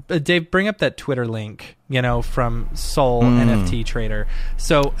bring up Dave, bring up that Twitter link, from Sol NFT Trader.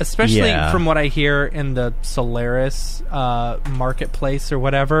 So, especially from what I hear in the Solaris marketplace or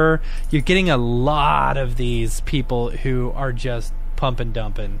whatever, you're getting a lot of these people who are just pump and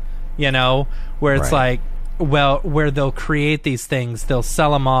dumping. Where it's like, where they'll create these things, they'll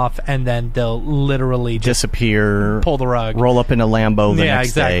sell them off, and then they'll literally just disappear, pull the rug, roll up in a Lambo the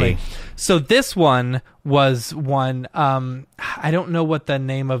next day. So this one was one. I don't know what the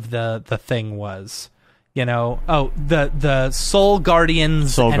name of the thing was. The Soul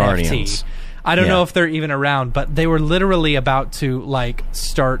Guardians NFT. I don't know if they're even around, but they were literally about to like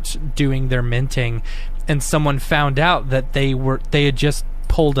start doing their minting, and someone found out that they had just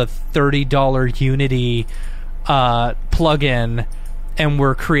pulled a $30 Unity plugin and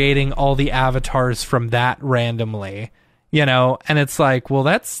were creating all the avatars from that randomly, and it's like, well,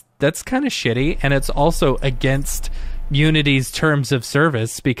 that's kind of shitty, and it's also against Unity's terms of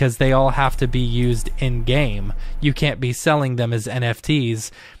service because they all have to be used in game. You can't be selling them as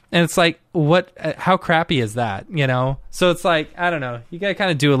NFTs. And it's like, how crappy is that, So it's like, I don't know. You got to kind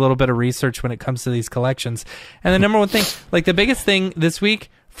of do a little bit of research when it comes to these collections. And the number one thing, like the biggest thing this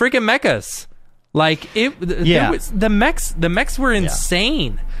week, freaking mechas. Like, the mechs were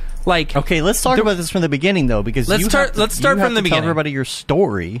insane. Like, okay, let's talk about this from the beginning, though, because let's start from the beginning. Tell everybody your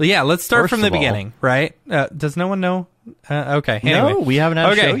story. Yeah, let's start from the beginning, right? Does no one know? Okay, anyway. No, we haven't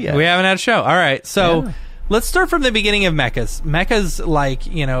had a show yet. We haven't had a show. All right, so... Yeah. Let's start from the beginning of mechas. Mechas,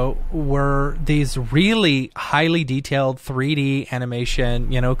 were these really highly detailed 3D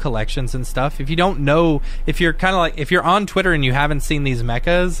animation, collections and stuff. If you don't know, if you're on Twitter and you haven't seen these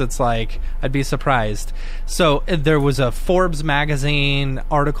mechas, it's like, I'd be surprised. So there was a Forbes magazine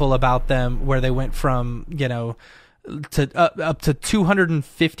article about them where they went from, to up to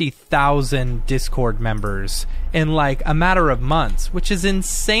 250,000 Discord members in like a matter of months, which is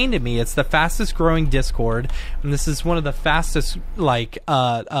insane to me. It's the fastest growing Discord, and this is one of the fastest it's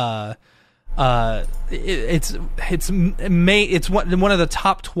one of the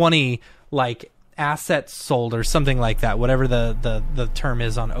top 20 like assets sold or something like that, whatever the term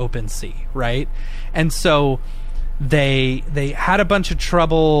is on OpenSea, right? And so they had a bunch of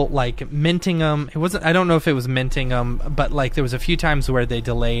trouble like minting them. I don't know if it was minting them, but like there was a few times where they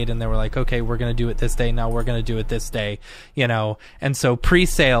delayed and they were like, okay, we're going to do it this day. Now we're going to do it this day, And so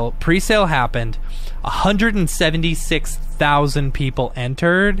pre-sale happened. 176,000 people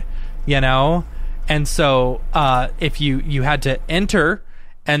entered, And so if you had to enter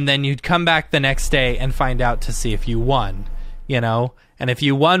and then you'd come back the next day and find out to see if you won, And if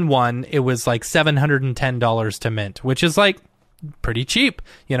you won one, it was like $710 to mint, which is like pretty cheap,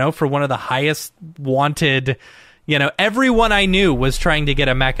 for one of the highest wanted, everyone I knew was trying to get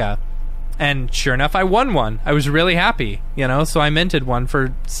a mecha. And sure enough, I won one. I was really happy, so I minted one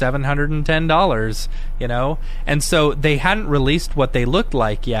for $710, And so they hadn't released what they looked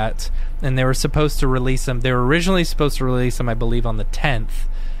like yet, and they were supposed to release them. They were originally supposed to release them, I believe, on the 10th.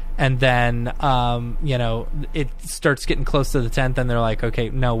 And then, it starts getting close to the 10th, and they're like, okay,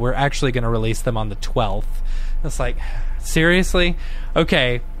 no, we're actually going to release them on the 12th. It's like, seriously?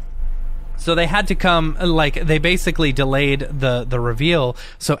 Okay. So they had to come, like, they basically delayed the reveal.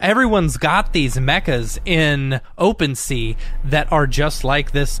 So everyone's got these mechas in OpenSea that are just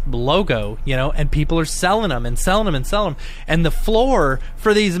like this logo, and people are selling them and selling them and selling them. And the floor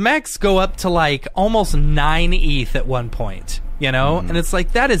for these mechs go up to, like, almost 9 ETH at one point. And it's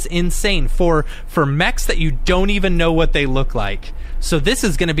like, that is insane for mechs that you don't even know what they look like. So this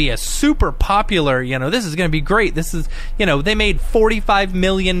is going to be a super popular, this is going to be great. This is, they made $45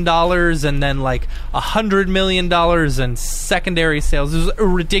 million and then like $100 million in secondary sales. There's a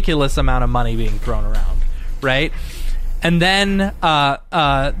ridiculous amount of money being thrown around, right? And then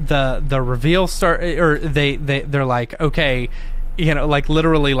the reveal they're like, okay, like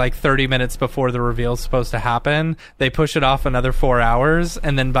literally like 30 minutes before the reveal is supposed to happen, they push it off another 4 hours,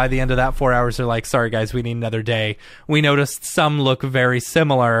 and then by the end of that 4 hours they're like, sorry guys, we need another day. We noticed some look very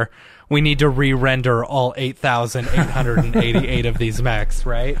similar. We need to re-render all 8,888 of these mechs,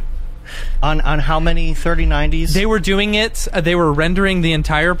 right? On how many 3090s? They were doing it. They were rendering the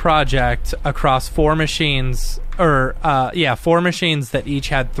entire project across 4 machines, or 4 machines that each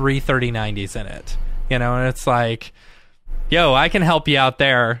had 3 3090s in it. You know, and it's like, yo, I can help you out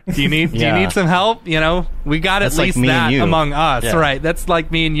there. Do you need do you need some help? You know, we got at least that among us, right? That's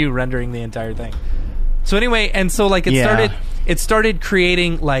like me and you rendering the entire thing. So anyway, and so like it started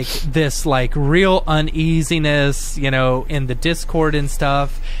creating like this like real uneasiness, you know, in the Discord and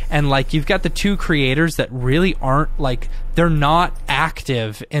stuff. And like you've got the 2 creators that really aren't like, they're not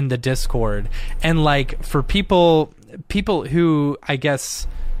active in the Discord. And like for people who I guess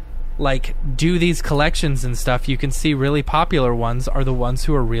like do these collections and stuff, you can see really popular ones are the ones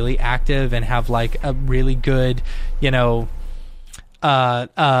who are really active and have like a really good, you know,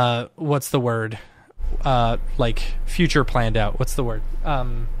 what's the word? Like future planned out. What's the word? I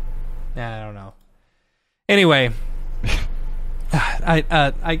don't know. Anyway,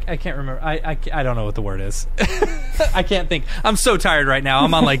 I can't remember. I don't know what the word is. I can't think. I'm so tired right now.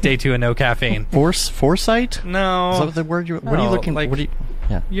 I'm on like day 2 and no caffeine. Foresight? No. Is that the word? What are you looking? Like, what do you?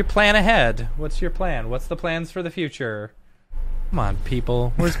 Yeah. You plan ahead. What's your plan? What's the plans for the future? Come on,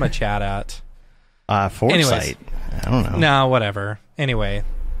 people. Where's my chat at? Foresight. Anyways. I don't know. No, whatever. Anyway.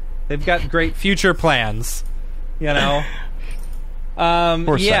 They've got great future plans, you know.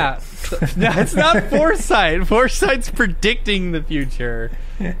 Foresight. Yeah, no, it's not foresight. Foresight's predicting the future.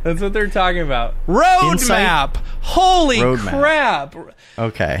 That's what they're talking about. Roadmap. Holy crap!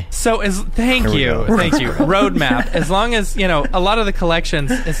 Okay. So thank you. Roadmap. As long as you know, a lot of the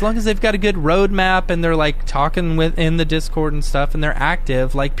collections, as long as they've got a good roadmap and they're like talking in the Discord and stuff, and they're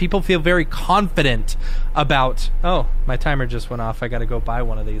active, like people feel very confident about. Oh, my timer just went off. I got to go buy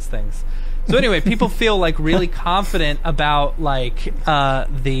one of these things. So anyway, people feel like really confident about like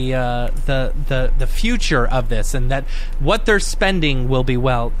the future of this, and that what they're spending will be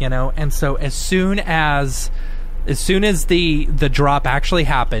well, you know. And so as soon as the drop actually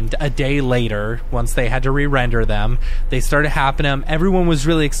happened, a day later, once they had to re-render them, they started happening. Everyone was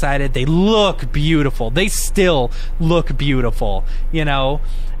really excited. They look beautiful. They still look beautiful, you know.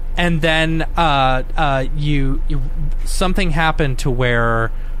 And then something happened to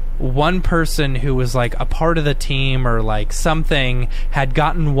where one person who was like a part of the team or like something had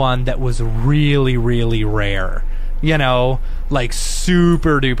gotten one that was really, really rare, you know, like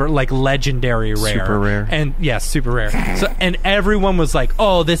super duper, like legendary rare. Super rare. And yeah, super rare. So, and everyone was like,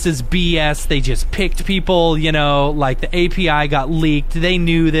 oh, this is BS. They just picked people, you know, like the API got leaked. They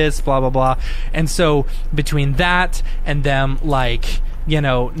knew this, blah, blah, blah. And so between that and them, like, you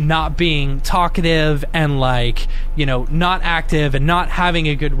know, not being talkative and like, you know, not active and not having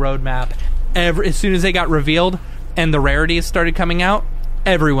a good roadmap, as soon as they got revealed and the rarities started coming out,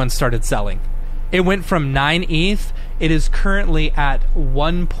 everyone started selling. It went from 9 ETH. It is currently at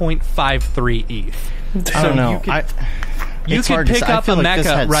 1.53 ETH. I don't know. You could pick up a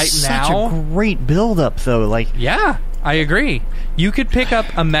mecha right now. Such a great build up though. Like, yeah, I agree. You could pick up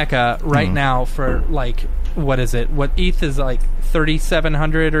a mecha right now for like, what is it? What ETH is like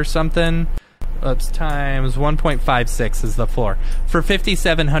 3,700 or something? Times 1.56 is the floor. For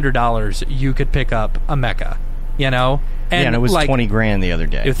 $5,700, you could pick up a mecha. You know, and it was like, 20 grand the other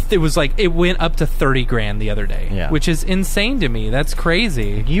day. It was like it went up to 30 grand the other day, which is insane to me. That's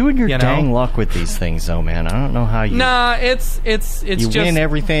crazy. You and your dang luck with these things, though, man. I don't know how you. Nah, it's you just win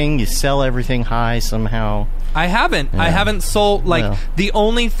everything. You sell everything high somehow. I haven't. Yeah. I haven't sold, like, the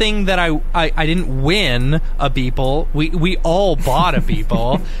only thing that I didn't win a Beeple. We all bought a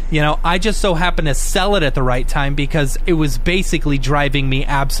Beeple. You know, I just so happened to sell it at the right time because it was basically driving me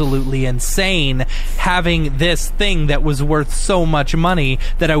absolutely insane having this thing that was worth so much money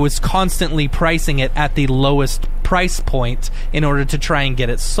that I was constantly pricing it at the lowest price point in order to try and get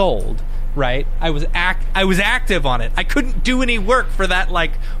it sold. Right, I was active on it. I couldn't do any work for that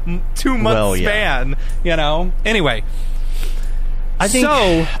like 2 month span. You know. Anyway, I think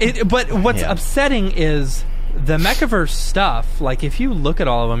so. But what's upsetting is the Mechaverse stuff. Like, if you look at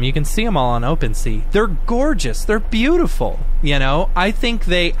all of them, you can see them all on OpenSea. They're gorgeous. They're beautiful. You know. I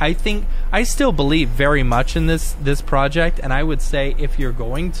still believe very much in this project, and I would say if you're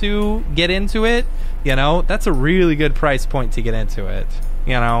going to get into it, you know, that's a really good price point to get into it.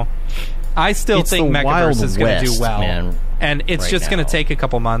 You know. I still think Mechaverse is going to do well, man, and it's just going to take a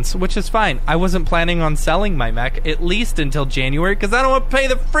couple months, which is fine. I wasn't planning on selling my mech at least until January because I don't want to pay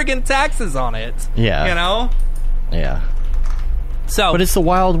the friggin' taxes on it. Yeah, you know. Yeah. So, but it's the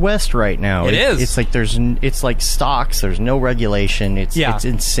Wild West right now. It is. It's like it's like stocks. There's no regulation. It's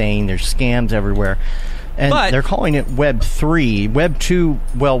insane. There's scams everywhere. And they're calling it Web 3. Web 2,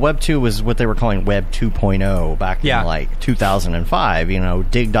 well, Web 2 was what they were calling Web 2.0 back in like 2005. You know,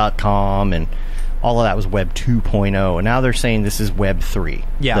 dig.com and all of that was Web 2.0. And now they're saying this is Web 3.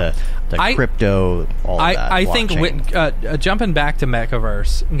 Yeah. The crypto, all of that. I think, jumping back to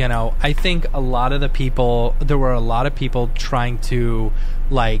Metaverse, you know, I think there were a lot of people trying to,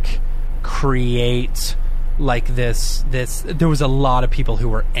 like, create... like this there was a lot of people who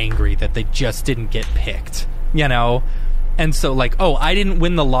were angry that they just didn't get picked, you know, and so like, oh, I didn't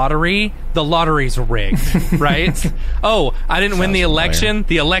win the lottery's rigged, right? Oh, I didn't win the election,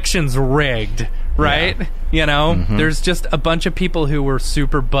 the election's rigged, right? Yeah. You know, there's just a bunch of people who were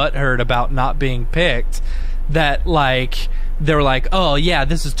super butthurt about not being picked that, like, they're like, oh, yeah,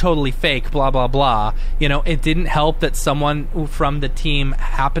 this is totally fake, blah, blah, blah. You know, it didn't help that someone from the team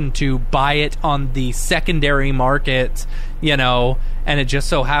happened to buy it on the secondary market, you know, and it just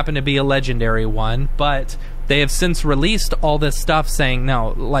so happened to be a legendary one. But they have since released all this stuff saying,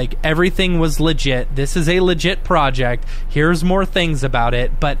 no, like, everything was legit. This is a legit project. Here's more things about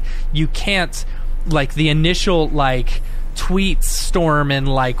it. But you can't, like, the initial, like... tweet storm and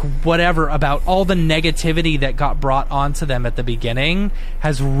like whatever about all the negativity that got brought onto them at the beginning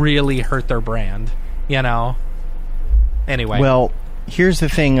has really hurt their brand, you know. Anyway, well, here's the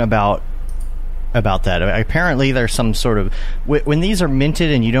thing about that. Apparently there's some sort of, when these are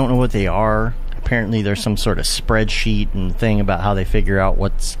minted and you don't know what they are, apparently there's some sort of spreadsheet and thing about how they figure out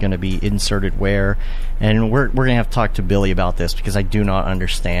what's going to be inserted where. And we're going to have to talk to Billy about this because I do not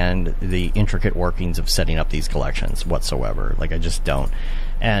understand the intricate workings of setting up these collections whatsoever. Like, I just don't.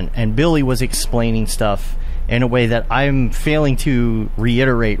 And Billy was explaining stuff in a way that I'm failing to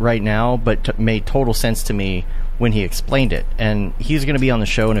reiterate right now, but made total sense to me when he explained it. And he's going to be on the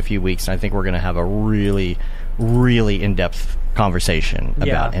show in a few weeks, and I think we're going to have a really, really in-depth conversation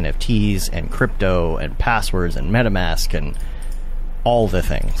about NFTs and crypto and passwords and MetaMask and all the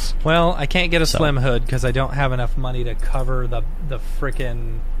things. Well, I can't get a Slim Hood because I don't have enough money to cover the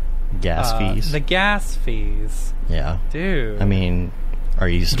frickin' gas fees. The gas fees. Yeah. Dude. I mean, are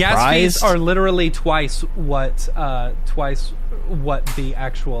you surprised? Gas fees are literally twice what the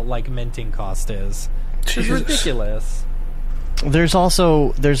actual, like, minting cost is. Which is ridiculous. There's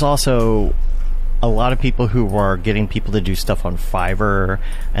also a lot of people who are getting people to do stuff on Fiverr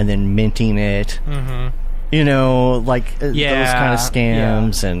and then minting it. Mm-hmm. You know, like those kind of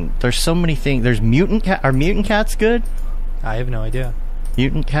scams, and there's so many things. There's mutant cat. Are mutant cats good? I have no idea.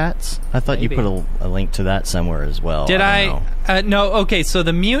 Mutant cats? I thought Maybe. you put a link to that somewhere as well. Did I? No. Okay, so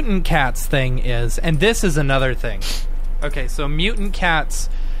the mutant cats thing is, and this is another thing. Okay, so mutant cats,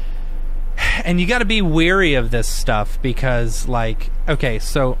 and you got to be wary of this stuff because, like, okay,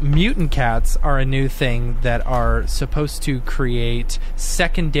 so mutant cats are a new thing that are supposed to create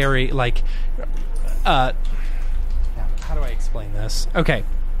secondary, like, how do I explain this? Okay.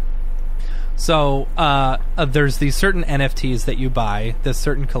 So, there's these certain NFTs that you buy, this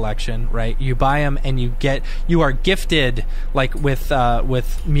certain collection, right? You buy them and you are gifted, like with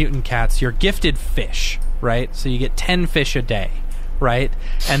mutant cats, you're gifted fish, right? So you get 10 fish a day, right?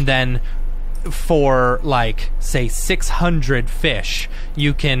 And then for, like, say 600 fish,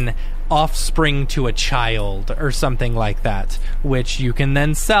 you can offspring to a child or something like that, which you can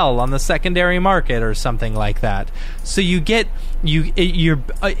then sell on the secondary market or something like that. So you get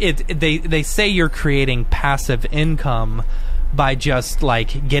they say you're creating passive income by just,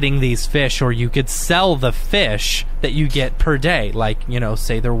 like, getting these fish, or you could sell the fish that you get per day. Like, you know,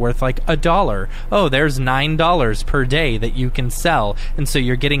 say they're worth like $1. Oh, there's $9 per day that you can sell, and so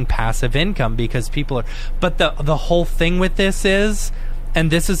you're getting passive income because people are. But the whole thing with this is, and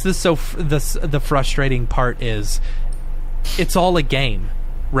this is the frustrating part is, it's all a game,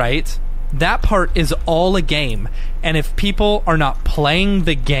 right? That part is all a game, and if people are not playing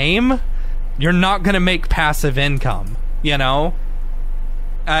the game, you're not going to make passive income. You know,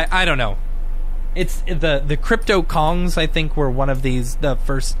 I don't know. It's the crypto Kongs, I think, were one of the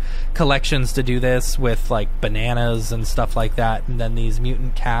first collections to do this with, like, bananas and stuff like that, and then these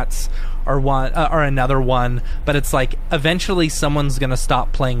mutant cats are another one. But it's like, eventually someone's gonna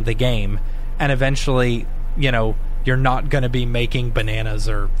stop playing the game, and eventually, you know, you're not gonna be making bananas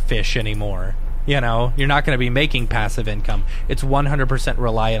or fish anymore. You know, you're not gonna be making passive income. It's 100%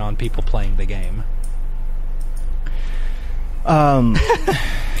 reliant on people playing the game.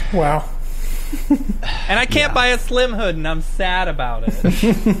 Wow. And I can't buy a Slim Hood, and I'm sad about it.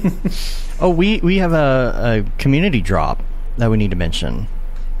 Oh, we have a community drop that we need to mention.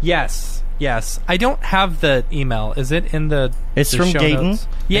 Yes. Yes, I don't have the email. Is it in the? It's from show Gaten. notes?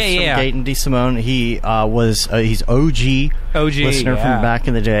 Yeah. From Gaten DeSimone. He he's OG listener from back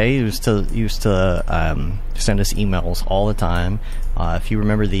in the day. He used to send us emails all the time. If you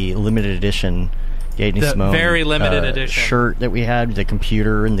remember the limited edition Gaten DeSimone, very limited edition shirt that we had, the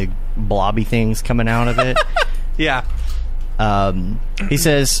computer and the blobby things coming out of it. Yeah. He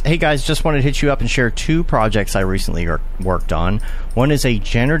says, "Hey guys, just wanted to hit you up and share 2 projects I recently worked on. One is a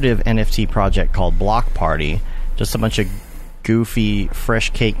generative NFT project called Block Party, just a bunch of goofy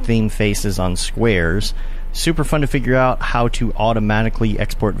FreshCake themed faces on squares. Super fun to figure out how to automatically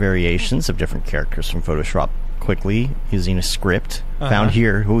export variations of different characters from Photoshop quickly using a script found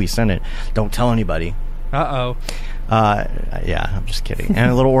here. He sent it. Don't tell anybody." Yeah, I'm just kidding. And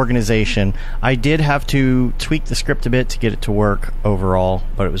a little organization. I did have to tweak the script a bit to get it to work overall,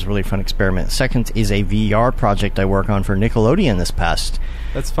 but it was a really fun experiment. Second is a VR project I work on for Nickelodeon this past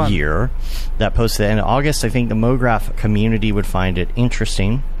year. That posted in August. I think the Mograph community would find it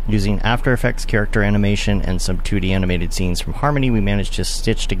interesting. Using After Effects character animation and some 2D animated scenes from Harmony, we managed to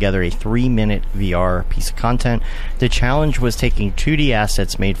stitch together a 3-minute VR piece of content. The challenge was taking 2D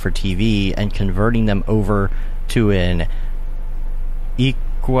assets made for TV and converting them over to an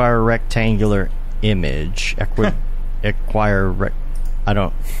equirectangular image. I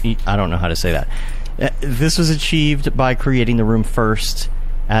don't know how to say that. This was achieved by creating the room first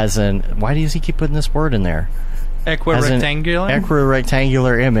as an... Why does he keep putting this word in there?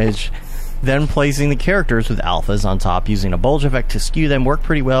 Equirectangular image, then placing the characters with alphas on top using a bulge effect to skew them. Worked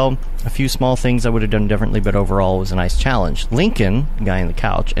pretty well. A few small things I would have done differently, but overall it was a nice challenge. Lincoln, guy in the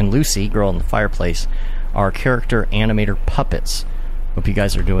couch, and Lucy, girl in the fireplace, are character animator puppets. Hope you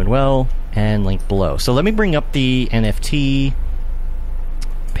guys are doing well, and link below. So let me bring up the NFT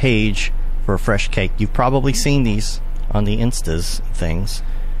page for FreshCake. You've probably seen these on the Instas things.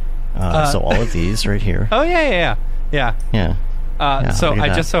 So all of these right here. Oh, yeah. So I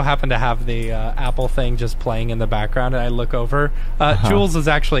that. just so happen to have the Apple thing just playing in the background, and I look over. Jules is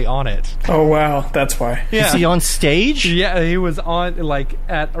actually on it. Oh, wow. That's why. Yeah. Is he on stage? Yeah, he was on,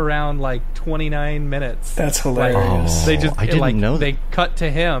 at around, 29 minutes. That's hilarious. They just, I didn't know that. They cut to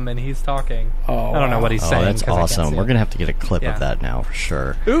him, and he's talking. Oh, I don't know what he's saying. That's awesome. We're going to have to get a clip of that now, for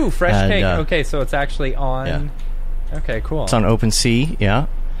sure. Ooh, FreshCake. Okay, so it's actually on... Yeah. Okay, cool. It's on OpenSea, yeah.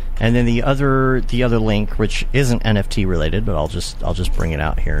 And then the other link, which isn't NFT related, but I'll just bring it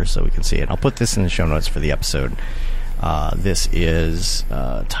out here so we can see it. I'll put this in the show notes for the episode. This is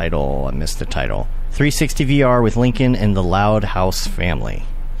title. I missed the title. 360 VR with Lincoln and the Loud House family.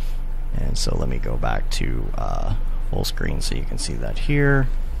 And so let me go back to full screen so you can see that here.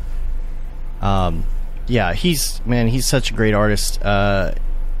 Yeah, he's such a great artist.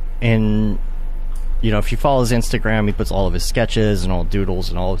 And if you follow his Instagram, he puts all of his sketches and all doodles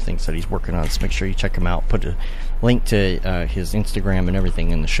and all the things that he's working on. So make sure you check him out. Put a link to his Instagram and everything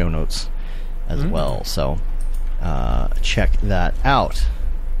in the show notes as well. So check that out.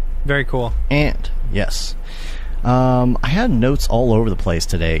 Very cool. And yes, I had notes all over the place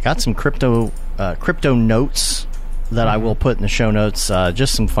today. Got some crypto notes that I will put in the show notes.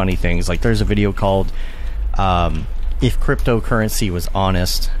 Just some funny things. Like there's a video called "If Cryptocurrency Was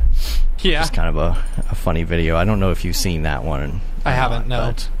Honest." Yeah. Just kind of a funny video. I don't know if you've seen that one. I haven't, no.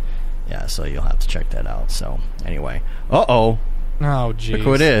 But yeah, so you'll have to check that out. So anyway. Oh, jeez. Look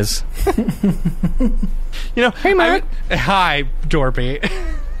who it is. Hey, Matt. Hi, Dorpy.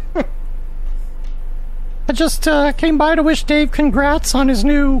 I just came by to wish Dave congrats on his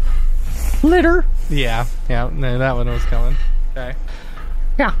new litter. Yeah, no, that one was coming. Okay.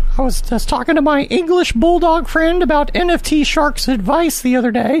 Yeah, I was just talking to my English bulldog friend about NFT Shark's advice the other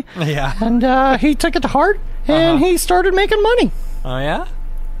day. Yeah. And he took it to heart, and he started making money. Oh, yeah?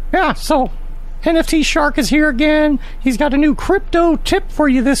 Yeah, so NFT Shark is here again. He's got a new crypto tip for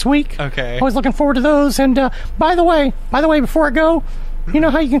you this week. Okay. I was looking forward to those. And by the way, before I go, you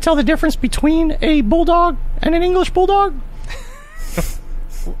know how you can tell the difference between a bulldog and an English bulldog?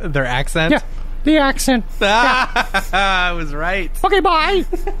 Their accent? Yeah. The accent. I was right. Okay, bye.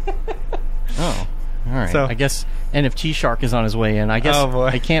 Oh, all right. So, I guess NFT Shark is on his way in. I guess oh boy.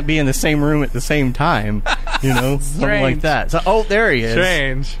 I can't be in the same room at the same time. Something like that. So, there he is.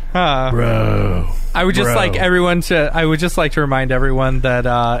 Strange, huh? Bro. I would just like everyone to. I would just like to remind everyone that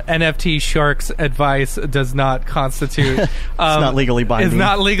NFT Shark's advice does not constitute. It's not legally binding. It's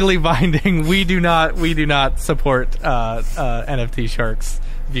not legally binding. We do not support NFT Shark's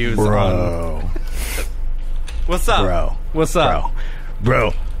views. Bro. What's up? Bro. What's up?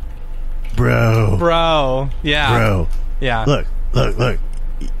 Bro. Yeah. Bro. Yeah. Look.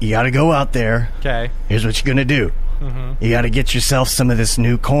 You got to go out there. Okay. Here's what you're going to do. you got to get yourself some of this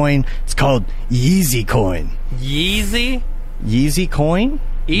new coin. It's called Yeezy coin. Yeezy? Yeezy coin?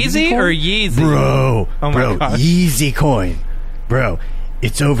 Easy or Yeezy? Bro, Oh my gosh. Yeezy coin. Bro,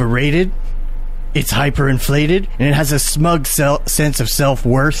 it's overrated, it's hyperinflated, and it has a smug sense of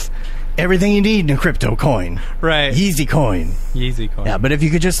self-worth. Everything you need in a crypto coin. Right. Yeezy coin. Yeezy coin. Yeah, but if you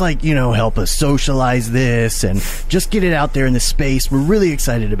could just, like, help us socialize this and just get it out there in the space, we're really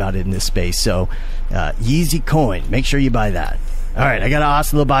excited about it in this space. So, Yeezy coin. Make sure you buy that. All right, I got to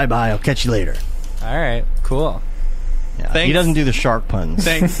hasta la bye-bye. I'll catch you later. All right, cool. Yeah, Thanks. he doesn't do the shark puns.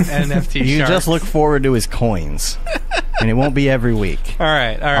 Thanks, NFT You Shark. just look forward to his coins. And it won't be every week. All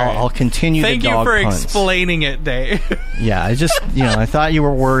right. I'll continue Thank the dog you for puns. explaining it, Dave. Yeah, I just, I thought you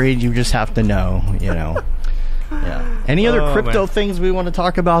were worried. You just have to know, Yeah. Any other crypto things we want to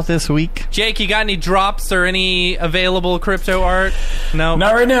talk about this week? Jake, you got any drops or any available crypto art? No?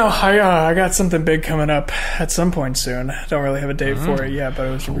 Not right now. I got something big coming up at some point soon. Don't really have a date for it yet, but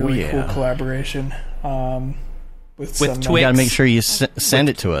it was a really cool collaboration. With Twix. some, You got to make sure you send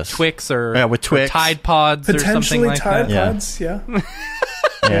it to us. Twix or, with Twix. or Tide Pods or something potentially like Tide that? Pods, yeah.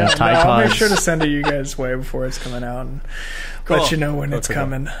 Yeah, Tide I'll Pods. make sure to send it you guys' way before it's coming out and let you know when it's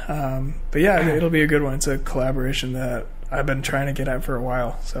coming. But yeah, it'll be a good one. It's a collaboration that I've been trying to get at for a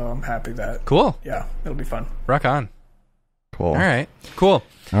while, so I'm happy that. Cool. Yeah, it'll be fun. Rock on. Cool. All right. Cool.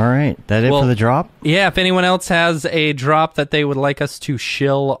 All right. That it for the drop? Yeah, if anyone else has a drop that they would like us to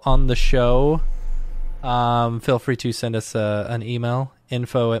shill on the show, feel free to send us an email,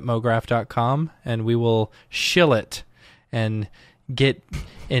 info@mograph.com, and we will shill it and get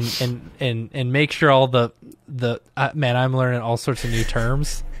and make sure all the man, I'm learning all sorts of new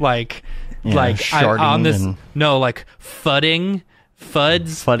terms like on this fudding.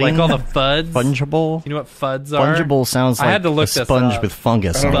 Fuds, like all the fuds. Fungible. You know what fuds are? Fungible sounds like I had to look a this sponge up. with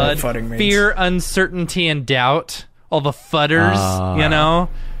fungus on Bud, it. fudding means. Fear, uncertainty, and doubt. All the fudders,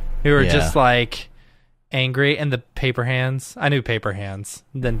 who are just like angry, and the paper hands. I knew paper hands,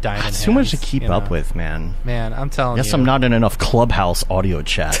 then diamond hands. Too much to keep up with, man. Man, I'm telling you. Guess I'm not in enough Clubhouse audio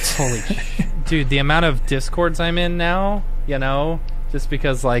chats. Holy dude, the amount of Discords I'm in now, just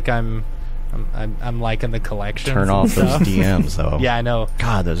because like I'm liking the collection. Turn off those DMs, though. Yeah, I know.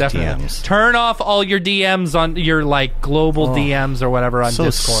 God, those Definitely. DMs. Turn off all your DMs on your like global DMs or whatever on so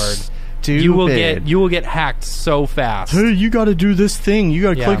Discord. Stupid. You will get hacked so fast. Hey, you got to do this thing. You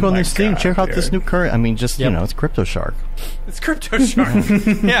got to click on this thing. God, Check out this dude. new current. I mean, just it's Crypto Shark. It's Crypto Shark.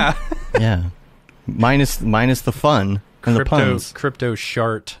 Yeah. Yeah. Minus the fun and the puns. Crypto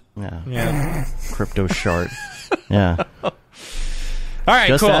Shart. Yeah. Crypto Shark. Yeah. All right,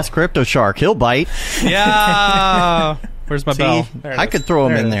 Just cool. ask Crypto Shark. He'll bite. Yeah. Where's my bell? There it I is. could throw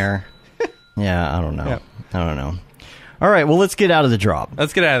him There it in is. there. Yeah, I don't know. Yep. I don't know. All right, well, let's get out of the drop.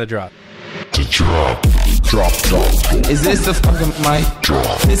 Let's get out of the drop. Drop. Is this the fucking mic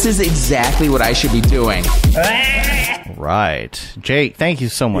drop? This is exactly what I should be doing. Right. Jake, thank you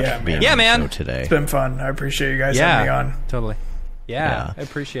so much Yeah, for being man. on the Yeah, show man. today. It's been fun. I appreciate you guys Yeah. having me on. Totally. Yeah. I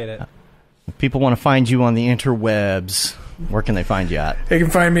appreciate it. If people want to find you on the interwebs, where can they find you at? You can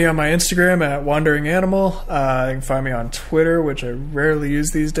find me on my Instagram at Wandering Animal. You can find me on Twitter, which I rarely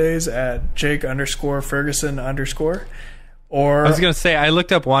use these days, at Jake_Ferguson_. Or I was going to say, I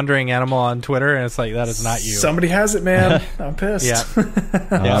looked up Wandering Animal on Twitter, and it's like, that is not you. somebody has it, man. I'm pissed. Yeah.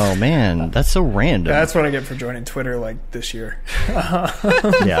 Oh, man. That's so random. That's what I get for joining Twitter like this year.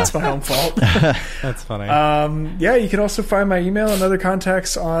 yeah. It's my own fault. That's funny. Yeah, you can also find my email and other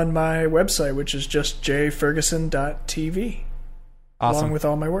contacts on my website, which is just jferguson.tv, Awesome. along with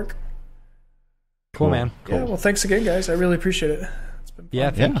all my work. Cool, man. Yeah, well, thanks again, guys. I really appreciate it. It's been fun.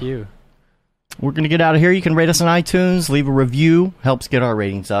 Yeah, thank Yeah. you. We're going to get out of here. You can rate us on iTunes, leave a review, helps get our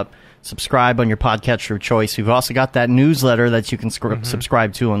ratings up. Subscribe on your podcatcher of choice. We've also got that newsletter that you can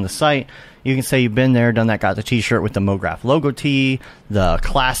subscribe to on the site. You can say you've been there, done that, got the t-shirt with the Mograph logo tee, the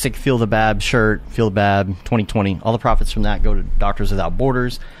classic Feel the Bab shirt, Feel the Bab 2020. All the profits from that go to Doctors Without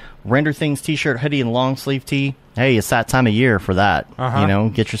Borders. Render Things t-shirt, hoodie, and long sleeve tee. Hey, it's that time of year for that.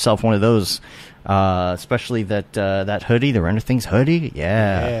 Get yourself one of those. Especially that hoodie, the Render Things hoodie.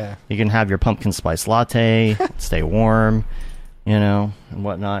 Yeah. You can have your pumpkin spice latte, stay warm, and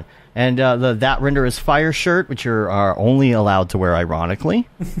whatnot. And the That Render is Fire shirt, which you are only allowed to wear ironically,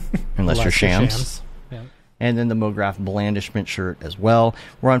 unless you're shams. Yeah. And then the Mograph Blandishment shirt as well.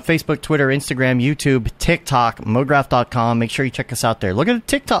 We're on Facebook, Twitter, Instagram, YouTube, TikTok, mograph.com. Make sure you check us out there. Look at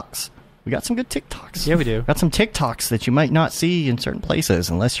the TikToks. We got some good TikToks. Yeah, we do. Got some TikToks that you might not see in certain places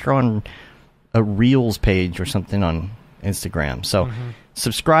unless you're on a Reels page or something on Instagram. So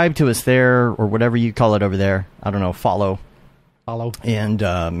subscribe to us there, or whatever you call it over there. I don't know, follow. Follow. And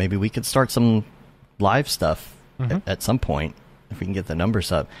maybe we could start some live stuff at some point, if we can get the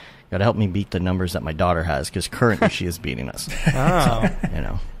numbers up. Got to help me beat the numbers that my daughter has, because currently she is beating us. Oh.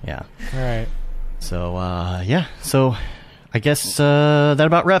 Yeah. All right. So, yeah. So, I guess that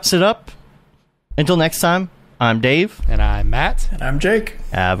about wraps it up. Until next time, I'm Dave. And I'm Matt. And I'm Jake.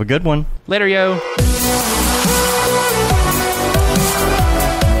 Have a good one. Later, yo.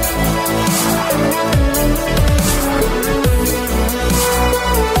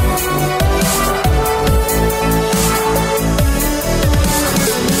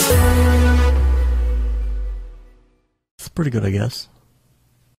 Pretty good, I guess.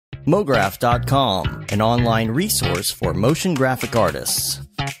 Mograph.com, an online resource for motion graphic artists.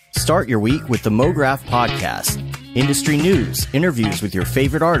 Start your week with the Mograph podcast. Industry news, interviews with your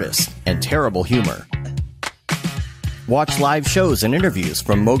favorite artists, and terrible humor. Watch live shows and interviews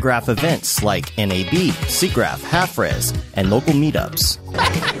from Mograph events like NAB, SIGGRAPH, Half-Res, and local meetups.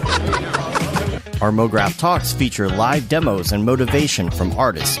 Our Mograph Talks feature live demos and motivation from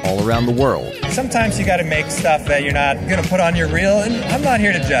artists all around the world. Sometimes you gotta make stuff that you're not gonna put on your reel, and I'm not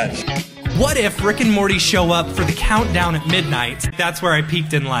here to judge. What if Rick and Morty show up for the countdown at midnight? That's where I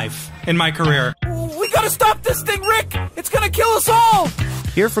peaked in life, in my career. We gotta stop this thing, Rick! It's gonna kill us all!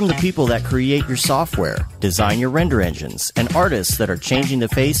 Hear from the people that create your software, design your render engines, and artists that are changing the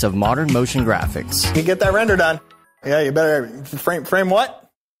face of modern motion graphics. You get that render done. Yeah, you better frame what?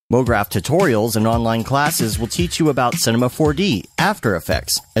 Mograph tutorials and online classes will teach you about Cinema 4D, After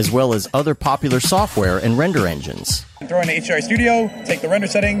Effects, as well as other popular software and render engines. Throw in the HDR Studio, take the render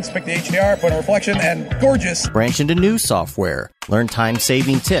settings, pick the HDR, put in a reflection, and gorgeous. Branch into new software. Learn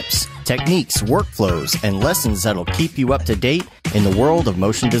time-saving tips, techniques, workflows, and lessons that'll keep you up to date in the world of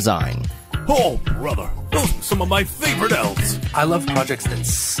motion design. Oh, brother, those are some of my favorite elves. I love projects that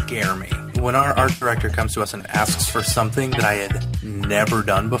scare me. When our art director comes to us and asks for something that I had never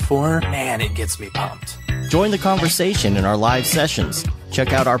done before, man, it gets me pumped. Join the conversation in our live sessions.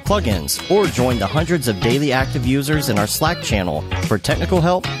 Check out our plugins, or join the hundreds of daily active users in our Slack channel for technical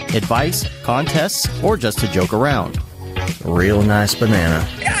help, advice, contests, or just to joke around. Real nice banana.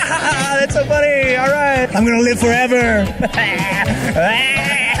 Yeah, that's so funny. All right. I'm going to live forever.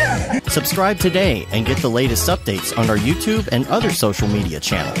 Subscribe today and get the latest updates on our YouTube and other social media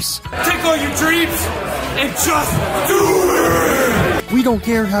channels. Take all your dreams and just do it! We don't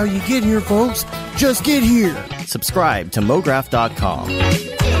care how you get here, folks. Just get here. Subscribe to Mograph.com.